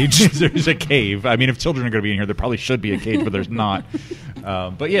 Cage? There's a cave. I mean, if children are going to be in here, there probably should be a cage, but there's not.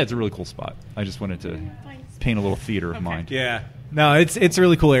 But yeah, it's a really cool spot. I just wanted to paint a little theater of mind. Yeah. No, it's a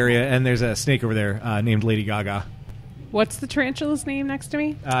really cool area, and there's a snake over there named Lady Gaga. What's the tarantula's name next to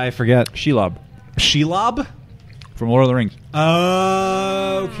me? I forget. Shelob. Shelob? From Lord of the Rings.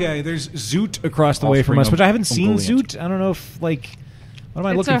 Okay. There's Zoot across the way from us, which I haven't seen Zoot. I don't know if, what am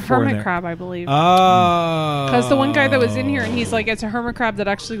I looking for? It's a hermit crab, I believe. Oh. Because the one guy that was in here, and he's like, it's a hermit crab that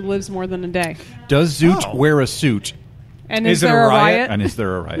actually lives more than a day. Does Zoot wear a suit? And is there a riot? And is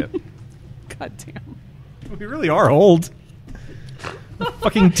there a riot? God damn. We really are old. A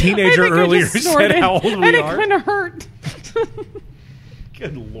fucking teenager earlier said how old we are. And it kind of hurt.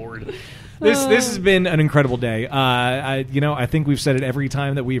 Good Lord. This has been an incredible day. I think we've said it every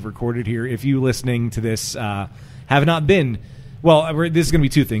time that we've recorded here. If you listening to this have not been... Well, this is going to be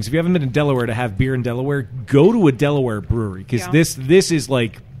two things. If you haven't been in Delaware to have beer in Delaware, go to a Delaware brewery because this is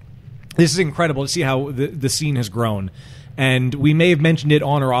incredible to see how the scene has grown. And we may have mentioned it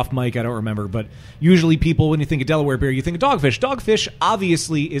on or off mic, I don't remember, but usually people, when you think of Delaware beer, you think of Dogfish. Dogfish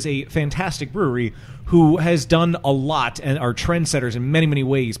obviously is a fantastic brewery who has done a lot and are trendsetters in many, many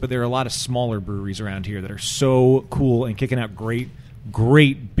ways, but there are a lot of smaller breweries around here that are so cool and kicking out great,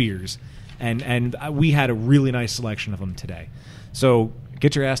 great beers. And we had a really nice selection of them today. So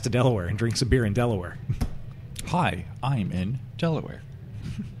get your ass to Delaware and drink some beer in Delaware. Hi, I'm in Delaware.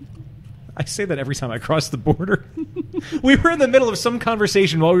 I say that every time I cross the border. We were in the middle of some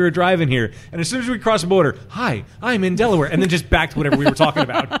conversation while we were driving here, and as soon as we crossed the border, hi, I'm in Delaware, and then just back to whatever we were talking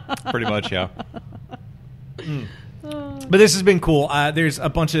about. Pretty much, yeah. But this has been cool. There's a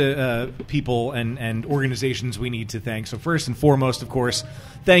bunch of people and organizations we need to thank. So first and foremost, of course,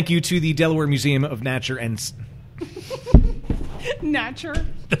 thank you to the Delaware Museum of Nature and... Nature?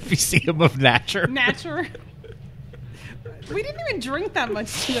 The Museum of Nature. Nature. We didn't even drink that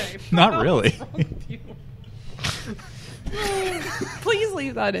much today. Not really. Please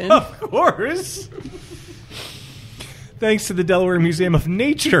leave that in. Of course. Thanks to the Delaware Museum of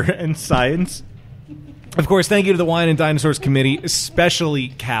Nature and Science. Of course, thank you to the Wine and Dinosaurs Committee, especially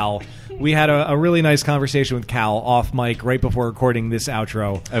Cal. We had a really nice conversation with Cal off mic right before recording this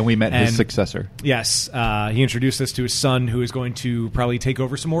outro. And we met his successor. Yes. He introduced us to his son, who is going to probably take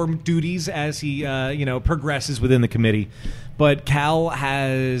over some more duties as he progresses within the committee. But Cal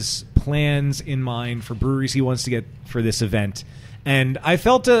has plans in mind for breweries he wants to get for this event. And I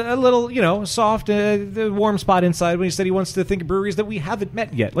felt a little, soft, the warm spot inside when he said he wants to think of breweries that we haven't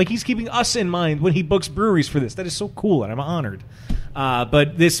met yet. Like, he's keeping us in mind when he books breweries for this. That is so cool, and I'm honored.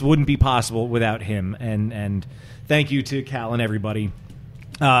 But this wouldn't be possible without him. And thank you to Cal and everybody.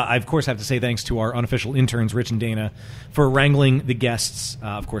 I, of course, have to say thanks to our unofficial interns, Rich and Dana, for wrangling the guests.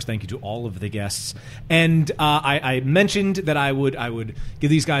 Of course, thank you to all of the guests. And I mentioned that I would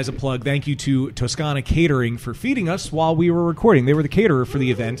give these guys a plug. Thank you to Toscana Catering for feeding us while we were recording. They were the caterer for the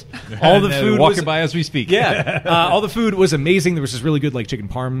event. All the food walking by as we speak. Yeah, all the food was amazing. There was this really good chicken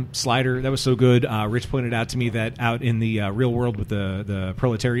parm slider that was so good. Rich pointed out to me that out in the real world with the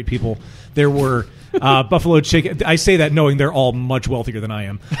proletariat people, there were buffalo chicken. I say that knowing they're all much wealthier than I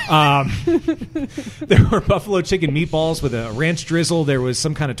am. There were buffalo chicken meatballs with a ranch drizzle. There was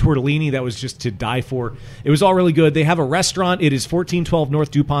some kind of tortellini that was just to die for. It was all really good. They have a restaurant. It is 1412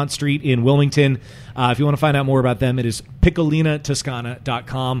 North DuPont Street in Wilmington. If you want to find out more about them, it is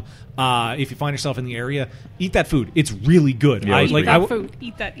piccolinatoscana.com. If you find yourself in the area, eat that food. It's really good. Yeah, eat that food.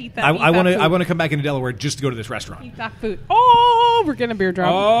 Eat that. I want to come back into Delaware just to go to this restaurant. Eat that food. Oh, we're getting a beer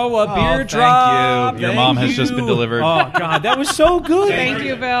drop. Oh, a beer drop. Thank you. Your mom has just been delivered. Oh, God, that was so good. Thank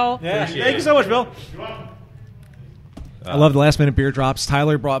you, Bill. Yeah. Thank you so much, Bill. I love the last minute beer drops.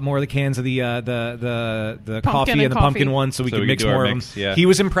 Tyler brought more of the cans of the coffee and the pumpkin one so we could mix more of them. Yeah. He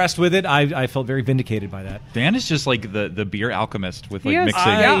was impressed with it. I felt very vindicated by that. Dan is just like the beer alchemist with He is. mixing.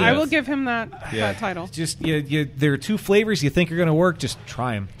 I will give him that title. Just there are two flavors you think are going to work. Just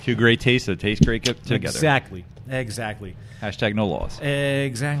try them. Two great tastes that taste great together. Exactly. Hashtag no laws.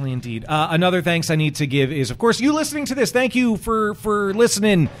 Exactly, indeed. Another thanks I need to give is, of course, you listening to this. Thank you for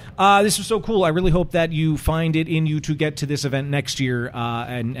listening. This was so cool. I really hope that you find it in you to get to this event next year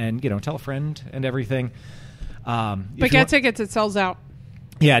and tell a friend and everything. But get tickets. It sells out.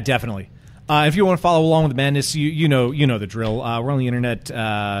 Yeah, definitely. If you want to follow along with the madness, you know the drill. We're on the internet,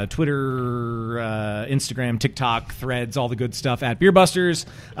 Twitter, Instagram, TikTok, Threads, all the good stuff at Beerbusters.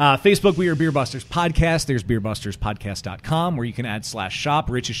 Facebook, we are Beerbusters Podcast. There's beerbusterspodcast.com where you can add /shop.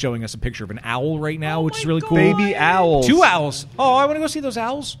 Rich is showing us a picture of an owl right now, which is really cool. Baby owls. 2 owls. Oh, I want to go see those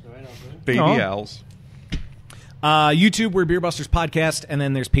owls. Baby owls. YouTube, we're Beerbusters Podcast, and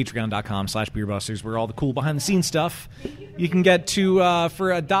then there's patreon.com/Beerbusters, where all the cool behind-the-scenes stuff you can get to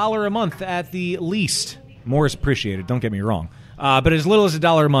for $1 a month at the least. More is appreciated, don't get me wrong. But as little as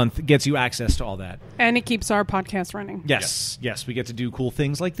 $1 a month gets you access to all that. And it keeps our podcast running. Yes, we get to do cool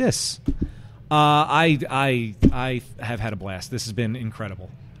things like this. I have had a blast. This has been incredible.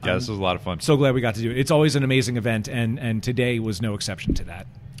 Yeah, this was a lot of fun. So glad we got to do it. It's always an amazing event, and today was no exception to that.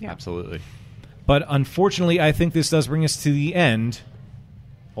 Yeah. Absolutely. But unfortunately, I think this does bring us to the end.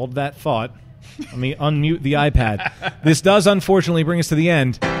 Hold that thought. Let me unmute the iPad. This does unfortunately bring us to the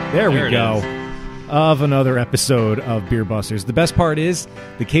end. There we go. Of another episode of Beer Busters. The best part is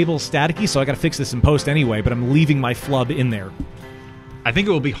the cable's staticky, so I got to fix this in post anyway, but I'm leaving my flub in there. I think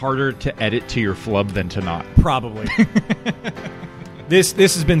it will be harder to edit to your flub than to not. Probably. This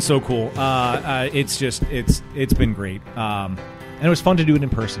has been so cool. It's been great. And it was fun to do it in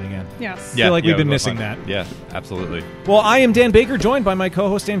person again. Yes. I feel like we've been missing that. Yeah, absolutely. Well, I am Dan Baker, joined by my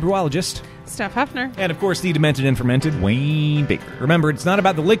co-host and brewologist, Steph Hefner. and, of course, the demented and fermented Wayne Baker. Remember, it's not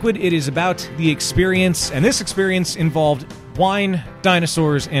about the liquid, it is about the experience, and this experience involved wine,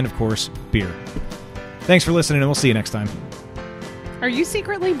 dinosaurs, and, of course, beer. Thanks for listening, and we'll see you next time. Are you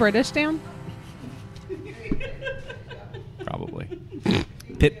secretly British, Dan? Probably.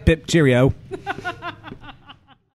 Pip, pip, cheerio.